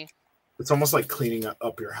got me. It's almost like cleaning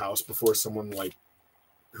up your house before someone like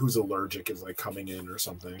who's allergic is like coming in or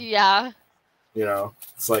something. Yeah. You know,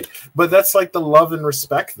 it's like, but that's like the love and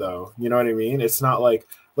respect though. You know what I mean? It's not like,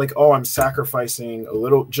 oh, I'm sacrificing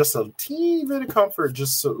just a teeny bit of comfort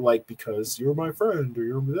just so like, because you're my friend or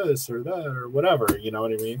you're this or that or whatever. You know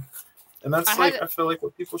what I mean? And that's I feel like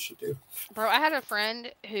what people should do. Bro, I had a friend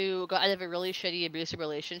who got out of a really shitty abusive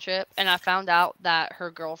relationship, and I found out that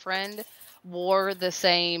her girlfriend wore the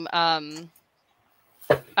same, wore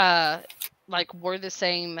the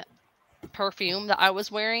same perfume that I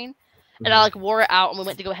was wearing. And I wore it out, and we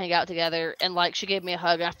went to go hang out together, and she gave me a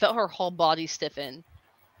hug, and I felt her whole body stiffen.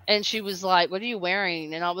 And she was like, "What are you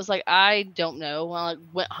wearing?" And I was like, "I don't know." I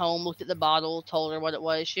went home, looked at the bottle, told her what it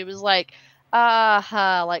was. She was like,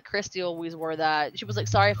 Christy always wore that. She was like,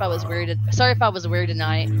 sorry if I was weird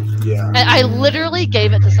tonight. Yeah. And I literally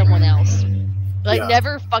gave it to someone else.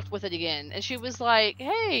 Never fucked with it again. And she was like,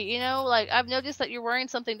 hey, I've noticed that you're wearing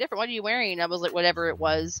something different. What are you wearing? And I was like, whatever it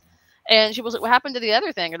was. And she was like, what happened to the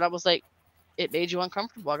other thing? And I was like, it made you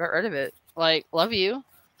uncomfortable. I got rid of it. Love you.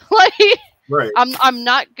 Right. I'm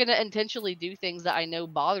not gonna intentionally do things that I know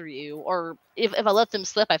bother you, or if I let them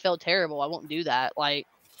slip, I feel terrible. I won't do that. Right.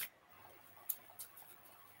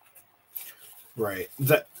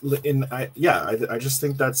 I just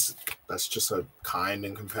think that's just a kind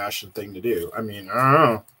and compassionate thing to do. I mean, I don't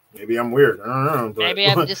know. Maybe I'm weird. I don't know. But, maybe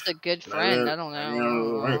I'm just a good friend. I don't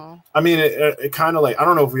know. Right. I mean, it kind of I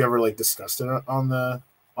don't know if we ever discussed it on the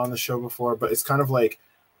show before, but it's kind of like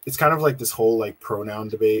this whole pronoun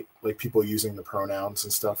debate, people using the pronouns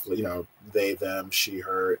and stuff. They, them, she,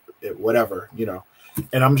 her, it, whatever.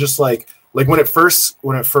 And I'm just when it first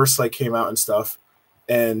came out and stuff.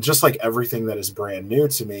 And just everything that is brand new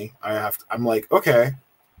to me, I'm like, okay,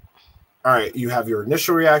 all right, you have your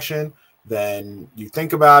initial reaction, then you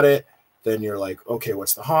think about it, then you're like, okay,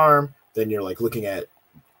 what's the harm? Then you're looking at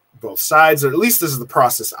both sides, or at least this is the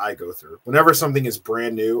process I go through. Whenever something is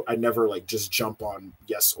brand new, I never just jump on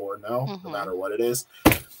yes or no, no matter what it is.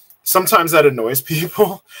 Sometimes that annoys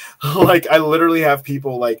people. I literally have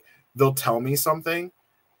people they'll tell me something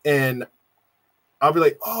and I'll be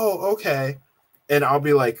like, oh, okay. And I'll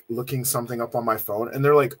be looking something up on my phone, and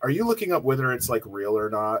they're like, "Are you looking up whether it's real or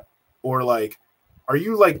not, or are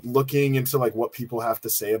you like looking into like what people have to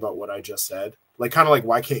say about what I just said? Like, kind of like,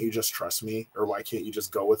 why can't you just trust me? Or why can't you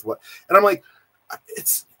just go with what? And I'm like,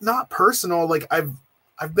 it's not personal. Like, I've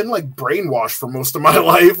been like brainwashed for most of my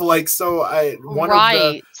life. Like, so I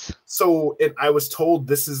was told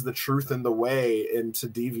this is the truth and the way, and to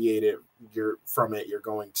deviate it, you're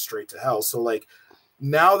going straight to hell. So like,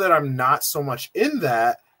 now that I'm not so much in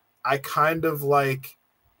that, I kind of like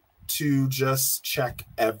to just check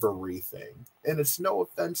everything. And it's no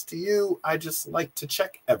offense to you. I just like to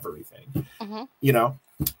check everything, you know?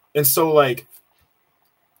 And so like,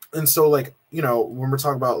 you know, when we're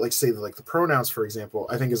talking about like, say like the pronouns, for example,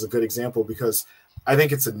 I think is a good example, because I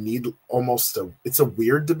think it's it's a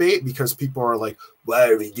weird debate, because people are like, why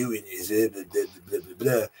are we doing this? Blah, blah, blah,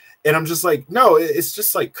 blah. And I'm just like, no, it's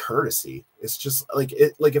just like courtesy. It's just like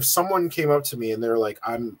like if someone came up to me and they're like,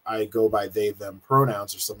 I go by they, them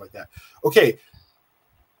pronouns or something like that. Okay.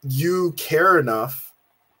 You care enough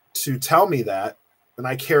to tell me that, and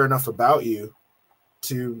I care enough about you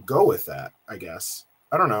to go with that, I guess.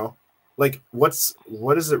 I don't know. Like, what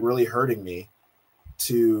is it really hurting me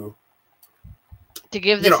to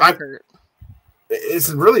give this effort? It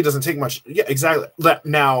really doesn't take much. Yeah, exactly.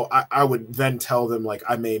 Now, I would then tell them, like,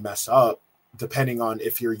 I may mess up depending on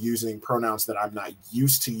if you're using pronouns that I'm not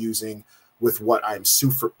used to using with what I'm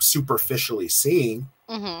superficially seeing.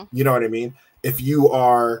 You know what I mean? If you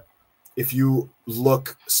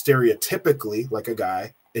look stereotypically like a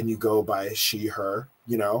guy and you go by she, her,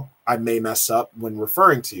 you know, I may mess up when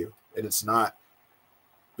referring to you. And it's not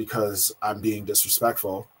because I'm being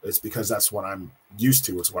disrespectful. It's because that's what I'm used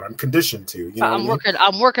to. It's what I'm conditioned to. You know, I'm working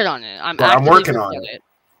on it. I'm working on it.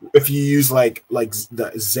 If you use like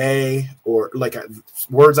the they, or like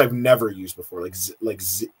words I've never used before, like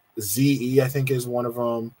ze, I think is one of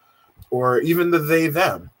them, or even the they,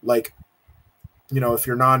 them, like, you know, if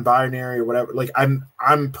you're non-binary or whatever, like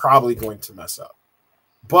I'm probably going to mess up,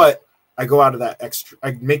 but I go out of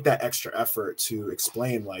I make that extra effort to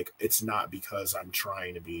explain, like, it's not because I'm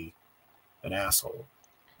trying to be an asshole,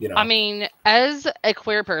 you know? I mean, as a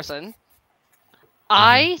queer person,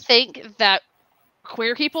 I think that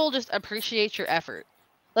queer people just appreciate your effort.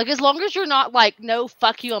 Like, as long as you're not like, no,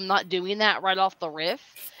 fuck you, I'm not doing that right off the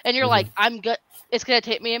riff, and you're like, I'm good, it's gonna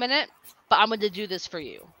take me a minute, but I'm gonna do this for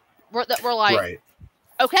you. We're like, right.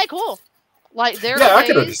 Okay, cool. Like, there are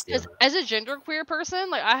days, as a genderqueer person,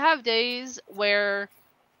 like, I have days where,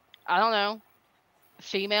 I don't know,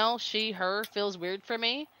 female, she, her feels weird for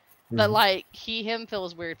me, but like, he, him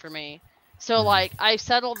feels weird for me. So like, I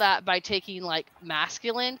settle that by taking like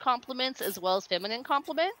masculine compliments as well as feminine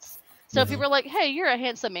compliments. So if people are like, hey, you're a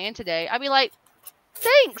handsome man today, I'd be like,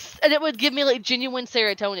 thanks, and it would give me like genuine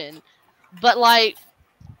serotonin. But like,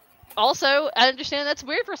 also, I understand that's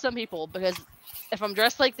weird for some people, because if I'm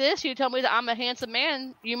dressed like this, you tell me that I'm a handsome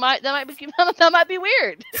man, that might be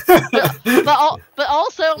weird. but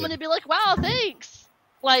also, I'm going to be like, wow, thanks.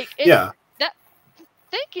 Like,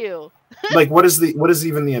 thank you. Like, what is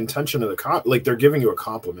even the intention of the like, they're giving you a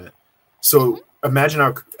compliment. So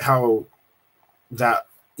imagine how that,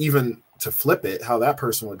 even to flip it, how that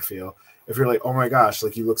person would feel if you're like, oh my gosh,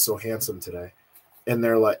 like, you look so handsome today. And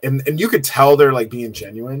they're like, and you could tell they're like being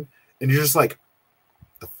genuine, and you're just like,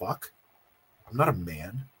 the fuck? I'm not a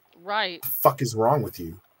man. Right. What the fuck is wrong with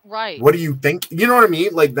you? Right. What do you think? You know what I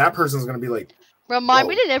mean? Like, that person's going to be like, remind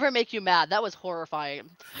me to never make you mad. That was horrifying.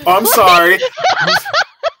 Oh, I'm sorry.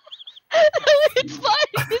 It's fine.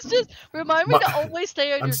 It's just, remind me to always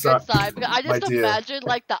stay on your good side. Because I just imagine,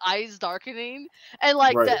 like, the eyes darkening. And,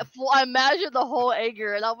 like, I imagine the whole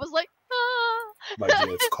anger. And I was like, ah. My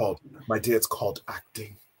dear, it's called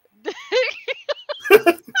acting.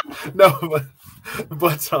 No,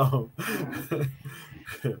 but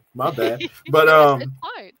my bad. But it's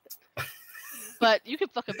fine. But you can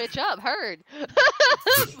fuck a bitch up. Heard.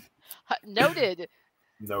 Noted.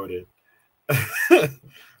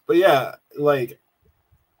 But yeah, like,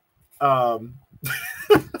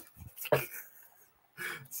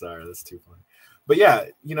 sorry, that's too funny. But yeah,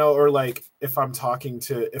 you know, or like, if I'm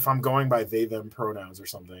going by they, them pronouns or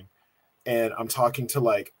something, and I'm talking to,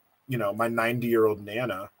 like, you know, my 90-year-old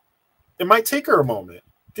Nana, it might take her a moment.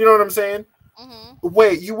 Do you know what I'm saying?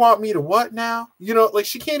 Wait, you want me to what now? You know, like,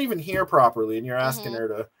 she can't even hear properly, and you're asking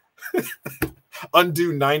her to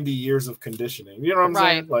undo 90 years of conditioning. You know what I'm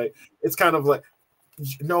saying? Like, it's kind of like,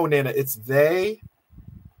 no, Nana, it's they,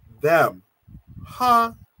 them.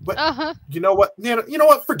 Huh? But you know what, Nana? You know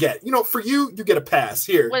what? Forget. You know, for you, you get a pass.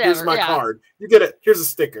 Here's my card. You get it. Here's a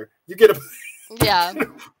sticker. You get a. Yeah.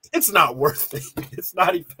 It's not worth it. It's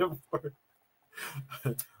not even worth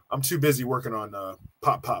it. I'm too busy working on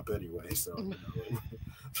pop anyway. So.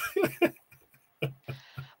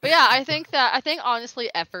 But yeah, I think honestly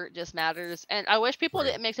effort just matters, and I wish people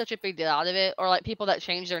didn't make such a big deal out of it, or like people that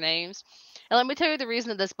change their names. And let me tell you the reason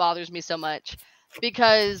that this bothers me so much,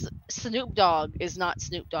 because Snoop Dogg is not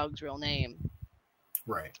Snoop Dogg's real name.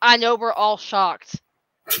 Right. I know we're all shocked,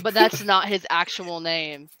 but that's not his actual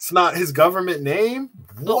name. It's not his government name?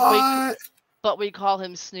 What? But we call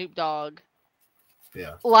him Snoop Dogg.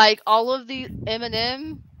 Yeah. Like all of the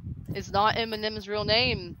Eminem is not Eminem's real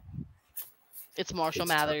name. It's Marshall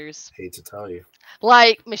Mathers. Hate to tell you.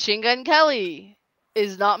 Like Machine Gun Kelly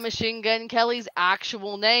is not Machine Gun Kelly's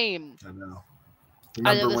actual name. I know.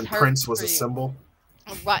 Remember when Prince was a symbol?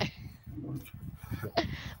 Right.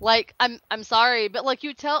 Like I'm sorry, but like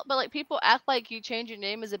people act like you change your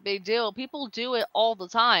name is a big deal. People do it all the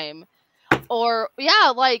time. Or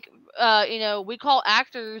yeah, like we call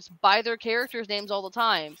actors by their characters' names all the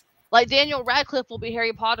time. Like Daniel Radcliffe will be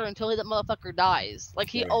Harry Potter until that motherfucker dies. Like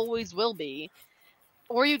he always will be.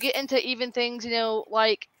 Or you get into even things,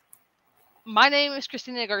 like my name is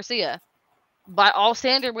Christina Garcia. By all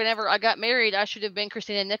standard, whenever I got married, I should have been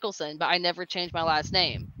Christina Nicholson, but I never changed my last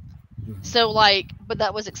name. So but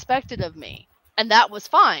that was expected of me, and that was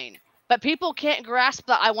fine. But people can't grasp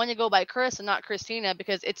that I want to go by Chris and not Christina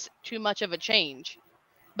because it's too much of a change.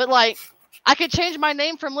 But like, I could change my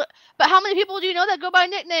name but how many people do you know that go by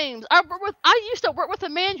nicknames? I used to work with a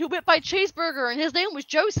man who went by Cheeseburger and his name was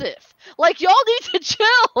Joseph. Like, y'all need to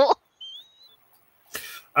chill.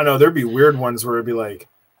 I know there'd be weird ones where it'd be like,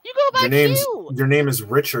 you go by your name is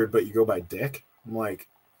Richard, but you go by Dick. I'm like,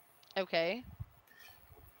 okay,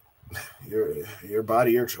 your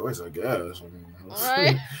body, your choice, I guess.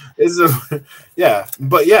 Right.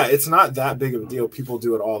 But it's not that big of a deal. People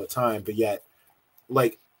do it all the time, but yet,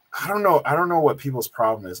 like, I don't know what people's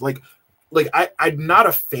problem is. Like I'm not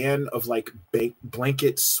a fan of like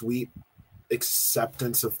blanket sweep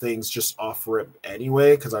acceptance of things just off rip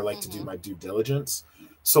anyway, because I like to do my due diligence.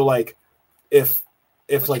 So like, if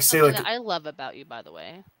like say like I love about you, by the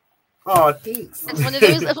way. Oh, thanks. It's one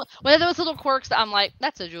of those little quirks that I'm like,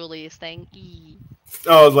 that's a Julius thing.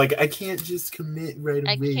 Oh, like I can't just commit right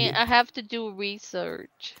away. I can't. I have to do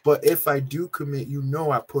research. But if I do commit,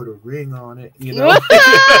 I put a ring on it.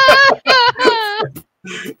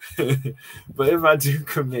 But if I do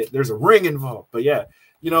commit, there's a ring involved. But yeah,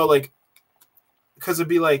 like, because it'd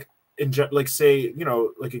be like, like say,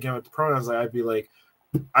 like again with the pronouns, I'd be like,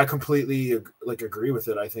 I completely like agree with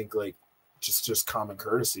it. I think like just common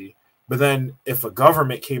courtesy. But then if a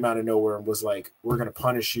government came out of nowhere and was like, we're going to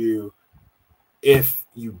punish you if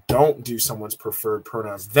you don't do someone's preferred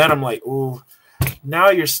pronouns, then I'm like, ooh, now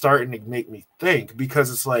you're starting to make me think,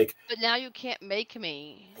 because it's like. But now you can't make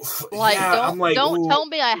me. Like, don't tell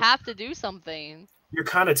me I have to do something. You're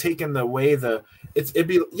kind of taking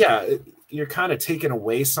you're kind of taking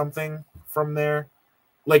away something from there.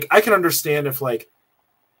 Like, I can understand if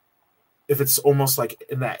it's almost like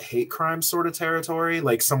in that hate crime sort of territory,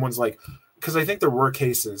 like someone's like, because I think there were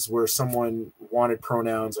cases where someone wanted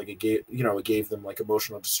pronouns, like it gave them like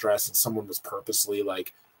emotional distress, and someone was purposely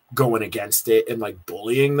like going against it and like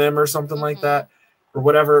bullying them or something like that, or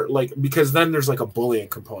whatever. Like, because then there's like a bullying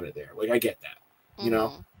component there. Like, I get that,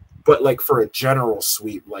 but like for a general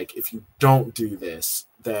sweep, like if you don't do this,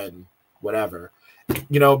 then whatever,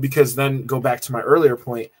 because then go back to my earlier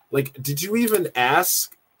point. Like, did you even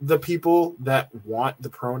ask the people that want the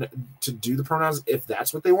pronoun to do the pronouns if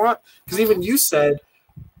that's what they want? Because even you said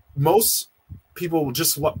most people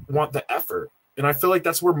just want the effort, and I feel like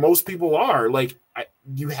that's where most people are. Like,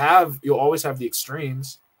 you'll always have the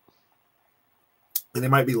extremes, and they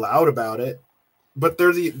might be loud about it, but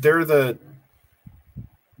they're the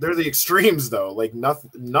extremes though. Like,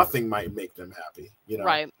 nothing might make them happy,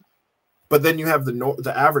 Right. But then you have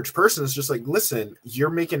the average person is just like, listen, you're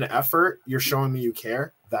making an effort, you're showing me you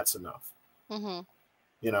care, that's enough.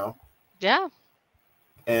 Yeah.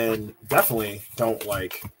 And definitely don't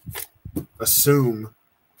like assume,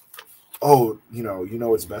 oh,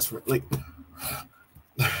 what's best for me.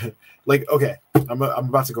 Like, okay, I'm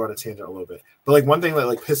about to go on a tangent a little bit, but like one thing that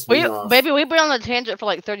like pissed me off. Baby, we've been on a tangent for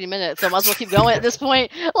like 30 minutes, so might as well keep going at this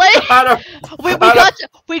point. Like,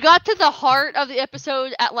 we got to the heart of the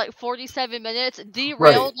episode at like 47 minutes,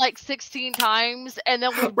 derailed like 16 times, and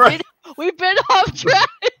then we've been off track.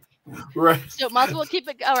 Right. So might as well keep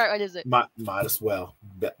it. All right, what is it? Might as well.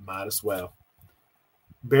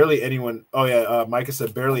 Barely anyone. Oh yeah, Micah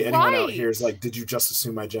said barely anyone out here is like, did you just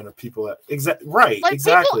assume my gender? People that right, like,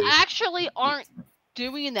 exactly. People actually aren't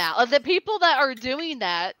doing that. Like, the people that are doing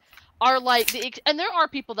that are like and there are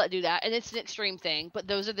people that do that, and it's an extreme thing. But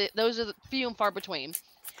those are the few and far between.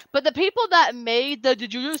 But the people that made the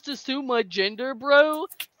 "did you just assume my gender, bro"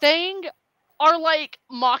 thing are like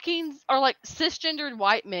mocking, are like cisgendered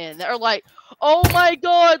white men that are like, oh my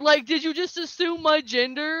god, like, did you just assume my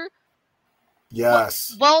gender?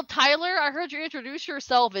 Yes. Well, Tyler, I heard you introduce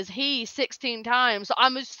yourself as he 16 times, so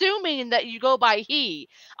I'm assuming that you go by he.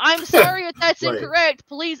 I'm sorry if that's Right. incorrect.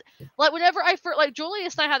 Please, like, whenever like,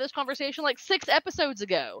 Julius and I had this conversation like 6 episodes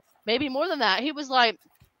ago, maybe more than that. He was like,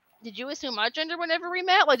 did you assume my gender whenever we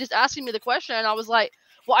met? Like, just asking me the question, and I was like,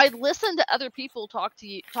 well, I listened to other people talk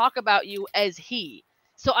about you as he.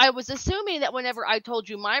 So I was assuming that whenever I told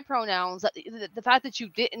you my pronouns, that the fact that you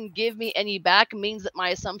didn't give me any back means that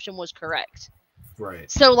my assumption was correct.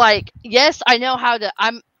 Right. So, like, yes, I know how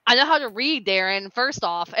to read, Darren, first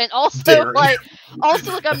off, and also Darren. like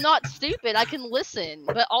I'm not stupid. I can listen,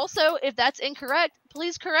 but also if that's incorrect,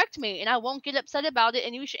 please correct me, and I won't get upset about it,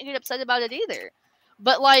 and you shouldn't get upset about it either.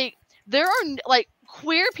 But like, there are like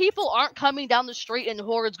queer people aren't coming down the street in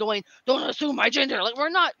hordes going, "Don't assume my gender." Like,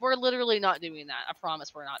 we're literally not doing that. I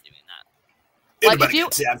promise, we're not doing that. Like,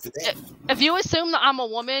 if you assume that I'm a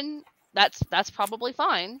woman, that's probably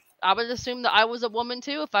fine. I would assume that I was a woman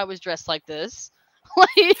too if I was dressed like this.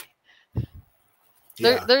 Like,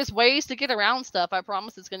 there's ways to get around stuff. I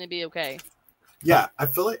promise it's going to be okay. Yeah, I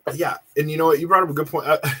feel like, yeah. And you know what? You brought up a good point.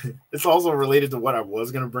 It's also related to what I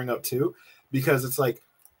was going to bring up too, because it's like,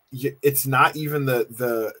 it's not even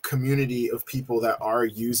the community of people that are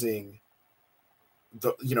using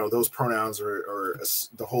those pronouns or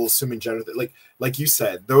the whole assuming gender. Like you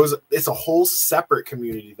said, it's a whole separate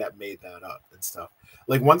community that made that up and stuff.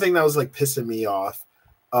 Like, one thing that was like pissing me off,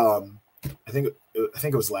 I think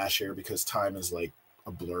it was last year, because time is like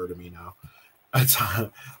a blur to me now.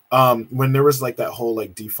 When there was like that whole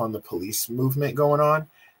like defund the police movement going on,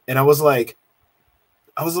 and I was like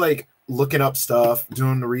looking up stuff,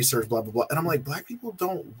 doing the research, blah blah blah, and I'm like, Black people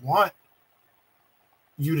don't want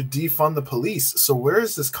you to defund the police. So where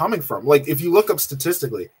is this coming from? Like, if you look up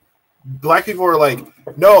statistically, Black people are like,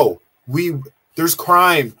 no, there's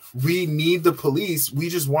crime. We need the police. We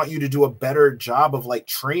just want you to do a better job of like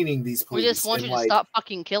training these police. We just want you to stop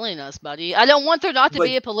fucking killing us, buddy. I don't want there not to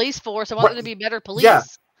be a police force. I want there to be better police. Yeah.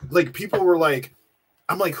 Like, people were like,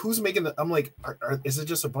 I'm like, who's making the? I'm like, is it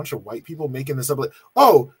just a bunch of white people making this up? Like,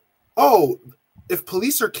 oh, if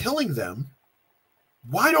police are killing them,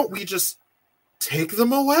 why don't we just take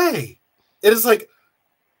them away? It is like,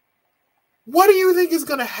 what do you think is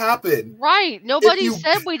going to happen? Right. Nobody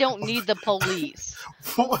said we don't need the police.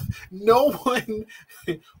 No one.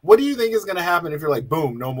 What do you think is going to happen if you're like,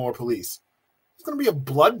 boom, no more police? It's going to be a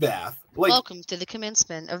bloodbath. Like, welcome to the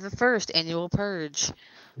commencement of the first annual purge.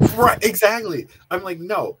 Right. Exactly. I'm like,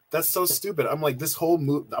 no, that's so stupid. I'm like, this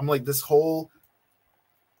whole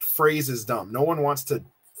phrase is dumb. No one wants to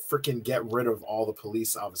freaking get rid of all the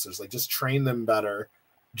police officers. Like, just train them better.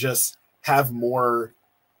 Just have more.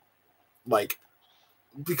 Like,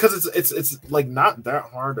 because it's like not that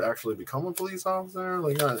hard to actually become a police officer,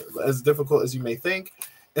 like not as difficult as you may think,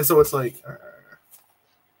 and so it's like,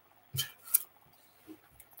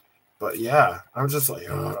 but yeah, I'm just like,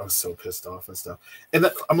 oh, I was so pissed off and stuff, and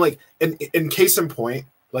then I'm like, in case in point,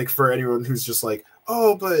 like, for anyone who's just like,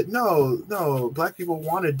 oh, but no, Black people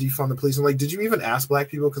want to defund the police. I'm like, did you even ask Black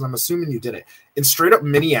people? Because I'm assuming you didn't. In straight up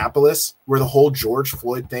Minneapolis, where the whole George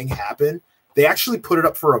Floyd thing happened, they actually put it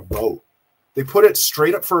up for a vote. They put it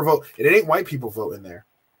straight up for a vote. And it ain't white people voting there.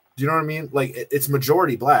 Do you know what I mean? Like, it's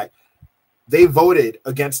majority Black. They voted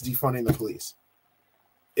against defunding the police.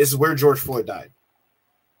 It's where George Floyd died.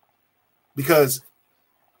 Because,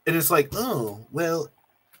 and it's like, oh, well,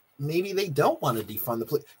 maybe they don't want to defund the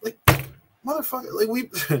police. Like, motherfucker, like,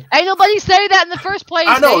 ain't nobody say that in the first place.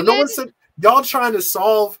 I know, David. No one said, y'all trying to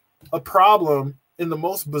solve a problem in the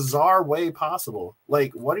most bizarre way possible.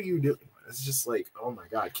 Like, what are you doing? It's just like, oh my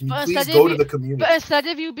God, can you please go to the community? But instead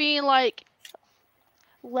of you being like,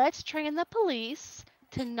 let's train the police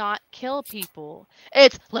to not kill people,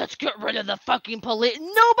 it's let's get rid of the fucking police.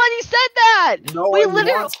 Nobody said that.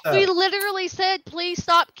 We literally said, please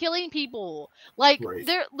stop killing people. Like, right.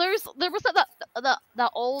 there was the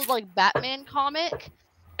old like Batman comic.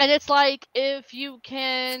 And it's like, if you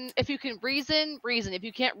can reason. If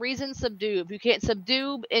you can't reason, subdue. If you can't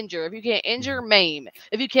subdue, injure. If you can't injure, maim.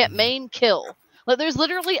 If you can't maim, kill. Like, there's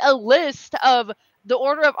literally a list of the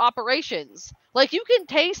order of operations. Like, you can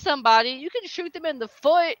tase somebody, you can shoot them in the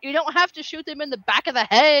foot. You don't have to shoot them in the back of the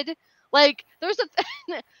head. Like, there's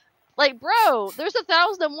like, bro, there's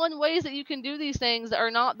 1,001 ways that you can do these things that are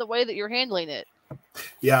not the way that you're handling it.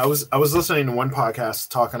 Yeah, I was listening to one podcast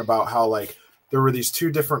talking about how, like, there were these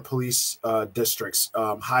 2 different police districts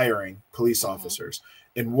hiring police officers.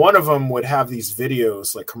 And one of them would have these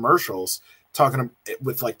videos, like commercials, talking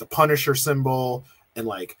with like the Punisher symbol and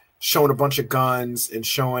like showing a bunch of guns and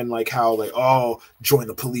showing like how like, oh, join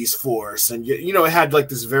the police force, and you know, it had like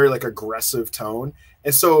this very like aggressive tone.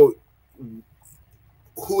 And so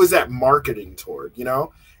who is that marketing toward, you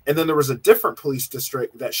know? And then there was a different police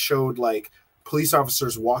district that showed like police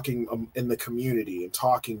officers walking in the community and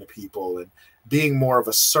talking to people and being more of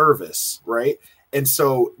a service, right? And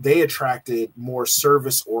so they attracted more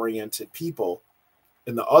service-oriented people,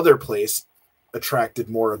 and the other place attracted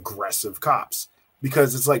more aggressive cops,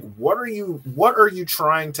 because it's like, what are you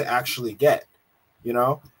trying to actually get? You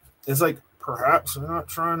know, it's like, perhaps we're not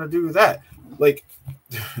trying to do that, like.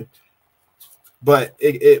 But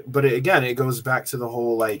again, it goes back to the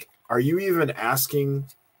whole like, are you even asking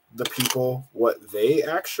the people what they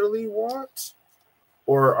actually want,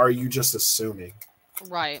 or are you just assuming?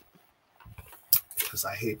 Right. Because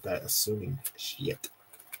I hate that assuming shit.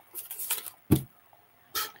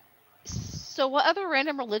 So what other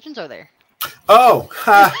random religions are there? Oh,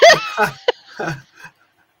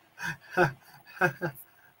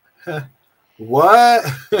 what?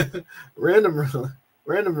 random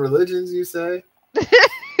religions, you say?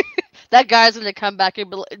 That guy's gonna come back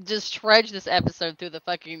and just trudge this episode through the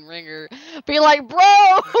fucking ringer. Be like,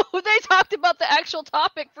 bro, they talked about the actual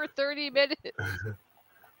topic for 30 minutes.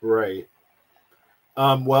 Right.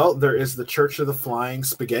 Well, there is the Church of the Flying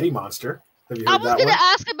Spaghetti Monster. Have you heard that one? I was gonna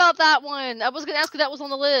ask about that one. I was gonna ask if that was on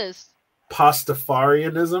the list.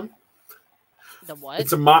 Pastafarianism. The what?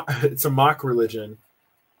 It's a mock religion.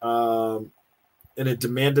 And it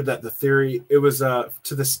demanded that the theory, it was to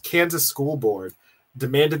this Kansas school board,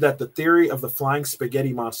 demanded that the theory of the flying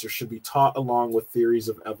spaghetti monster should be taught along with theories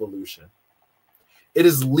of evolution. It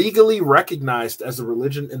is legally recognized as a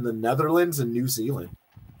religion in the Netherlands and New Zealand.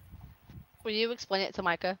 Will you explain it to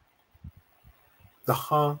Micah?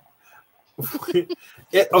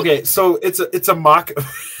 Okay, so it's a mock.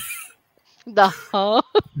 No,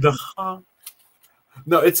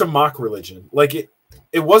 it's a mock religion. Like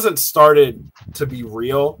it wasn't started to be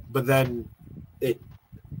real, but then it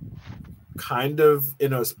kind of,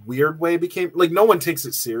 in a weird way, became like, no one takes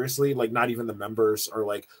it seriously. Like, not even the members are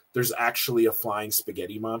like, there's actually a flying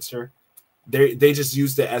spaghetti monster. They just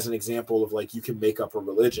used it as an example of like, you can make up a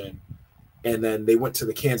religion. And then they went to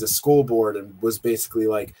the Kansas school board and was basically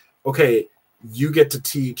like, okay, you get to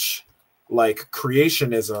teach like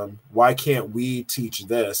creationism. Why can't we teach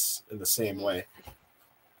this in the same way?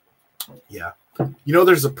 Yeah. You know,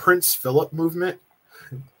 there's a Prince Philip movement.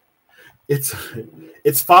 It's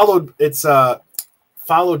followed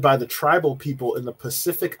by the tribal people in the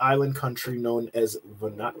Pacific Island country known as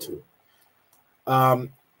Vanuatu.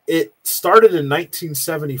 It started in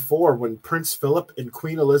 1974 when Prince Philip and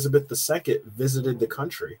Queen Elizabeth II visited the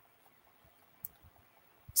country.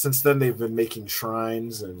 Since then, they've been making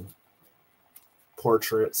shrines and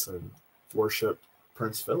portraits and worship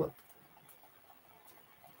Prince Philip.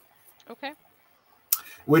 Okay.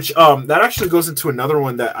 Which that actually goes into another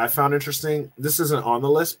one that I found interesting. This isn't on the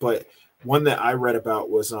list, but one that I read about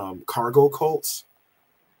was cargo cults.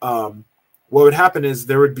 What would happen is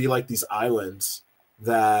there would be like these islands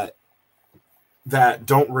that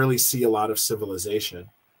don't really see a lot of civilization,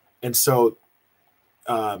 and so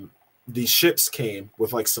these ships came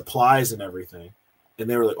with like supplies and everything, and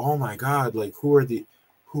they were like, oh my god, like who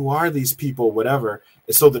are these people, whatever.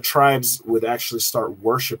 And so the tribes would actually start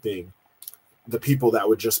worshiping the people that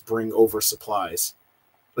would just bring over supplies.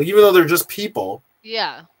 Like, even though they're just people,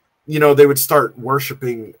 yeah, you know, they would start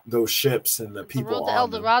worshiping those ships and the people. The Road to El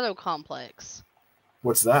Dorado complex.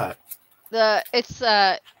 What's that?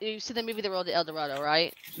 You see the movie The Road to El Dorado,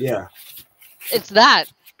 right? Yeah. It's that.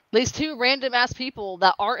 These two random ass people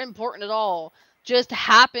that aren't important at all just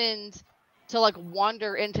happened to like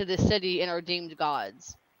wander into the city and are deemed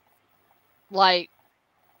gods. Like,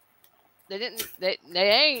 they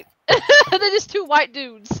ain't. They're just two white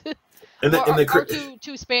dudes. Or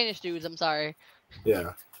two Spanish dudes, I'm sorry.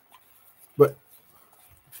 Yeah. But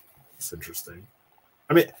it's interesting.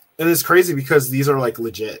 I mean, and it's crazy because these are like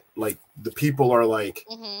legit. Like, the people are like,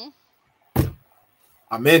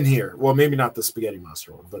 I'm in here. Well, maybe not the spaghetti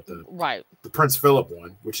monster one, but the Prince Philip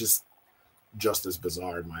one, which is just as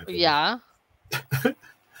bizarre in my opinion. Yeah.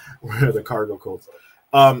 Where the cargo cults.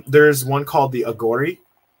 There's one called the Agori.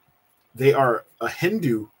 They are a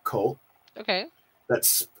Hindu cult. Okay.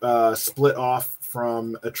 That's split off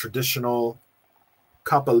from a traditional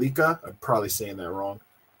Kapalika. I'm probably saying that wrong.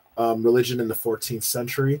 Religion in the 14th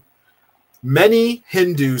century. Many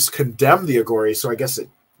Hindus condemn the Agori, so I guess it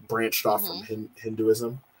branched off from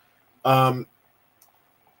Hinduism. And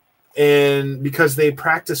because they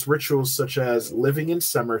practice rituals such as living in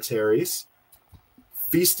cemeteries,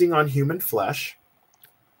 feasting on human flesh,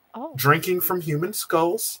 drinking from human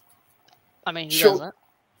skulls, I mean, who Chew, doesn't?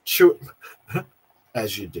 chew,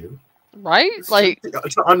 as you do. Right? Like,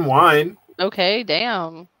 to unwind. okay,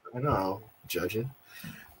 damn. I know, judging.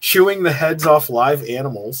 Chewing the heads off live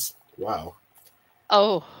animals. Wow.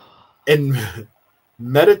 Oh. And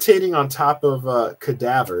meditating on top of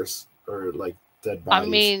cadavers or like dead bodies. I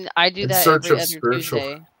mean, I do in that search every of other spiritual.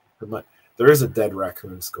 Tuesday. There is a dead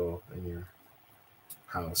raccoon skull in your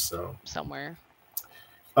house, so somewhere.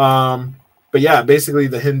 But yeah, basically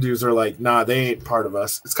the Hindus are like, nah, they ain't part of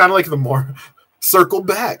us. It's kind of like circle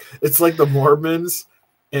back. It's like the Mormons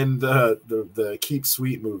in the Keep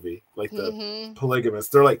Sweet movie, like the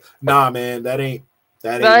polygamists. They're like, nah, man, that ain't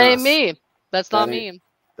me. That's not me.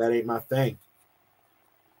 That ain't my thing.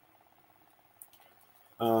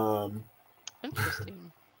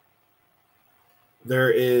 Interesting.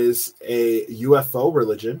 There is a UFO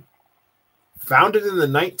religion founded in the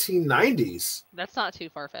 1990s. That's not too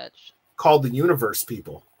far-fetched. Called the Universe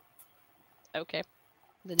People. Okay.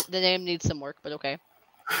 The name needs some work, but okay.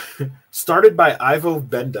 Started by Ivo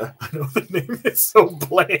Benda. I know the name is so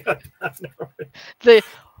bland.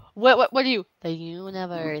 What do you? The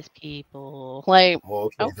Universe People. Like,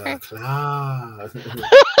 okay.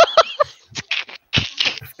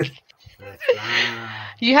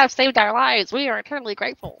 You have saved our lives. We are eternally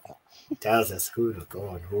grateful. Tells us who to go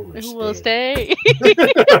and who will stay.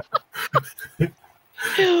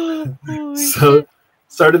 So,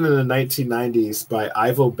 started in the 1990s by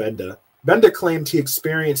Ivo Benda. Benda claimed he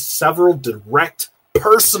experienced several direct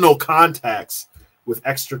personal contacts with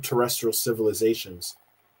extraterrestrial civilizations,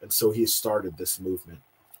 and so he started this movement.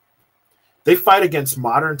 They fight against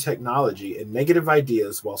modern technology and negative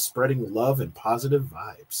ideas while spreading love and positive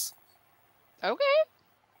vibes. Okay.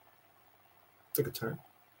 Took a turn.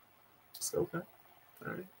 Okay.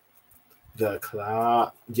 All right. The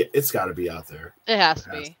cloud. Yeah, it's got to be out there. It has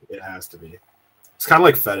to be. It has to be. It's kind of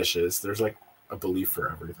like fetishes. There's like a belief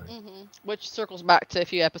for everything. Mm-hmm. Which circles back to a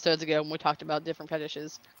few episodes ago when we talked about different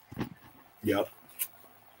fetishes. Yep.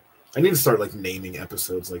 I need to start like naming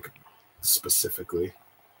episodes like specifically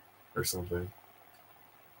or something.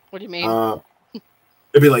 What do you mean?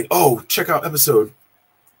 It'd be like, oh, check out episode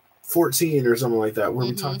 14 or something like that where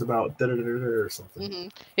we talked about or something.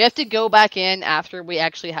 You have to go back in after we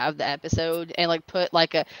actually have the episode and like put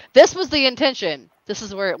like this was the intention. This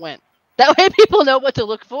is where it went. That way people know what to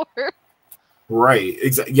look for. Right.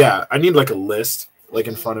 Exactly. Yeah. I need like a list like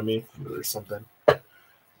in front of me or something.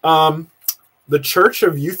 The Church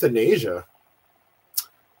of Euthanasia.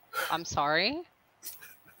 I'm sorry.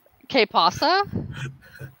 K-pasta?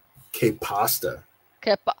 K-pasta.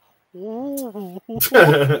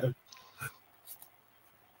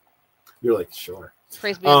 You're like, sure.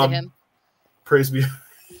 Praise be unto him. Praise be.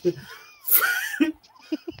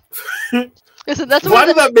 Listen, that's why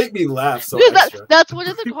did that make me laugh so extra? That's one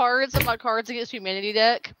of the cards in my Cards Against Humanity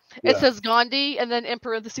deck. It says Gandhi, and then in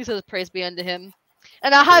parentheses says "Praise be unto him."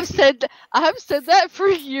 And I have said that for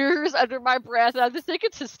years under my breath, and I just think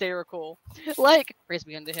it's hysterical. Like, praise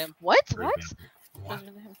be unto him. What?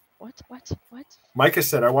 Micah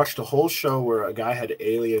said, I watched a whole show where a guy had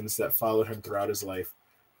aliens that followed him throughout his life.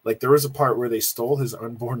 Like, there was a part where they stole his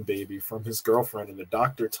unborn baby from his girlfriend, and the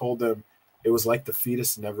doctor told them it was like the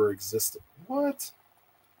fetus never existed. What?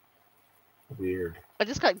 Weird. I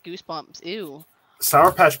just got goosebumps. Ew.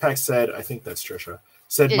 Sour Patch Pack said, I think that's Trisha,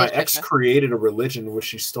 said my ex created a religion in which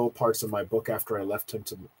she stole parts of my book after I left him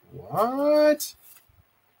to... What?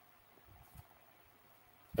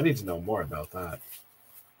 I need to know more about that.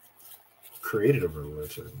 Created a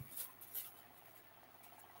religion.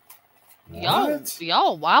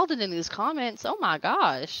 Y'all wilding in these comments. Oh my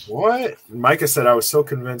gosh. What? Micah said I was so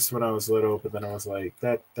convinced when I was little, but then I was like,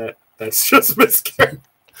 that's just miscarriage.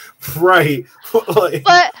 Right. Like,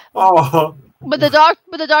 but the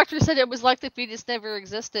doctor said it was like the fetus never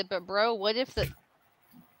existed. But bro, what if the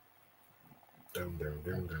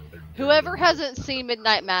whoever hasn't seen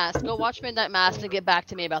Midnight Mass, go watch Midnight Mass and get back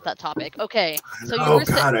to me about that topip. Okay. So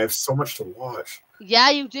God, I have so much to watch.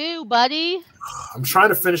 Yeah, you do, buddy. I'm trying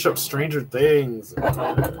to finish up Stranger Things.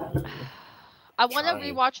 I want to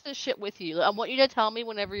rewatch this shit with you. I want you to tell me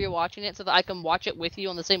whenever you're watching it so that I can watch it with you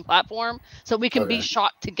on the same platform so we can be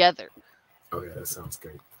shocked together. Okay, that sounds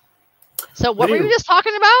good. So what were you just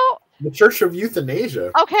talking about? The Church of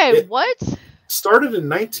Euthanasia. Okay, what? Started in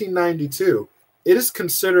 1992. It is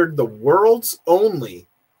considered the world's only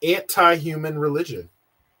anti-human religion.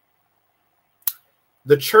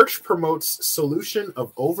 The church promotes solution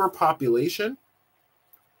of overpopulation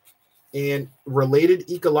and related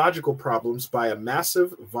ecological problems by a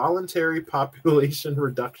massive voluntary population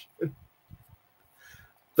reduction.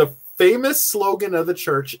 The famous slogan of the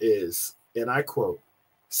church is, and I quote,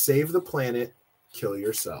 Save the planet, kill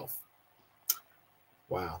yourself.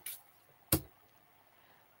 Wow.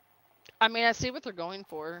 I mean, I see what they're going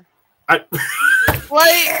for. I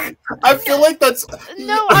feel like that's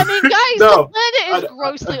no. I mean, guys, no, the planet is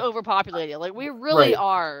grossly overpopulated. Like we really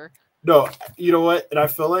are. No, you know what? And I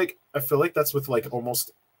feel like that's with like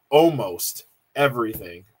almost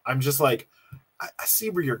everything. I'm just like, I see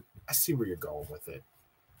where you're going with it.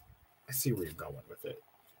 I see where you're going with it.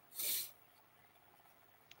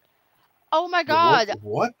 Oh my god!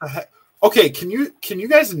 What the heck? Okay, can you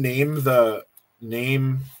guys name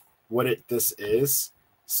what this is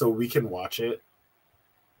so we can watch it?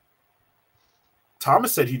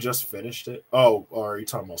 Thomas said he just finished it. Oh, or are you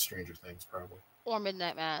talking about Stranger Things, probably? Or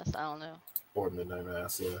Midnight Mass, I don't know. Or Midnight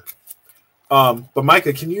Mass, yeah. But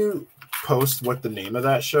Micah, can you post what the name of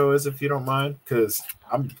that show is if you don't mind? Because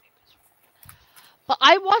But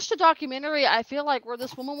I watched a documentary, I feel like, where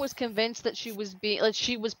this woman was convinced that she was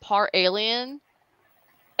part alien.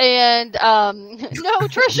 And no,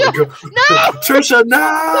 Trisha, no, Trisha,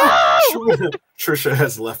 no! Trisha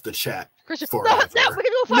has left the chat. Trisha, forever. no, we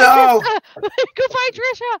can go find Trisha. We can go find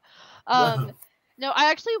Trisha. No, I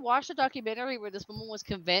actually watched a documentary where this woman was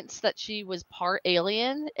convinced that she was part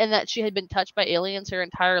alien and that she had been touched by aliens her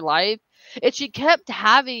entire life, and she kept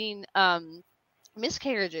having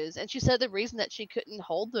miscarriages. And she said the reason that she couldn't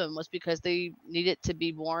hold them was because they needed to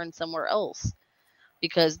be born somewhere else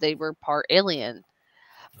because they were part alien.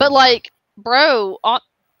 But like, bro,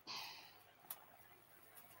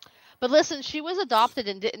 but listen, she was adopted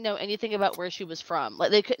and didn't know anything about where she was from.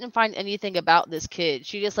 Like, they couldn't find anything about this kid.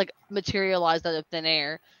 She just like materialized out of thin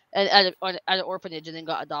air and at an orphanage and then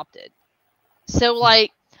got adopted. So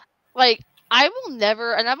like I will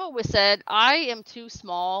never, and I've always said I am too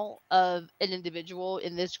small of an individual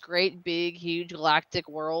in this great, big, huge galactic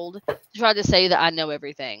world to try to say that I know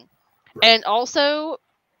everything. Right. And also,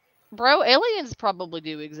 bro, aliens probably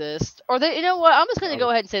do exist. Or they, you know what? I'm just going to go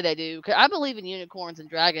ahead and say they do. Because I believe in unicorns and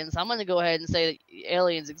dragons. So I'm going to go ahead and say that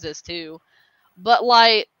aliens exist too. But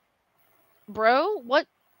like, bro, what?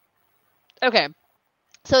 Okay.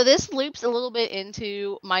 So this loops a little bit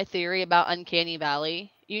into my theory about Uncanny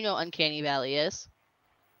Valley. You know Uncanny Valley is.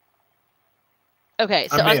 Okay,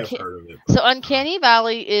 so I may have heard of it. So Uncanny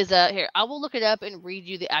Valley is here. I will look it up and read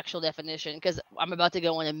you the actual definition because I'm about to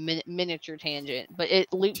go on a miniature tangent, but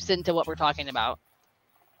it loops into what we're talking about.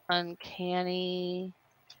 Uncanny.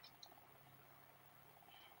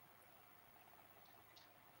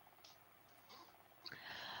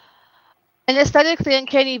 And aesthetically,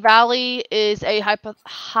 Uncanny Valley is a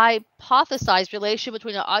hypothesized relation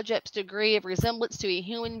between an object's degree of resemblance to a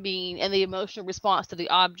human being and the emotional response to the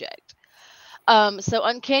object. So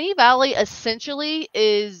Uncanny Valley essentially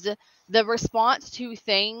is the response to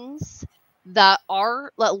things that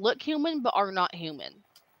look human but are not human.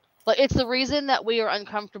 Like, it's the reason that we are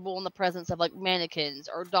uncomfortable in the presence of like mannequins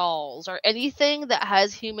or dolls or anything that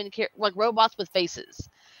has like robots with faces.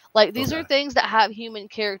 Like, these are things that have human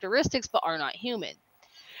characteristics but are not human.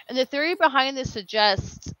 And the theory behind this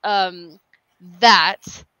suggests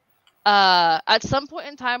that at some point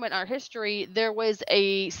in time in our history, there was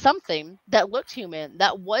something that looked human,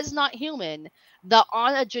 that was not human, that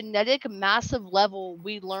on a genetic massive level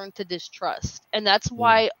we learned to distrust. And that's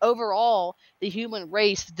why overall the human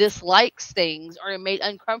race dislikes things or are made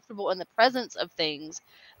uncomfortable in the presence of things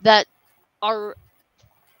that are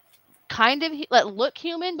kind of that look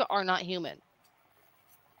human but are not human.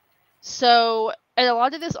 So, and a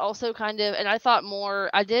lot of this also kind of, and I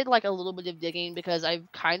did like a little bit of digging because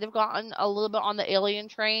I've kind of gotten a little bit on the alien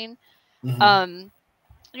train. Mm-hmm.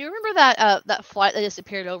 You remember that flight that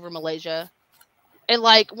disappeared over Malaysia? And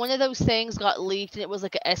like one of those things got leaked and it was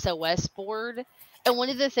like a SOS board. And one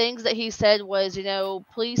of the things that he said was,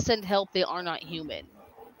 please send help, they are not human.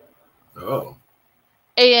 Oh.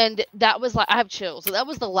 And that was like, I have chills. So that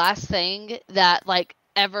was the last thing that like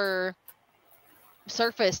ever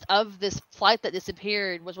surfaced of this flight that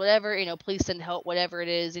disappeared was whatever, please send help, whatever it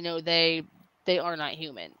is, they are not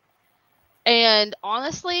human. And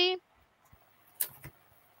honestly,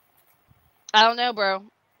 I don't know, bro.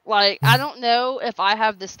 Like, I don't know if I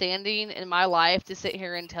have the standing in my life to sit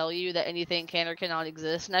here and tell you that anything can or cannot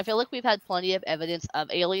exist. And I feel like we've had plenty of evidence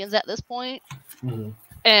of aliens at this point. Mm-hmm.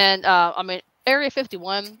 And, I mean, Area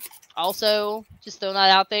 51, also, just throwing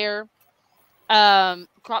that out there.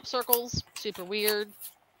 Crop circles, super weird.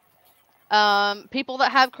 People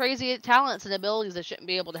that have crazy talents and abilities that shouldn't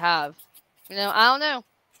be able to have. I don't know.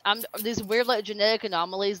 These weird like genetic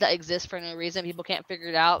anomalies that exist for no reason. People can't figure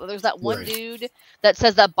it out. There's that one dude that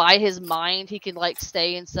says that by his mind he can like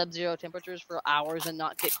stay in sub-zero temperatures for hours and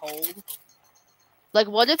not get cold. Like,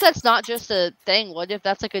 what if that's not just a thing? What if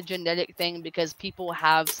that's like a genetic thing because people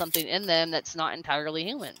have something in them that's not entirely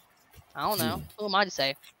human? I don't know. Who am I to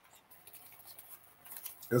say?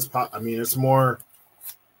 I mean, it's more.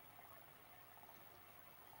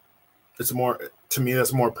 To me,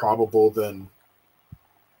 that's more probable than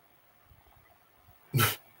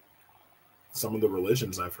some of the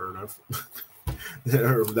religions I've heard of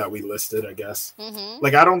that we listed, I guess. Mm-hmm.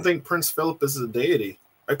 Like, I don't think Prince Philip is a deity.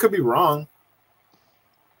 I could be wrong.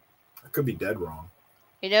 I could be dead wrong.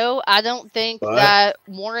 You know, I don't think that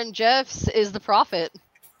Warren Jeffs is the prophet.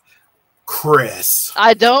 Chris.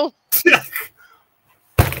 I don't.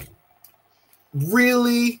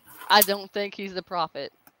 Really? I don't think he's the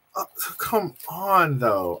prophet. Come on,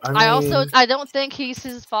 though. I don't think he's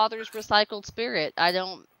his father's recycled spirit. I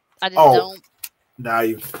just don't. Now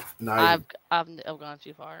I've gone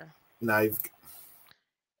too far. Now you've.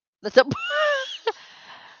 That's a.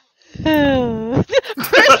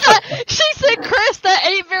 Chris, she said, "Chris, that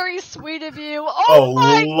ain't very sweet of you." Oh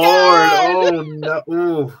my Lord! God. Oh no!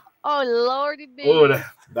 Ooh. Oh Lordy me! Oh,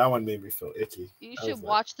 that one made me feel icky. You should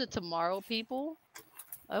watch the Tomorrow People.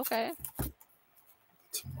 Okay.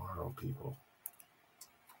 Tomorrow People.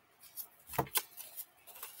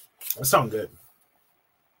 That sounds good.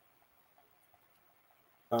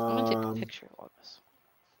 I'm gonna take a picture of all this.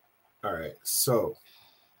 All right, so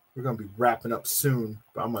we're gonna be wrapping up soon,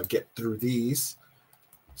 but I'm gonna get through these.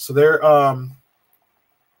 So there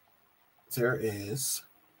is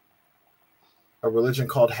a religion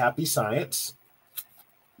called Happy Science.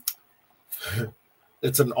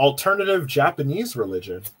 It's an alternative Japanese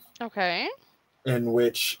religion. Okay. In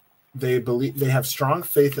which they believe they have strong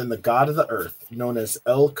faith in the god of the earth, known as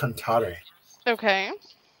El Cantare. Okay.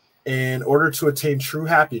 In order to attain true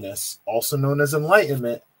happiness, also known as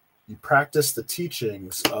enlightenment, you practice the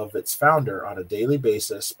teachings of its founder on a daily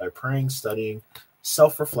basis by praying, studying,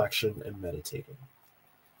 self-reflection, and meditating.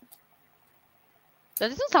 That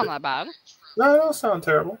doesn't sound that bad. No, it don't sound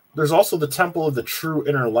terrible. There's also the Temple of the True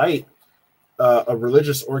Inner Light, a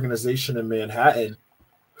religious organization in Manhattan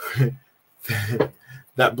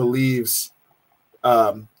that believes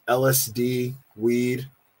LSD, weed,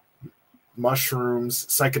 mushrooms,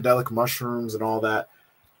 psychedelic mushrooms, and all that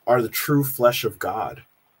are the true flesh of God.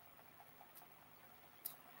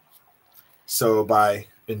 So by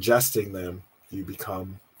ingesting them, you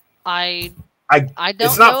become. I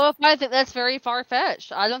don't know if I think that's very far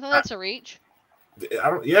fetched. I don't think that's a reach.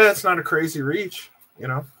 Yeah, it's not a crazy reach, you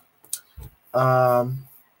know.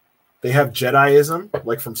 They have Jediism,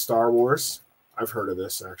 like from Star Wars. I've heard of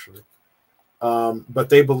this, actually. But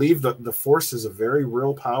they believe that the Force is a very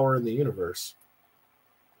real power in the universe.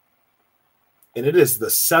 And it is the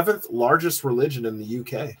 7th largest religion in the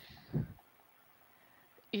UK.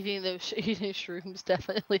 Eating shrooms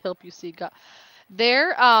definitely help you see God.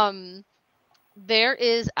 There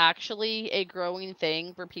is actually a growing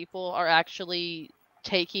thing where people are actually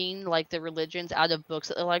taking like the religions out of books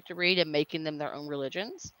that they like to read and making them their own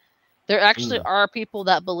religions. There actually are people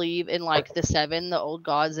that believe in like the 7, the old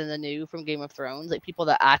gods and the new from Game of Thrones, like people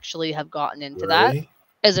that actually have gotten into that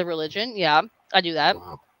as a religion. Yeah, I do that.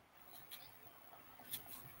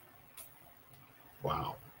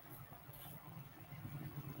 Wow.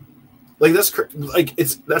 Like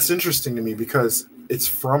that's interesting to me because it's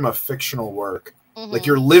from a fictional work. Mm-hmm. Like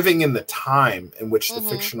you're living in the time in which the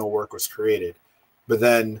fictional work was created, but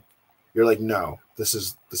then you're like, no, this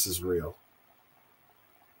is real.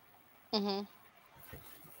 Mm-hmm.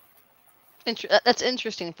 That's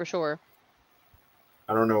interesting for sure.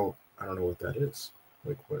 I don't know what that is.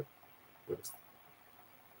 Like what is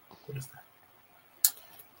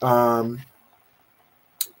that?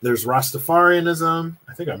 There's Rastafarianism.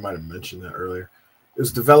 I think I might have mentioned that earlier. It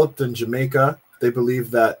was developed in Jamaica. They believe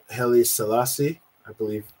that Haile Selassie, I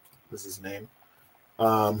believe is his name,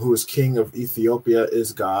 who is king of Ethiopia,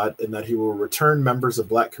 is God, and that he will return members of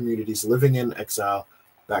black communities living in exile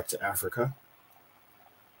back to Africa.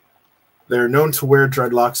 They're known to wear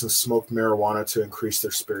dreadlocks and smoke marijuana to increase their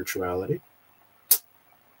spirituality.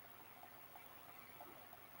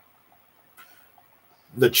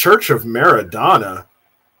 The Church of Maradona.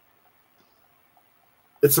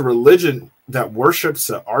 It's a religion that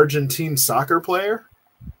worships an Argentine soccer player.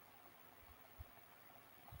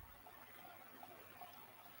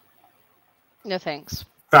 No thanks.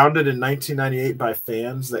 Founded in 1998 by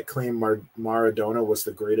fans that claim Maradona was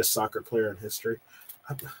the greatest soccer player in history.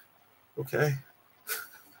 Okay.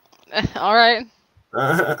 All right. All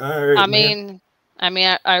right.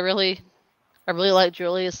 I really like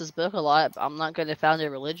Julius's book a lot. I'm not going to found a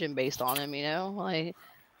religion based on him. You know, like.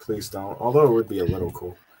 Please don't. Although it would be a little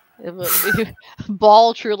cool. It would be.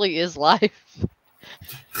 Ball truly is life.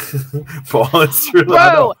 Paul is true.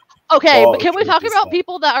 Bro, okay, Paul but can we talk is about that.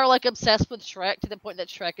 people that are like obsessed with Shrek to the point that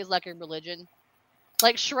Shrek is like a religion?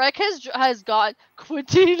 Like Shrek has got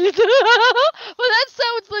Quintinism, but that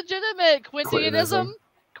sounds legitimate.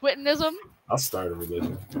 Quintinism. I'll start a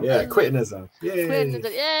religion. Yeah, Quintinism. Yay!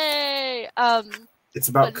 Quintinism. Yay! It's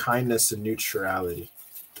about kindness and neutrality.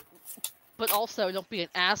 But also, don't be an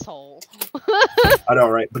asshole. I know,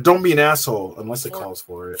 right? But don't be an asshole unless it calls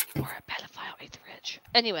for it. Or a pedophile ate the rich.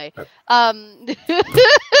 Anyway, and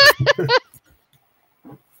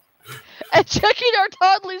checking our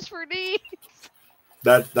toddlers for needs.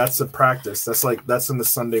 That's a practice. That's in the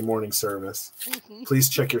Sunday morning service. Mm-hmm. Please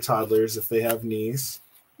check your toddlers if they have knees.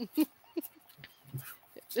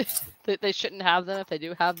 They shouldn't have them. If they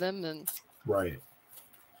do have them, then right.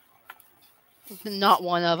 Not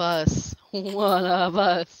one of us. One of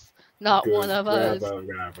us. Not Good. one of us.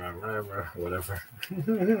 Whatever.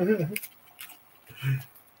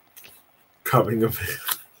 Coming of age.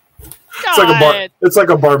 It's like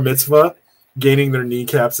a bar mitzvah. Gaining their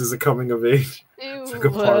kneecaps is a coming of age. Ew. It's like a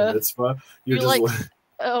bar mitzvah. You're just like,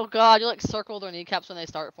 oh god, you like circle their kneecaps when they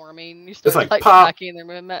start forming. You it's start like pop. tracking their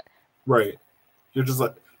movement. Right. You're just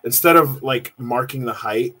like, instead of like marking the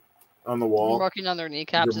height on the wall, you're marking on their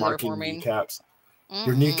kneecaps you're as they're marking forming. Kneecaps.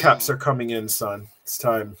 Your kneecaps are coming in, son. It's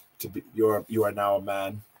time to be. You are now a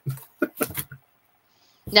man.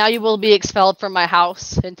 Now you will be expelled from my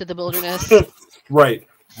house into the wilderness. Right.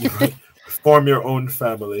 Form your own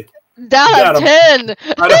family. Dad, I'm 10.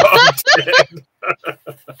 I know, I'm 10.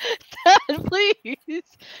 Dad, please.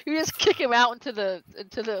 You just kick him out into the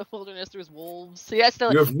wilderness. There's wolves. So you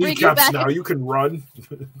have kneecaps now. You can run.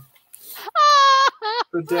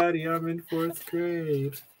 But Daddy, I'm in 4th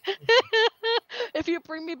grade. If you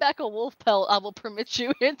bring me back a wolf pelt, I will permit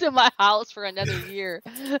you into my house for another year.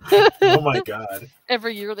 Oh my god.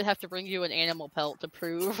 Every year they have to bring you an animal pelt to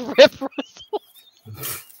prove Rip Russell.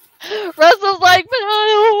 Russell's like, but I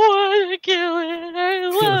don't want to kill it. I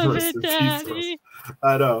love it, Daddy.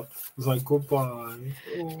 I know. It's like, goodbye.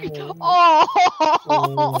 Oh.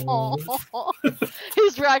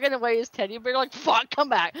 He's dragging away his teddy bear like, fuck, come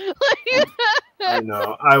back. I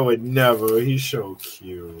know. I would never. He's so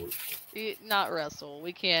cute. Not Russell.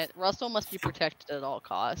 We can't. Russell must be protected at all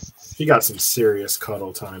costs. He got some serious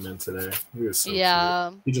cuddle time in today. He was so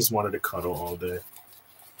cute. He just wanted to cuddle all day.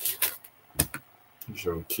 He's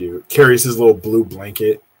so cute. Carries his little blue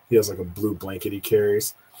blanket. He has like a blue blanket he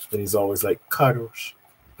carries. And he's always like, cuddles.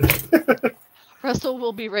 Russell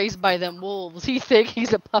will be raised by them wolves. He think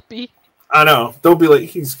he's a puppy. I know. They'll be like,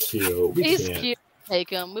 he's cute. He's cute. Take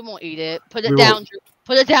him. We won't eat it. Put it down.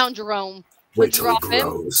 Put it down, Jerome. Wait till he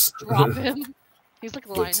grows. Drop him. He's like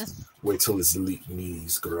Linus. Wait till his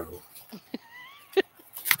knees grow.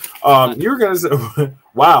 You were gonna say,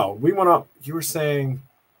 wow, we went up. You were saying,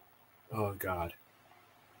 oh god.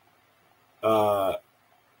 I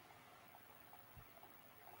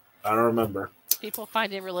don't remember. People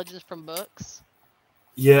finding religions from books.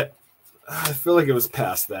 Yeah, I feel like it was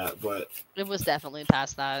past that, but it was definitely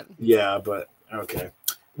past that. Yeah, but okay.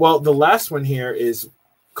 Well, the last one here is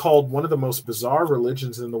called one of the most bizarre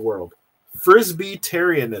religions in the world,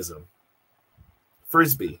 Frisbeetarianism.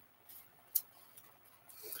 Frisbee.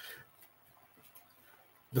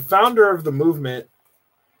 The founder of the movement,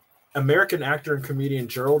 American actor and comedian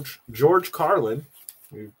George Carlin,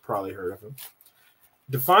 you've probably heard of him,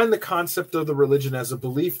 defined the concept of the religion as a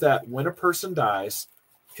belief that when a person dies,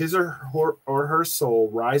 his or her soul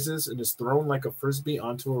rises and is thrown like a frisbee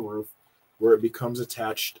onto a roof where it becomes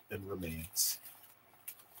attached and remains.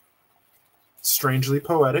 Strangely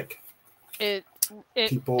poetic. It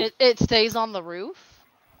stays on the roof?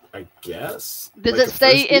 I guess. Does it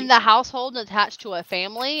stay in the household and attached to a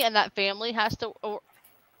family, and that family has to,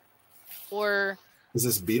 or is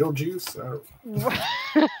this Beetlejuice?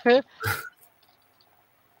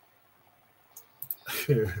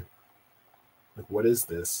 Like, what is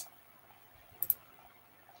this?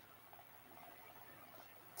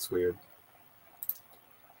 It's weird.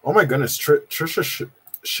 Oh my goodness, Trisha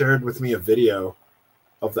shared with me a video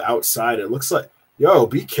of the outside. It looks like, yo,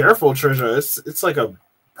 be careful, Trisha. It's like a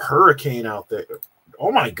hurricane out there.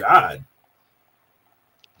 Oh my god.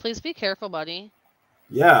 Please be careful, buddy.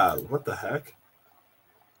 Yeah, what the heck?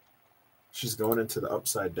 She's going into the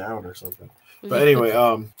upside down or something. But anyway,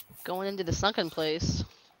 going into the sunken place.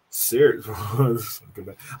 Serious.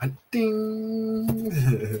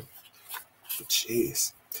 Ding.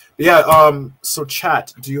 Jeez. Yeah, so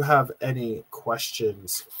chat, do you have any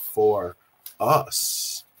questions for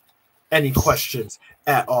us? Any questions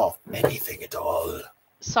at all? Anything at all?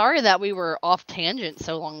 Sorry that we were off tangent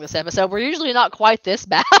so long this episode. We're usually not quite this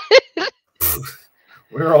bad.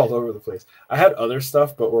 We were all over the place. I had other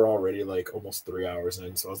stuff, but we're already like almost 3 hours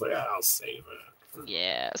in, so I was like, I'll save it.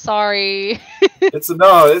 Yeah, sorry. It's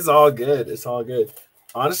all good. It's all good.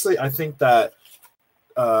 Honestly, I think that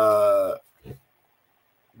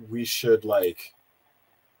we should like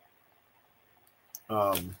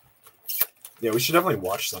we should definitely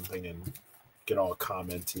watch something and get all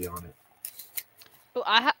commenty on it. Oh,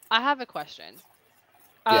 I have a question.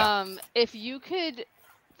 Yeah. If you could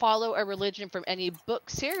follow a religion from any book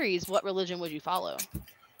series, what religion would you follow?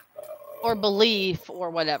 Or belief or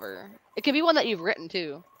whatever. It could be one that you've written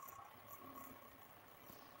too.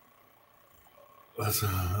 That's a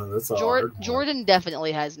hard one. Jordan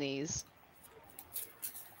definitely has knees.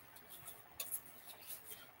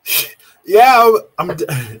 Yeah,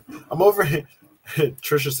 I'm over here.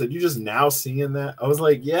 Trisha said, "You just now seeing that?" I was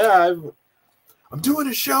like, "Yeah, I'm doing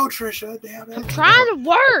a show, Trisha. Damn it! I'm trying to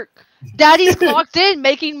work. Daddy's clocked in,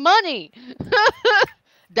 making money.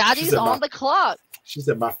 Daddy's on the clock." She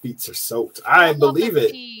said, "My feet are soaked." I believe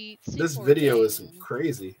it. This video is thing.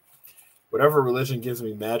 crazy. Whatever religion gives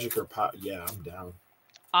me magic or power, yeah, I'm down.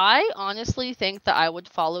 I honestly think that I would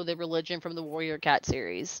follow the religion from the Warrior Cat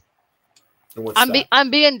series. And what's that? I'm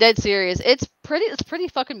being dead serious. It's pretty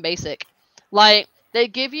fucking basic. Like, they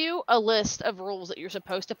give you a list of rules that you're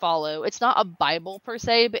supposed to follow. It's not a Bible per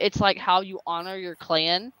se, but it's like how you honor your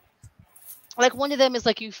clan. Like, one of them is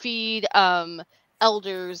like you feed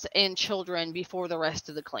elders and children before the rest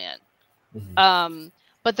of the clan. Mm-hmm.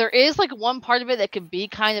 But there is like one part of it that could be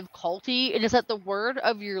kind of culty. It is that the word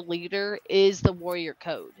of your leader is the warrior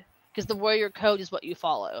code, because the warrior code is what you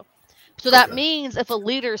follow. So that means if a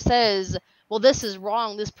leader says, well, this is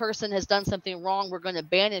wrong, this person has done something wrong, we're going to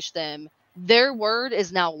banish them, their word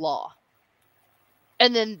is now law.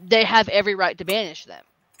 And then they have every right to banish them.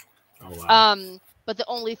 Oh, wow. But the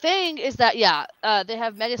only thing is that, they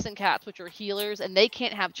have medicine cats, which are healers, and they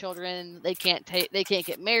can't have children. They can't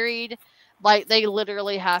get married. Like, they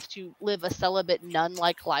literally have to live a celibate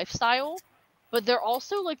nun-like lifestyle. But they're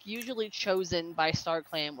also like usually chosen by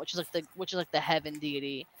StarClan, which is like the heaven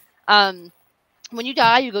deity. When you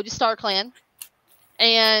die, you go to StarClan,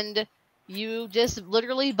 and you just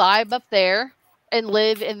literally vibe up there and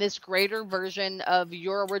live in this greater version of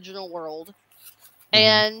your original world,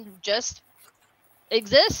 and just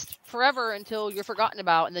exist forever until you're forgotten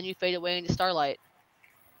about, and then you fade away into starlight.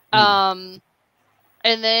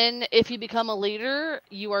 And then if you become a leader,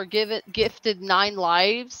 you are gifted 9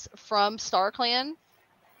 lives from StarClan,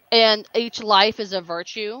 and each life is a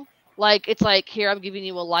virtue. Like, it's like, here, I'm giving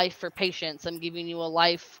you a life for patience. I'm giving you a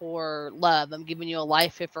life for love. I'm giving you a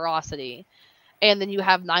life for ferocity. And then you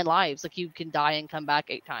have 9 lives. Like, you can die and come back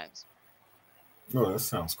 8 times. Oh, that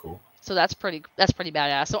sounds cool. So that's pretty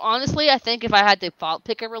badass. So honestly, I think if I had to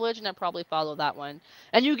pick a religion, I'd probably follow that one.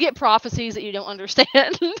 And you get prophecies that you don't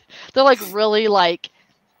understand. They're like really like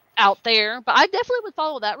out there. But I definitely would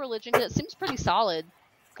follow that religion because it seems pretty solid.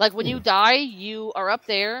 Like, when you die, you are up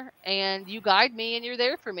there and you guide me and you're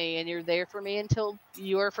there for me, and you're there for me until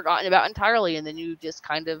you are forgotten about entirely, and then you just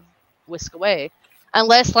kind of whisk away.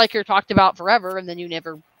 Unless, like, you're talked about forever and then you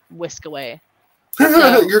never whisk away.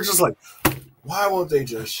 So, you're just like, why won't they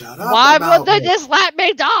just shut up? Why won't they just let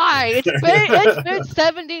me die? It's been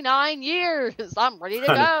 79 years. I'm ready to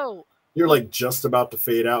go. You're like just about to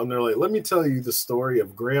fade out, and they're like, let me tell you the story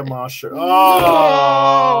of Grandma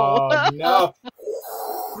Oh, no.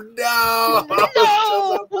 No.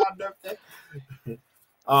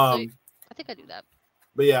 I think I do that.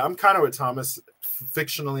 But yeah, I'm kind of with Thomas.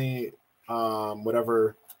 Fictionally,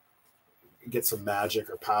 whatever, get some magic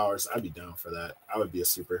or powers, I'd be down for that. I would be a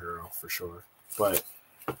superhero for sure. But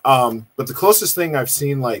the closest thing I've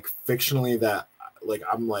seen, like, fictionally that, like,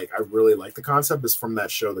 I'm like, I really like the concept is from that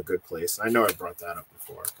show, The Good Place. I know I brought that up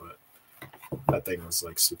before, but that thing was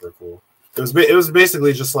like super cool. It was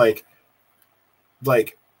basically just like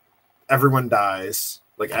everyone dies,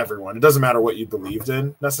 like everyone. It doesn't matter what you believed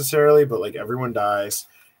in necessarily, but like everyone dies,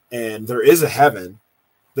 and there is a heaven.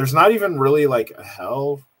 There's not even really like a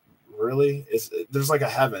hell, really. There's like a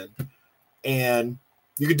heaven, and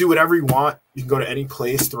you could do whatever you want. You can go to any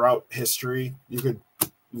place throughout history. You could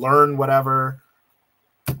learn whatever,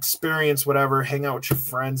 experience whatever, hang out with your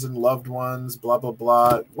friends and loved ones, blah, blah,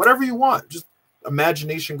 blah, whatever you want. Just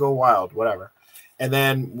imagination, go wild, whatever. And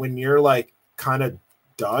then when you're like kind of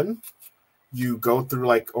done, you go through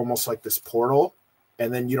like almost like this portal,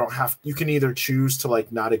 and then you can either choose to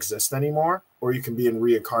like not exist anymore, or you can be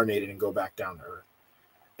reincarnated and go back down to earth.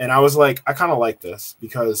 And I was like, I kind of like this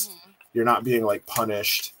because you're not being like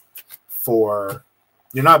punished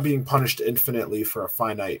infinitely for a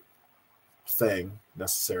finite thing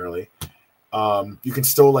necessarily. You can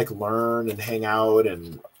still like learn and hang out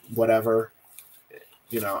and whatever,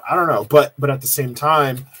 I don't know. But at the same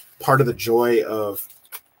time, part of the joy of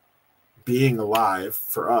being alive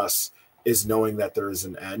for us is knowing that there is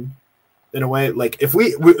an end in a way. Like if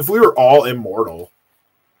we were all immortal,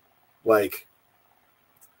 like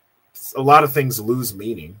a lot of things lose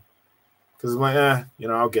meaning because like,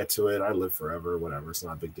 I'll get to it. I live forever, whatever. It's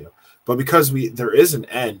not a big deal. But because there is an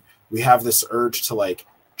end, we have this urge to like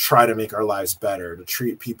try to make our lives better, to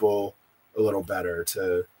treat people a little better,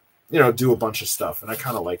 to, do a bunch of stuff. And I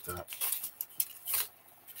kind of like that.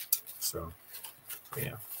 So,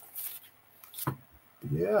 yeah.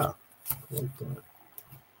 Yeah. I like that.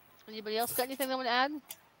 Anybody else got anything they want to add?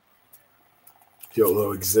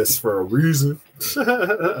 YOLO exists for a reason.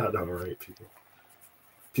 I know, right?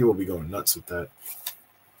 People be going nuts with that.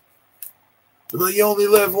 Like, you only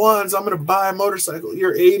live once. I'm gonna buy a motorcycle.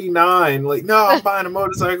 You're 89. Like, no, I'm buying a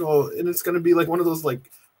motorcycle, and it's gonna be like one of those like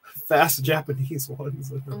fast Japanese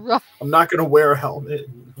ones. Right. I'm not gonna wear a helmet.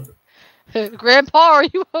 Grandpa, are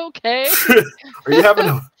you okay? Are you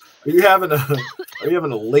having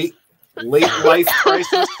a late life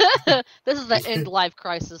crisis? This is the end life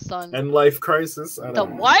crisis, son. End life crisis. The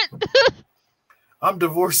what? I'm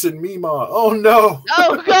divorcing Mima. Oh no.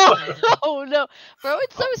 Oh god. Oh no. Bro,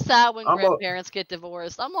 it's so sad when grandparents get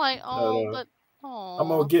divorced. I'm like, but I'm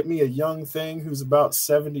gonna get me a young thing who's about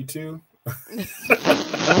 72.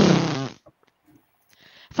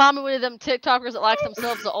 Find me one of them TikTokers that likes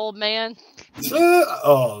themselves an old man.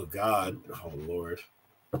 Oh god. Oh Lord.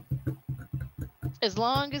 As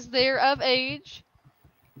long as they're of age,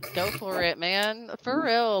 go for it, man. For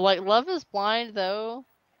real. Like, Love is Blind, though.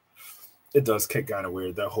 It does get kind of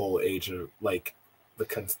weird. The whole age of like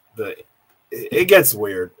it gets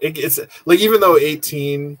weird. It gets like, even though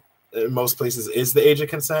 18 in most places is the age of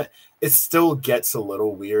consent, it still gets a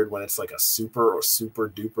little weird when it's like a super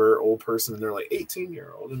duper old person and they're like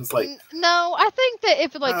 18-year-old, and it's like, no, I think that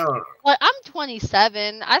if like I'm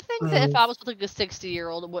 27, I think that if I was with like a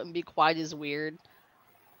 60-year-old, it wouldn't be quite as weird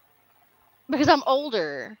because I'm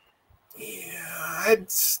older. Yeah,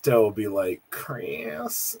 I'd still be like,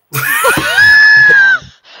 Chris.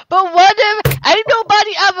 But what if ain't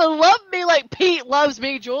nobody ever loved me like Pete loves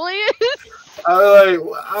me, Julius?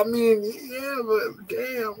 I mean, yeah, but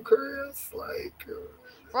damn, Chris, like,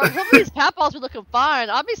 bro, some of these papaws be looking fine.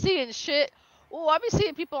 I'll be seeing shit. Oh, I'll be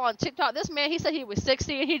seeing people on TikTok. This man, he said he was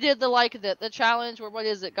 60 and he did the challenge where, what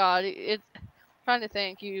is it, God? It's trying to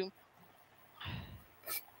think. You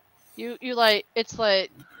like, it's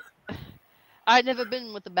like, I'd never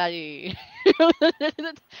been with a baddie.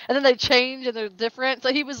 And then they change and they're different.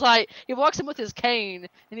 So he was like, he walks in with his cane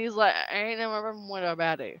and he's like, I ain't never been with a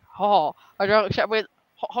baddie. Oh, I don't, wait,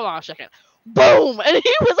 hold on a second. Boom! And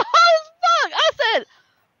he was hot as fuck. I said,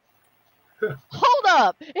 hold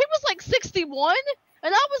up. He was like 61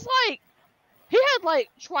 and I was like, he had like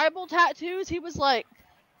tribal tattoos. He was like,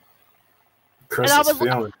 Chris and is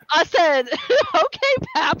feeling. I said, okay,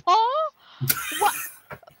 Papa. What?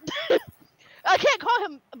 I can't call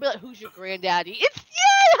him, be like, who's your granddaddy? It's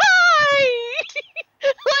hi!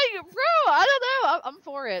 Like, bro, I don't know. I'm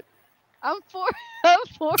for it. I'm for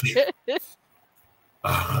it.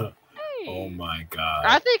 Hey. Oh my god.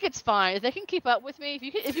 I think it's fine. If they can keep up with me,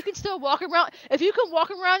 if you can still walk around, if you can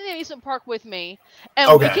walk around the amusement park with me,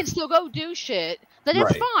 and we can still go do shit, then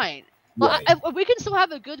it's fine. But if we can still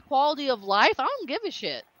have a good quality of life, I don't give a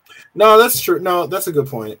shit. No, that's true. No, that's a good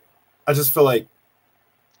point. I just feel like,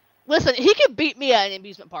 listen, he could beat me at an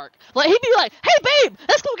amusement park. Like, he'd be like, hey, babe,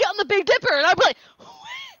 let's go get on the Big Dipper. And I'd be like,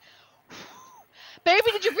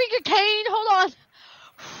 baby, did you bring your cane? Hold on.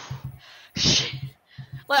 Shit.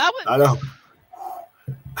 Like, I know.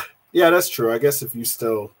 Yeah, that's true. I guess if you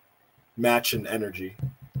still match in energy.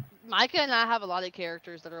 Micah and I have a lot of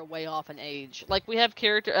characters that are way off in age. Like, we have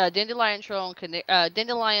Dandelion Trail and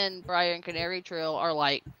Dandelion Briar and Canary Trail are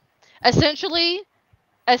like, essentially,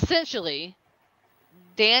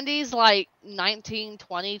 Dandy's like 19,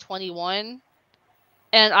 20, 21.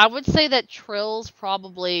 And I would say that Trill's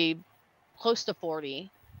probably close to 40.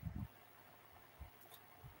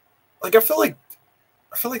 Like, I feel like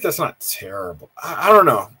that's not terrible. I don't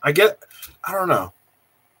know. I don't know.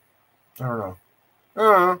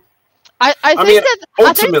 I think mean, that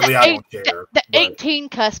ultimately, I don't care. The 18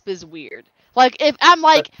 cusp is weird. Like, if I'm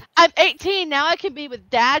like, I'm 18, now I can be with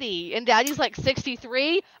Daddy, and Daddy's like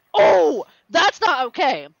 63. Oh, that's not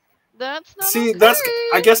okay. That's not okay.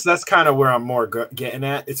 I guess that's kind of where I'm more getting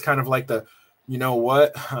at. It's kind of like the, you know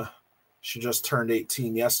what? She just turned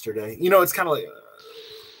 18 yesterday. You know, it's kind of like...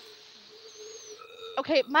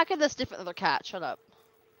 Okay, Micah, that's different than their cat. Shut up.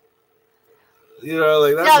 You know,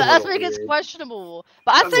 like that's where it gets questionable.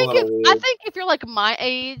 But I think if you're like my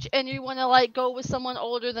age and you want to like go with someone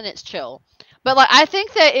older, then it's chill. But like I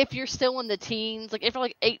think that if you're still in the teens, like if you're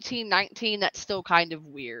like 18, 19, that's still kind of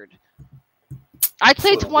weird. I'd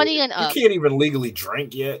say 20 and up. You can't even legally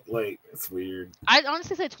drink yet. Like, it's weird. I'd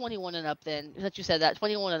honestly say 21 and up then. That you said that.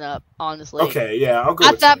 21 and up, honestly. Okay, yeah, I'll go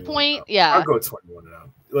at that point, yeah. I'll go 21 and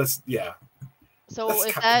up. So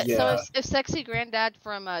if Sexy Granddad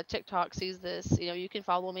from TikTok sees this, you know, you can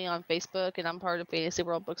follow me on Facebook, and I'm part of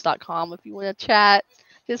fantasyworldbooks.com if you want to chat.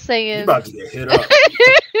 Just saying. You about to get hit up.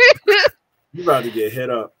 You about to get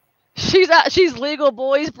hit up. She's legal,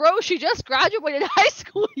 boys, bro. She just graduated high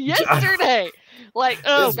school yesterday. Like,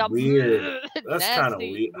 oh, God, weird. That's kind of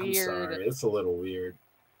weird. I'm sorry, it's a little weird.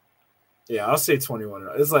 Yeah, I'll say 21.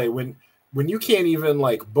 It's like when you can't even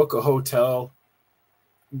like book a hotel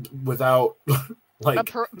without like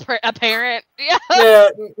a parent. Yeah. Yeah,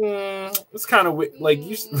 it's kind of like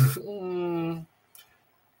you.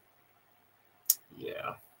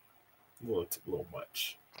 Yeah, a little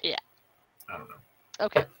much. Yeah. I don't know.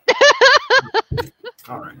 Okay.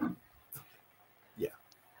 All right. Yeah.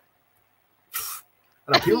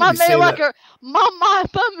 My man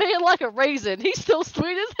like a raisin. He's still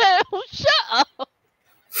sweet as hell. Shut up.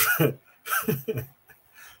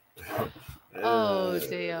 Oh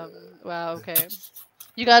damn! Wow. Okay.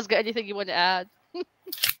 You guys got anything you want to add?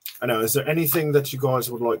 I know. Is there anything that you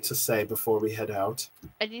guys would like to say before we head out?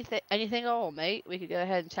 Anything at all, mate? We could go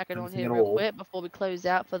ahead and check it on here real quick before we close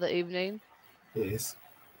out for the evening. Yes.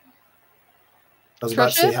 I was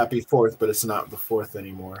about to say happy 4th, but it's not the 4th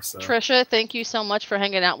anymore. So Trisha, thank you so much for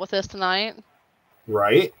hanging out with us tonight.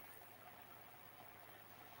 Right?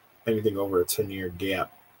 Anything over a 10-year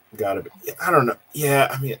gap. Gotta be. I don't know. Yeah,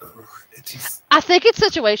 I mean, I think it's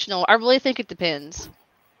situational. I really think it depends.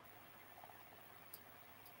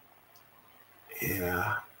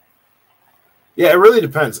 Yeah. Yeah, it really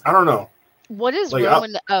depends. I don't know. What is like,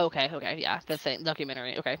 Roman? Okay, yeah, the same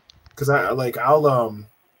documentary. Okay. Because I don't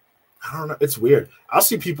know. It's weird. I'll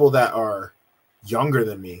see people that are younger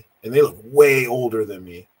than me, and they look way older than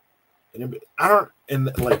me, and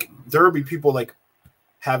there will be people like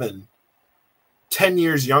having 10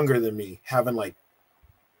 years younger than me, having like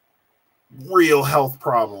real health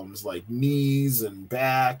problems, like knees and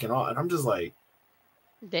back and all, and I'm just like,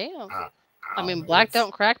 damn. I mean, black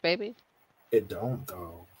don't crack, baby. It don't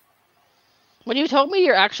though. When you told me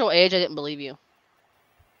your actual age, I didn't believe you.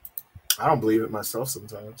 I don't believe it myself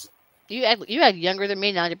sometimes. You act younger than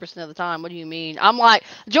me 90% of the time. What do you mean? I'm like,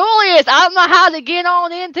 Julius, I don't know how to get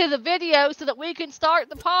on into the video so that we can start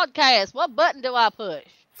the podcast. What button do I push?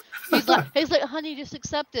 He's like, honey, just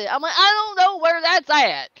accept it. I'm like, I don't know where that's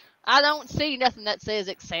at. I don't see nothing that says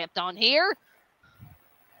accept on here.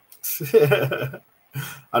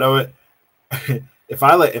 I know it. If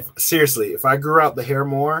I grew out the hair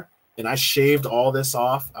more and I shaved all this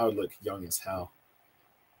off, I would look young as hell.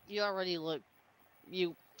 You already look,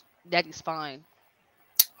 daddy's fine.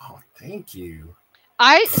 Oh, thank you.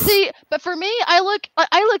 I see, but for me, I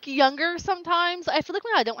look younger sometimes. I feel like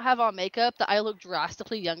when I don't have on makeup, that I look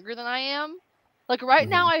drastically younger than I am. Like right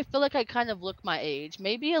now, I feel like I kind of look my age,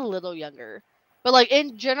 maybe a little younger. But like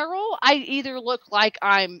in general, I either look like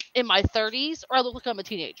I'm in my 30s or I look like I'm a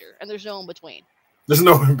teenager, and there's no in between. There's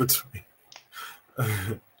no in between.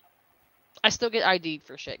 I still get ID'd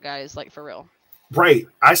for shit, guys. Like for real. Right,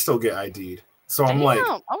 I still get ID'd. So I'm like,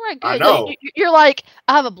 all right, good. I know. You're like,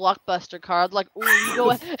 I have a Blockbuster card. Like, ooh, you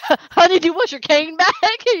go, honey, do you want your cane back?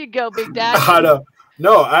 Here you go, Big Daddy. I know.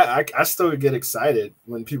 No, I still get excited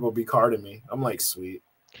when people be carding me. I'm like, sweet.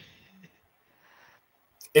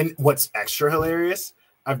 And what's extra hilarious,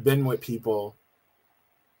 I've been with people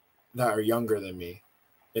that are younger than me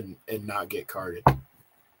and not get carded.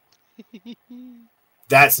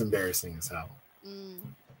 That's embarrassing as hell.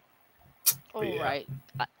 All right.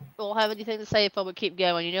 We'll have anything to say before we keep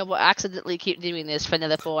going. You know, we'll accidentally keep doing this for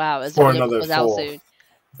another 4 hours. For another 4. Soon.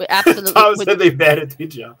 We absolutely. Tom said they bad at their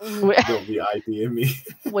job. Don't be IDing me.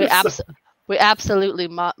 We absolutely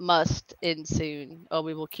must end soon, or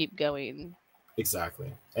we will keep going.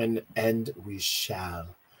 Exactly, and we shall.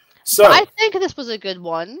 So I think this was a good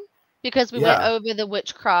one because we went over the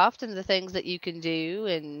witchcraft and the things that you can do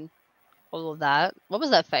and all of that. What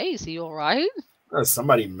was that face? Are you all right?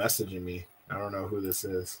 Somebody messaging me. I don't know who this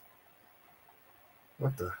is.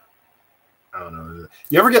 What the? I don't know.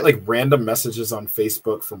 You ever get like random messages on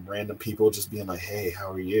Facebook from random people just being like, "Hey,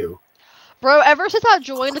 how are you?" Bro, ever since I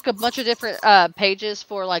joined like a bunch of different pages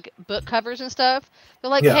for like book covers and stuff,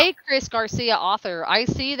 they're like, "Hey, Chris Garcia, author, I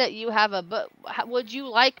see that you have a book. Would you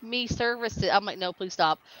like me service it?" I'm like, "No, please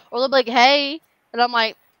stop." Or they'll be like, "Hey," and I'm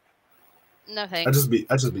like, No thanks.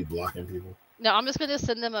 I just be blocking people. No, I'm just gonna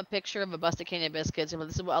send them a picture of a busted can of biscuits, and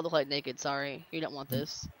this is what I look like naked. Sorry, you don't want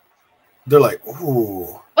this. They're like,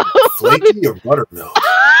 ooh, flaky or buttermilk?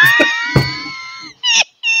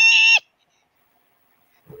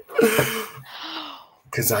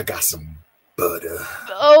 Because I got some butter.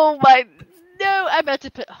 Oh my, no, I'm about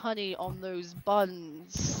to put honey on those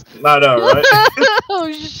buns. I know, right?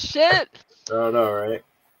 Oh shit. I know, right?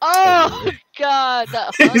 Oh God.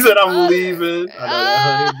 He said, I'm leaving.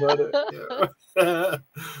 I know that honey butter. Yeah.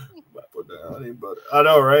 Put that honey butter. I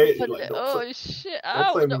know, right? Like, shit.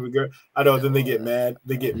 Don't play with me, girl. I know, then they get mad.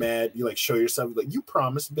 You like show yourself, like, you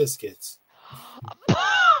promised biscuits.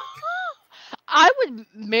 I would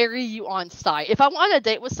marry you on sight. If I went on a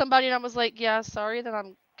date with somebody and I was like, yeah, sorry that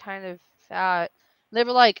I'm kind of fat. They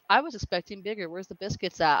were like, I was expecting bigger. Where's the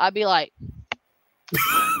biscuits at? I'd be like,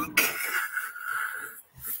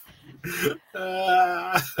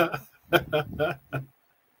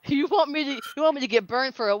 you want me to get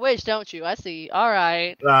burned for a witch, don't you? I see. All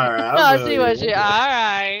right. I see what you. All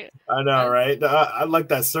right. I know, right? I like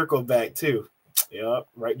that circle back too. Yep,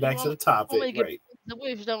 right back to the topic. Right. The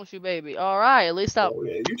witch, don't you, baby? All right. At least I'll. Oh,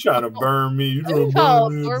 yeah. You trying to burn me? You trying to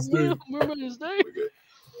burn me?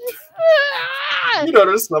 You know,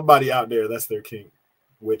 there's somebody out there that's their king.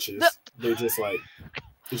 Witches. They're just like.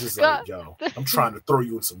 It's just like, yo, I'm trying to throw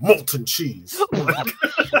you in some molten cheese.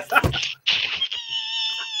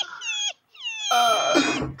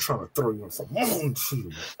 I'm trying to throw you in some molten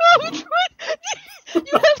cheese. You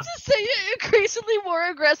have to say it increasingly more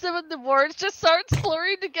aggressive, and the words just start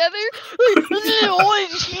slurring together.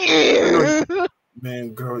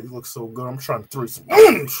 Man, girl, you look so good. I'm trying to throw you some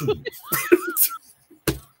molten cheese.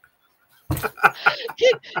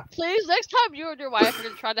 Please, next time you and your wife are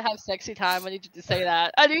trying to have sexy time, I need you to say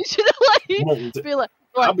that. I need you to be like,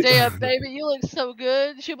 damn, baby, you look so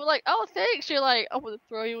good. She'll be like, oh, thanks. You're like, I'm gonna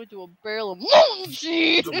throw you into a barrel of molten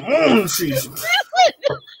cheese.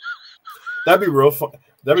 That'd be real fun.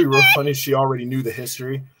 That'd be real funny. She already knew the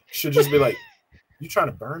history. She'll just be like, "You trying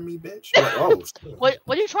to burn me, bitch?" Like, oh, what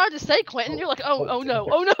are you trying to say, Quentin? You're like, oh no.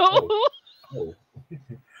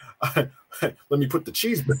 Let me put the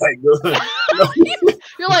cheese back. You're like,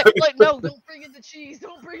 no, don't bring in the cheese.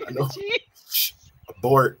 Don't bring in the cheese.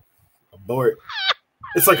 Abort.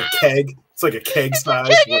 It's like a keg. It's like a keg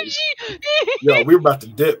size. Like, yo, we're about to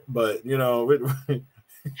dip, but you know.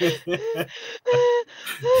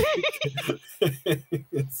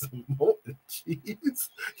 It's molten cheese.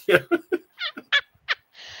 Yeah.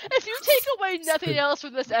 If you take away nothing else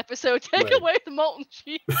from this episode, take away the molten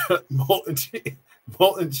cheese. Molten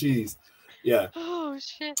cheese. Yeah. Oh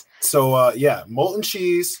shit. So molten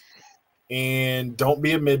cheese, and don't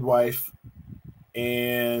be a midwife,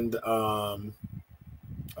 and Is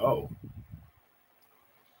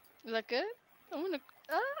that good? I'm gonna.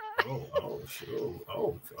 Oh,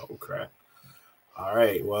 crap. All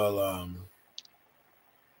right, well,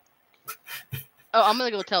 I'm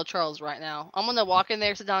gonna go tell Charles right now. I'm gonna walk in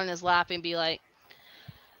there, sit down in his lap, and be like,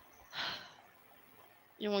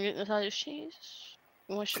 "You want to get inside this cheese?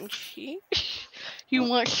 You want some cheese? You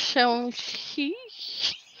want some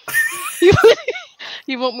cheese?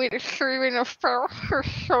 You want me to scream in a fur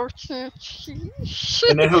for some cheese?"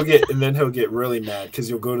 And then he'll get really mad because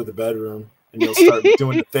you'll go to the bedroom. And you'll start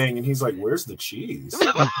doing the thing, and he's like, "Where's the cheese?"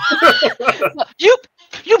 You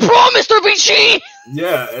promised there be cheese.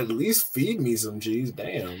 Yeah, at least feed me some cheese.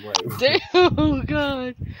 Damn, like, oh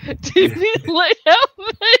god, dude, lay out.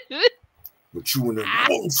 But you in the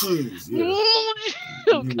molten cheese, yeah.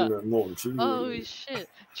 Oh shit,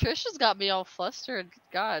 Trisha's got me all flustered.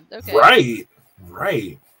 God, okay.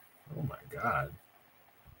 Right. Oh my god.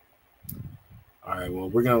 All right, well,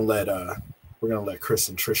 we're gonna let Chris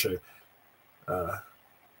and Trisha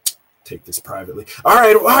take this privately. All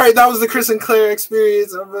right, that was the Chris and Clair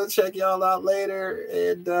experience. I'm gonna check y'all out later,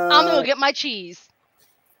 and I'm gonna get my cheese,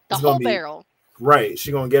 the whole barrel. Right,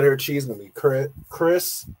 she's gonna get her cheese. Gonna be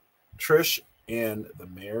Chris, Trish, and the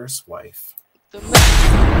mayor's wife.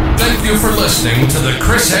 Thank you for listening to the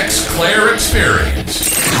Chris X Clair Experience.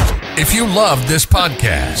 If you loved this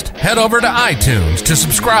podcast, head over to iTunes to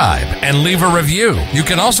subscribe and leave a review. You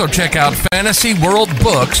can also check out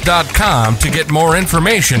fantasyworldbooks.com to get more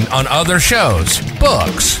information on other shows,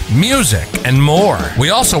 books, music, and more.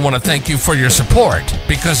 We also want to thank you for your support,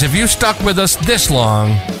 because if you stuck with us this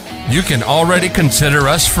long, you can already consider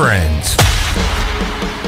us friends.